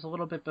talked about this a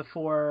little bit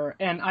before,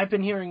 and I've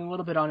been hearing a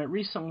little bit on it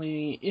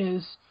recently,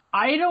 is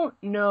I don't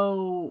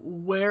know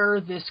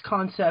where this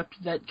concept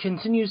that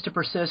continues to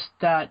persist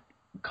that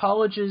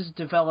colleges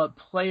develop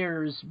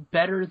players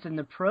better than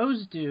the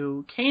pros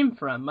do came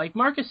from. Like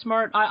Marcus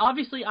Smart,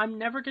 I'm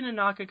never going to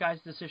knock a guy's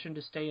decision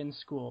to stay in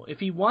school. If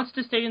he wants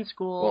to stay in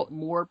school,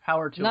 more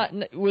power to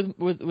him.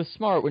 With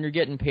Smart, when you're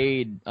getting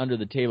paid under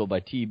the table by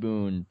T.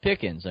 Boone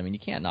Pickens, I mean, you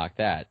can't knock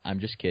that. I'm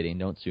just kidding.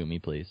 Don't sue me,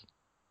 please.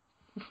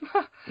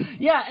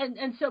 Yeah,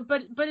 and so,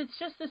 but it's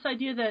just this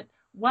idea that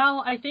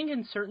while I think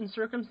in certain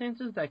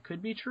circumstances that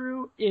could be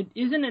true, it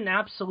isn't an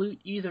absolute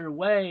either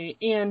way,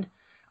 and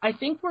I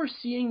think we're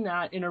seeing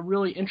that in a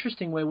really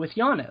interesting way with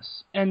Giannis,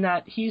 and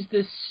that he's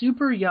this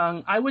super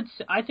young.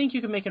 I think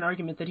you can make an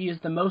argument that he is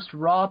the most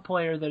raw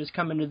player that has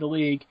come into the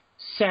league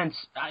since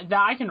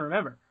that I can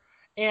remember,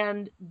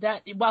 and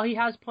that while he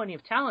has plenty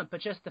of talent,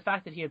 but just the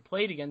fact that he had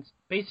played against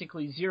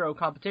basically zero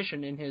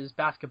competition in his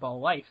basketball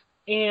life,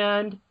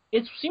 and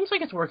it seems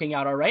like it's working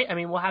out all right. I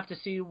mean, we'll have to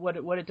see what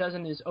it does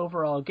in his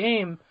overall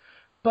game,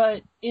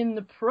 but in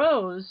the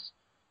pros,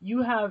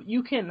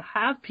 you can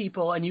have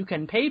people and you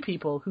can pay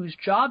people whose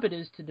job it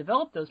is to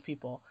develop those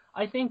people.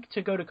 I think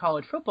to go to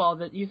college football,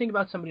 that you think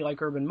about somebody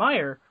like Urban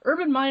Meyer.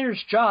 Urban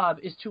Meyer's job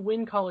is to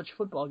win college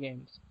football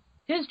games.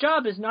 His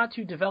job is not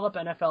to develop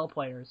NFL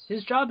players.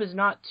 His job is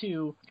not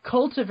to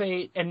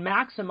cultivate and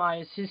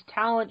maximize his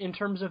talent in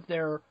terms of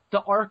the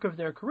arc of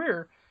their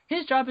career.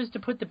 His job is to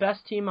put the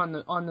best team on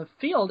the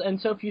field.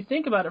 And so if you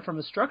think about it from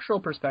a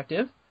structural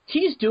perspective,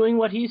 he's doing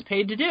what he's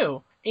paid to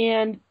do.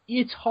 And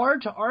it's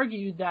hard to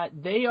argue that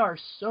they are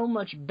so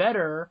much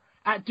better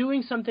at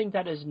doing something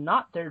that is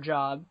not their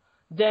job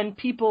than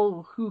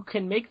people who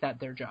can make that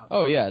their job.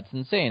 Oh, yeah, it's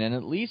insane. And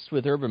at least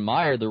with Urban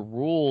Meyer, the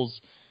rules,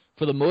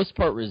 for the most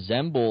part,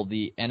 resemble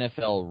the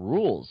NFL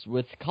rules.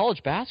 With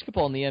college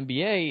basketball and the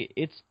NBA,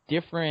 it's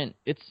different.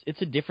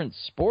 It's a different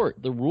sport.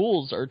 The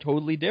rules are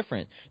totally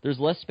different. There's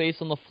less space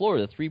on the floor.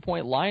 The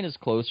three-point line is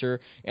closer,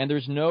 and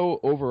there's no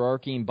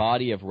overarching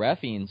body of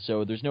reffing,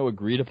 so there's no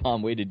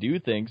agreed-upon way to do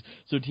things.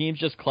 So teams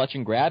just clutch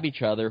and grab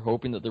each other,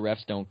 hoping that the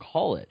refs don't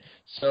call it.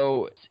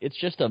 So it's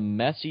just a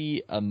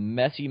messy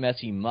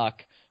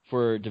muck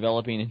for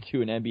developing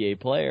into an NBA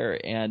player,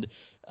 and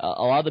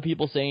a lot of the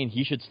people saying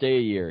he should stay a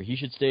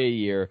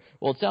year.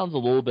 Well, it sounds a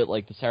little bit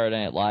like the Saturday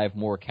Night Live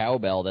more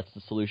cowbell. That's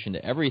the solution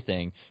to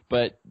everything.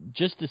 But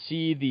just to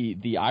see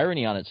the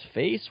irony on its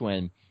face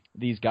when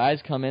these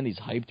guys come in, these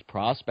hyped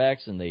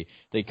prospects, and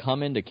they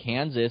come into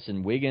Kansas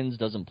and Wiggins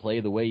doesn't play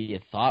the way you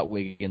thought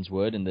Wiggins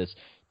would in this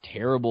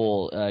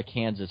terrible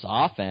Kansas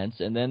offense,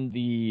 and then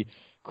the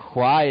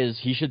cry is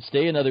he should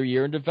stay another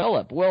year and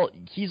develop. Well,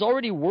 he's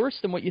already worse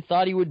than what you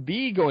thought he would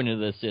be going into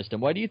this system.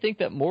 Why do you think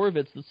that more of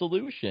it's the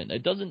solution?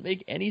 It doesn't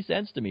make any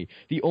sense to me.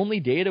 The only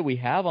data we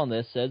have on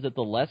this says that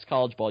the less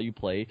college ball you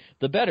play,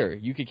 the better.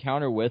 You could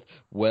counter with,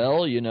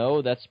 well,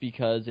 that's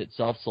because it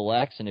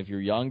self-selects, and if you're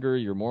younger,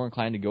 you're more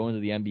inclined to go into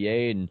the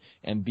NBA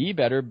and be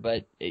better,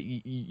 but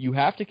you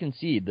have to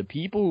concede. The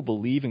people who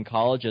believe in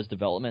college as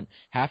development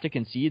have to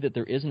concede that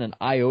there isn't an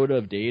iota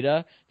of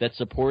data that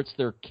supports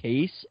their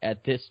case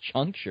at this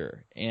juncture.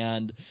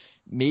 And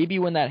maybe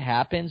when that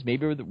happens,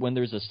 maybe when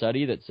there's a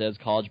study that says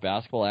college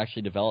basketball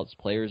actually develops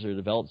players or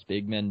develops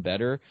big men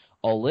better,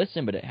 I'll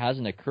listen, but it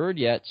hasn't occurred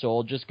yet, so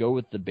I'll just go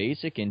with the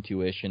basic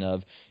intuition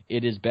of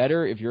it is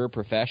better if you're a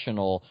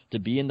professional to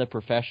be in the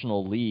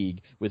professional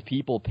league with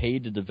people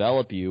paid to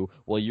develop you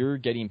while you're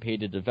getting paid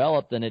to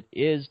develop than it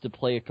is to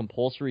play a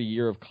compulsory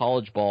year of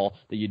college ball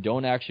that you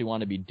don't actually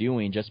want to be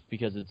doing just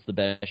because it's the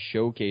best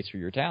showcase for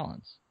your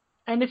talents.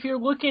 And if you're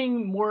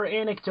looking more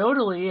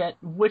anecdotally at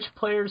which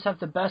players have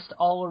the best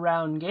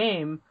all-around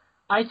game,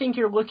 I think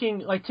you're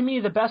looking, to me,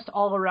 the best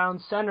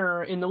all-around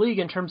center in the league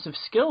in terms of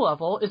skill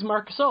level is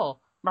Marc Gasol.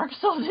 Marc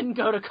Gasol didn't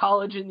go to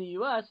college in the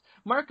U.S.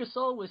 Marc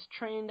Gasol was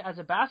trained as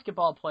a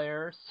basketball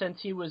player since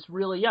he was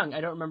really young.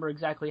 I don't remember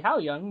exactly how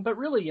young, but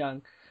really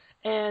young.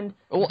 And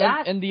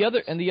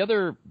the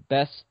other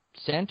best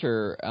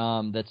center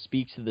that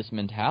speaks to this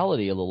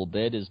mentality a little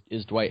bit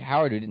is Dwight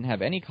Howard, who didn't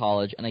have any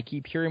college, and I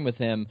keep hearing with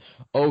him,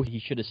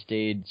 he should have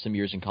stayed some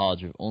years in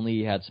college if only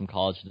he had some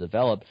college to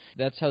develop.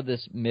 That's how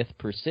this myth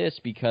persists,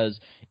 because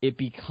it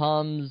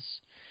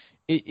becomes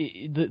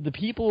the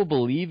people who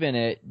believe in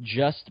it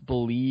just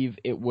believe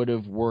it would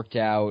have worked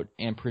out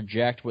and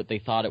project what they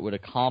thought it would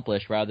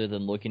accomplish rather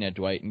than looking at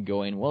Dwight and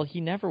going, well, he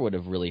never would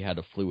have really had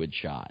a fluid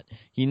shot.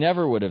 He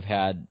never would have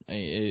had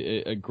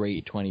a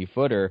great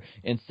 20-footer.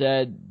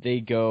 Instead, they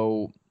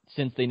go,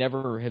 since they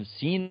never have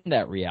seen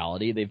that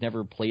reality, they've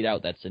never played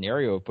out that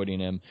scenario of putting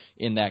him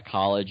in that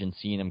college and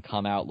seeing him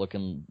come out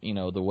looking,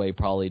 the way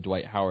probably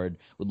Dwight Howard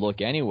would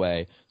look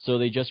anyway. So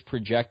they just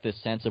project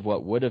this sense of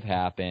what would have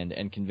happened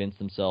and convince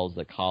themselves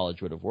that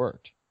college would have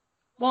worked.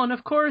 Well, and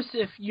of course,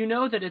 if you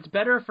know that it's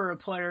better for a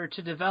player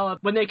to develop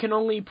when they can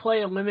only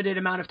play a limited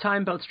amount of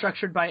time, both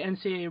structured by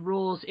NCAA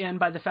rules and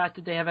by the fact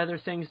that they have other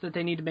things that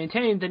they need to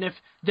maintain, than if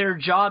their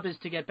job is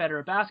to get better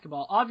at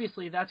basketball.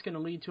 Obviously, that's going to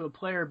lead to a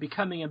player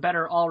becoming a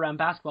better all-around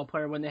basketball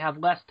player when they have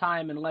less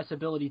time and less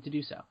ability to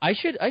do so. I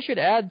should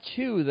add,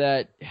 too,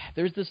 that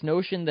there's this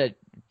notion that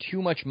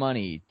too much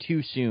money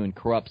too soon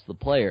corrupts the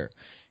player.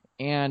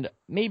 And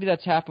maybe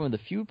that's happened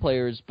with a few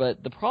players,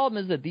 but the problem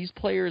is that these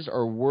players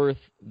are worth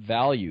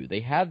value.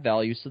 They have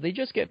value, so they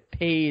just get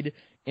paid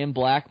in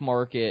black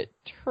market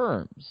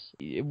terms.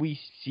 We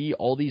see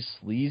all these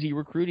sleazy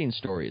recruiting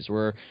stories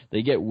where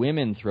they get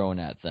women thrown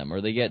at them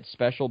or they get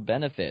special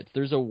benefits.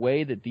 There's a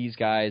way that these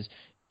guys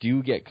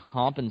do get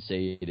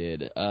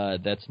compensated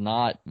that's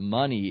not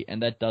money,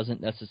 and that doesn't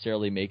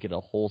necessarily make it a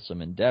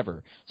wholesome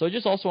endeavor. So I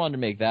just also wanted to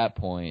make that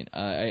point.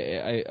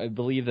 I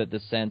believe that the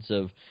sense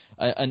of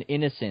an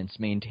innocence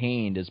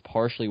maintained is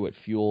partially what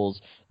fuels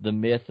the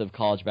myth of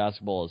college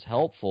basketball is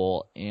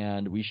helpful,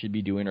 and we should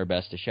be doing our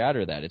best to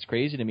shatter that. It's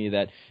crazy to me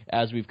that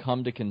as we've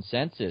come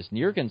to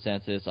near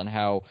consensus on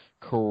how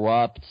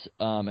corrupt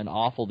and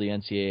awful the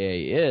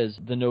NCAA is,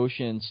 the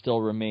notion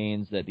still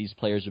remains that these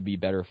players would be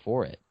better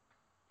for it.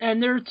 And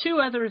there are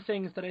two other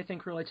things that I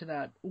think relate to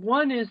that.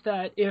 One is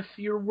that if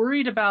you're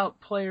worried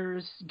about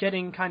players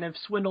getting kind of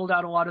swindled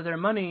out a lot of their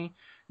money,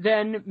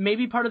 then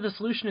maybe part of the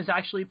solution is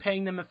actually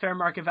paying them a fair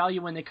market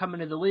value when they come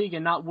into the league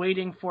and not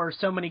waiting for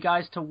so many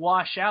guys to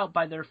wash out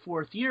by their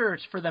fourth year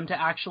for them to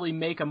actually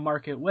make a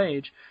market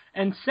wage.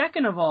 And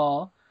second of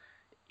all,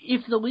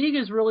 if the league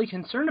is really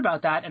concerned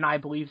about that, and I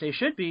believe they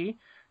should be,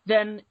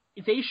 then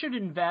they should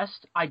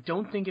invest, I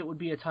don't think it would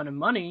be a ton of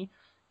money,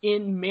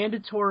 in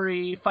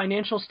mandatory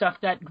financial stuff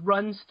that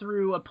runs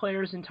through a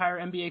player's entire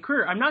NBA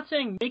career. I'm not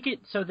saying make it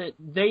so that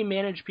they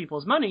manage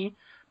people's money,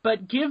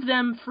 but give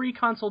them free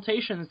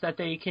consultations that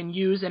they can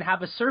use and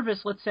have a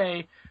service, let's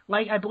say,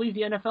 like I believe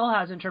the NFL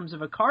has in terms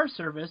of a car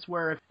service,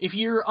 where if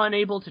you're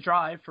unable to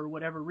drive for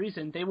whatever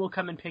reason, they will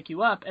come and pick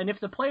you up. And if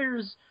the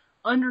players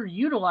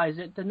underutilize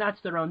it, then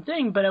that's their own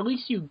thing, but at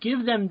least you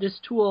give them this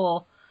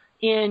tool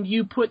and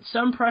you put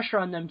some pressure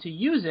on them to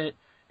use it,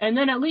 and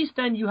then at least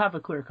then you have a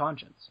clear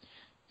conscience.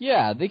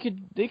 Yeah, they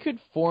could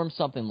form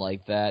something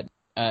like that,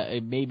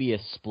 maybe a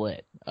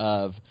split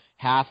of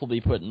half will be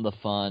put in the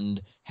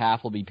fund,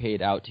 half will be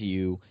paid out to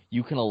you.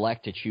 You can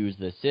elect to choose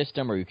the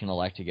system, or you can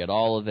elect to get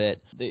all of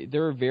it.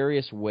 There are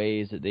various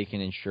ways that they can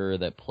ensure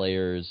that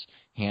players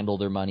handle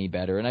their money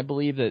better, and I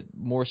believe that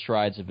more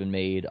strides have been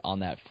made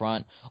on that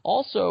front.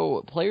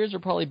 Also, players are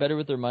probably better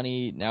with their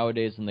money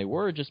nowadays than they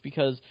were, just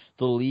because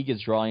the league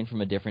is drawing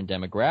from a different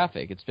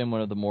demographic. It's been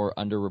one of the more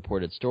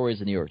underreported stories.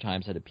 The New York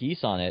Times had a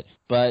piece on it,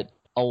 but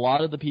a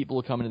lot of the people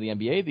who come into the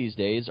NBA these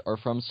days are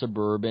from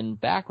suburban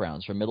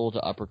backgrounds, from middle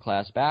to upper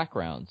class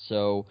backgrounds.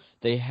 So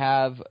they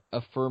have a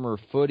firmer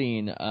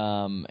footing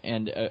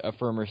and a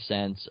firmer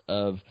sense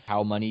of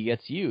how money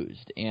gets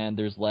used. And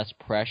there's less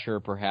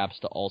pressure perhaps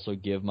to also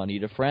give money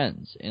to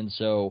friends. And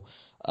so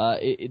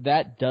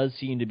that does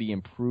seem to be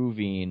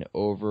improving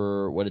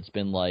over what it's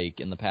been like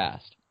in the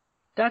past.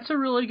 That's a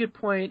really good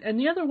point. And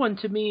the other one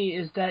to me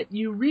is that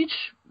you reach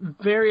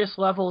various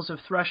levels of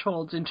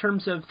thresholds in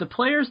terms of the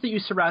players that you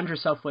surround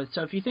yourself with.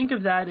 So if you think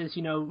of that as,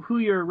 who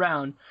you're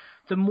around,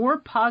 the more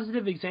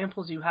positive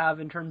examples you have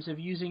in terms of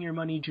using your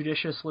money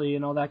judiciously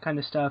and all that kind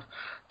of stuff,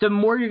 the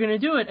more you're going to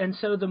do it. And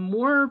so the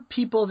more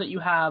people that you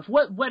have,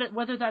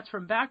 whether that's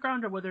from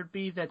background or whether it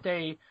be that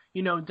they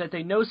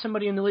know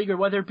somebody in the league, or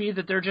whether it be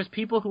that they're just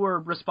people who are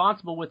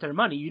responsible with their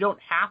money. You don't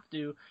have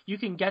to. You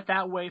can get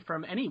that way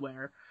from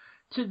anywhere.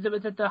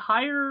 The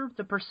higher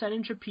the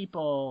percentage of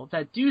people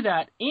that do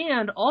that,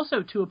 and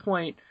also to a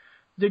point,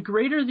 the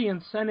greater the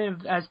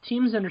incentive, as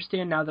teams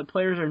understand now that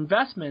players are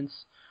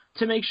investments,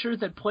 to make sure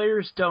that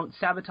players don't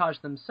sabotage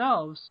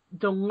themselves,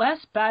 the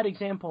less bad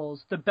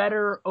examples, the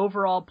better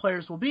overall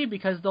players will be,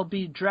 because they'll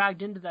be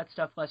dragged into that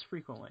stuff less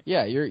frequently.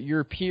 Yeah,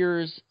 your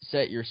peers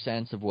set your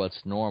sense of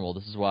what's normal.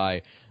 This is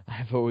why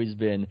I've always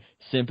been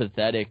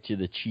sympathetic to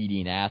the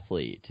cheating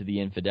athlete, to the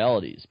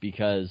infidelities,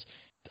 because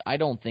I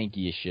don't think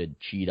you should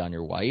cheat on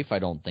your wife. I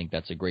don't think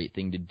that's a great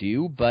thing to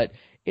do, but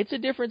it's a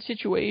different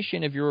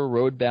situation if you're a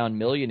road-bound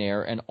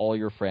millionaire and all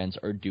your friends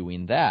are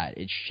doing that.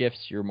 It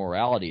shifts your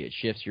morality. It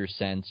shifts your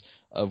sense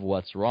of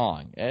what's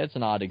wrong. It's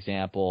an odd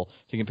example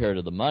to compare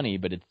to the money,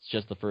 but it's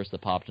just the first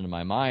that popped into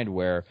my mind,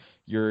 where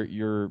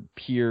your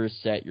peers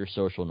set your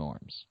social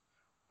norms.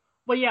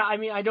 Well, yeah, I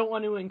mean, I don't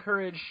want to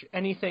encourage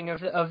anything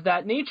of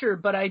that nature,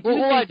 but I do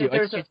think that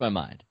there's changed my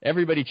mind.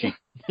 Everybody cheats.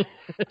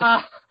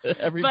 But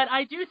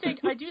I do think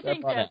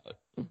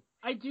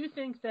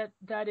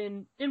that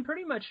in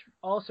pretty much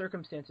all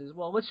circumstances,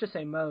 well, let's just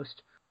say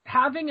most,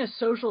 having a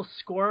social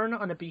scorn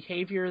on a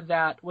behavior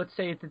that, let's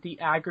say, that the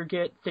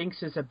aggregate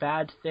thinks is a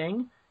bad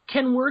thing,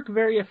 can work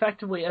very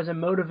effectively as a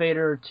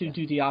motivator to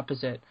do the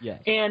opposite.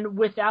 Yes. And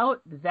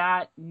without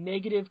that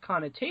negative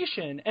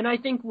connotation, and I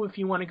think if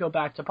you want to go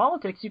back to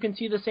politics, you can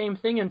see the same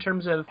thing in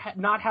terms of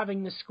not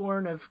having the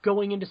scorn of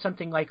going into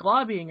something like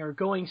lobbying or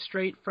going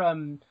straight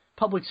from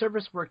public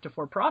service work to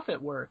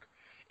for-profit work,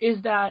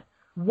 is that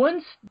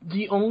once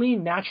the only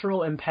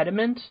natural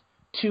impediment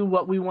to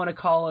what we want to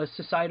call a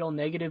societal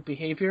negative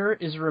behavior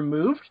is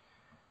removed,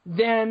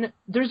 then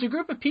there's a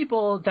group of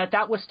people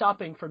that was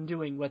stopping from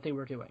doing what they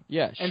were doing.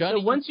 Yeah, and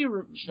so once you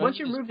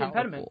remove the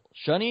impediment,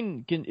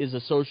 shunning is a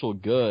social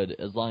good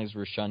as long as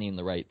we're shunning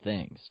the right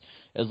things.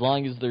 As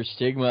long as there's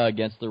stigma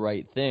against the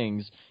right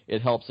things,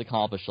 it helps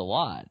accomplish a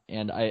lot.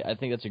 And I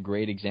think that's a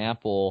great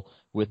example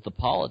with the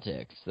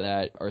politics,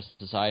 that our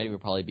society would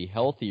probably be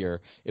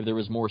healthier if there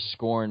was more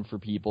scorn for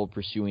people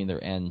pursuing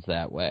their ends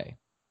that way.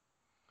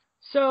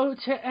 So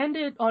to end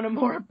it on a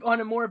more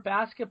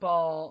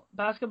basketball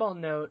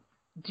note,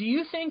 do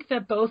you think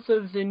that both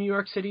of the New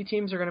York City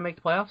teams are going to make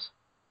the playoffs?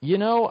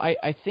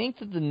 I think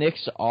that the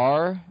Knicks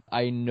are.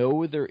 I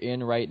know they're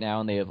in right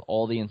now, and they have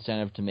all the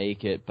incentive to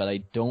make it, but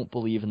I don't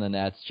believe in the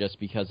Nets just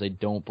because I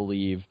don't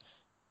believe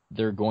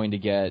they're going to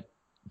get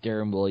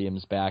Deron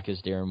Williams back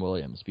as Deron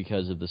Williams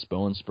because of this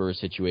bone spur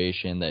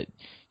situation that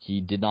he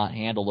did not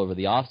handle over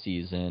the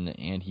offseason,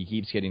 and he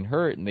keeps getting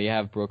hurt, and they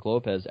have Brook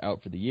Lopez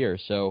out for the year.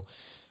 So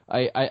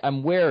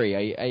I'm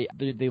wary.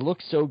 They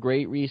look so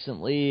great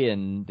recently,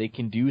 and they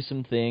can do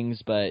some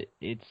things, but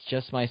it's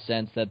just my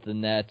sense that the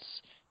Nets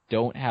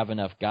don't have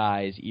enough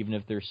guys, even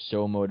if they're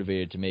so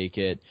motivated to make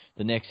it.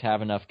 The Knicks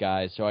have enough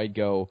guys, so I'd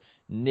go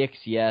Knicks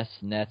yes,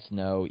 Nets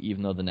no,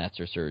 even though the Nets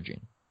are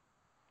surging.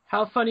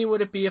 How funny would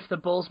it be if the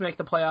Bulls make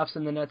the playoffs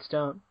and the Nets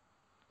don't?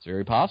 It's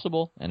very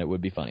possible, and it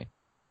would be funny.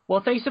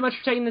 Well, thanks so much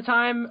for taking the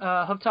time.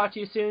 Hope to talk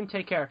to you soon.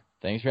 Take care.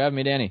 Thanks for having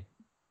me, Danny.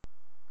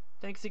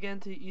 Thanks again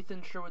to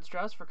Ethan Sherwood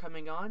Strauss for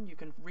coming on. You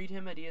can read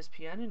him at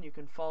ESPN, and you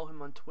can follow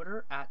him on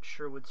Twitter at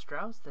Sherwood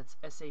Strauss. That's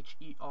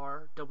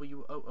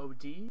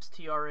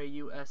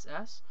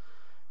SherwoodStrauss.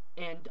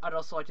 And I'd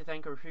also like to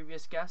thank our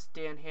previous guest,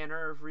 Dan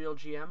Hanner of Real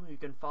GM, who you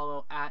can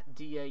follow at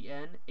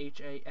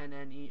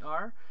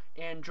DANHANNER,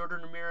 and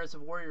Jordan Ramirez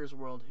of Warriors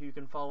World, who you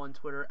can follow on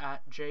Twitter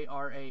at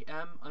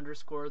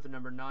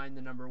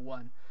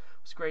JRAM_9_1.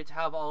 It's great to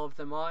have all of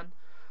them on.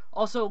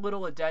 Also, a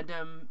little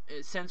addendum,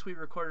 since we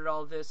recorded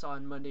all of this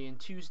on Monday and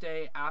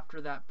Tuesday,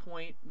 after that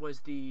point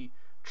was the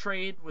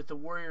trade with the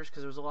Warriors,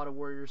 because there was a lot of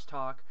Warriors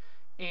talk.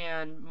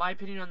 And my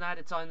opinion on that,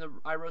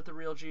 I wrote the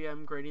Real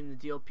GM grading the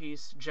deal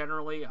piece.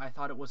 Generally, I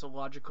thought it was a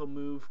logical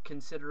move,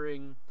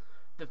 considering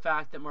the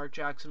fact that Mark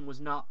Jackson was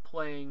not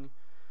playing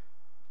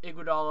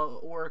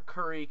Iguodala or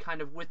Curry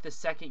kind of with the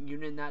second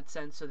unit in that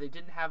sense, so they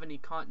didn't have any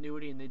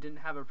continuity and they didn't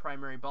have a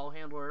primary ball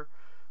handler.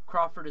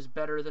 Crawford is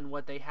better than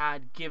what they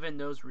had given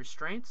those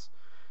restraints.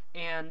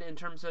 And in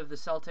terms of the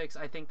Celtics,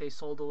 I think they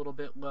sold a little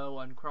bit low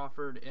on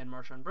Crawford and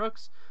Marshawn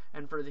Brooks.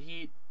 And for the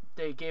Heat,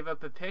 they gave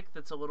up a pick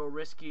that's a little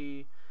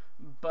risky,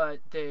 but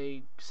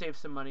they saved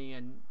some money,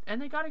 and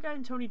they got a guy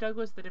in Tony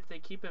Douglas that if they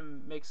keep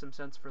him, makes some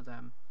sense for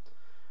them.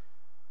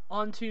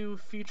 On to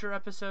future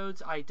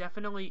episodes. I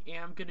definitely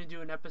am going to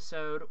do an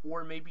episode,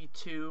 or maybe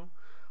two,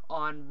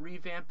 on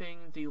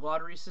revamping the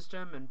lottery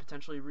system and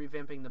potentially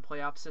revamping the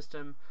playoff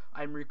system.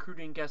 I'm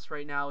recruiting guests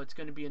right now. It's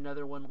going to be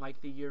another one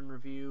like the Year in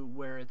Review,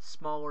 where it's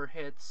smaller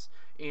hits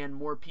and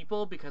more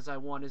people, because I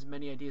want as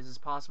many ideas as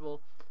possible.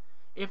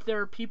 If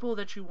there are people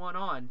that you want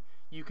on,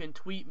 you can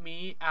tweet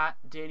me at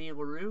Danny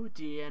LaRue,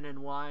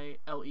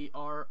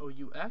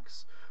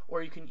 DNNYLEROUX,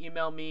 or you can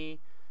email me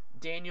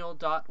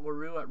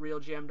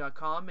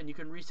daniel.larue@realgm.com, and you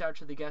can reach out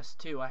to the guests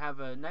too. I have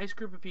a nice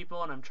group of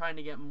people, and I'm trying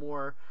to get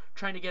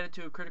it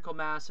to a critical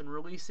mass and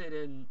release it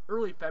in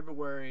early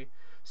February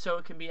so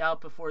it can be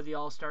out before the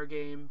All-Star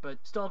game,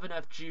 but still have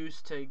enough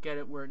juice to get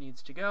it where it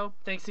needs to go.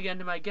 Thanks again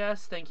to my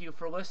guests. Thank you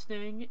for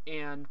listening,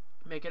 and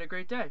make it a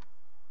great day.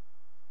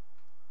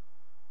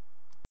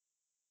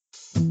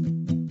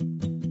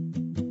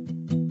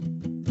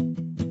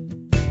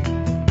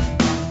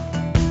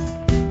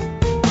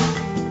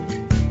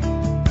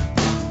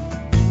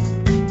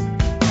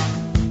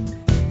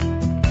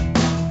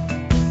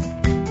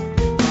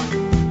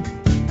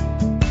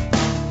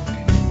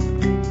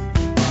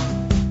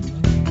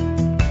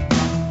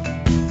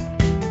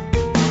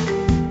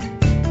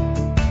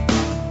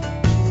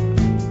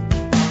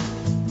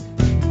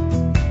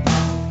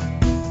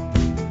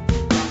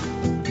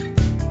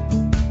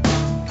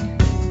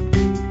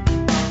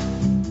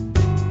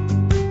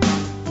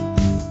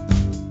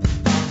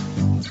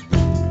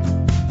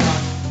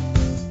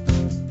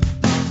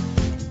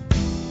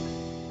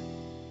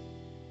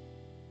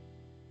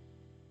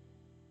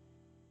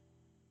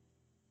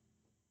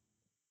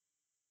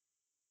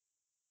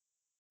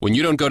 When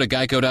you don't go to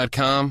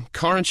Geico.com,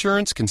 car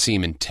insurance can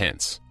seem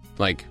intense.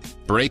 Like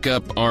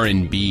breakup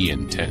R&B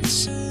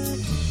intense.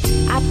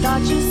 I thought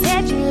you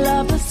said you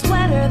loved the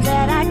sweater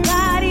that I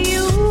got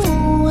you.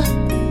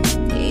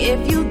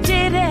 If you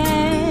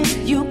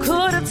didn't, you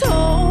could have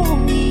told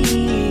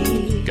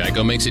me.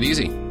 Geico makes it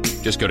easy.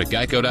 Just go to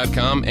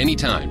Geico.com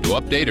anytime to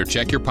update or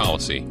check your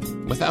policy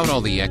without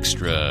all the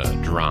extra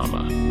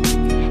drama.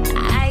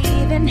 I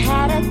even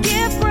had a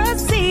gift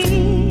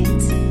receipt.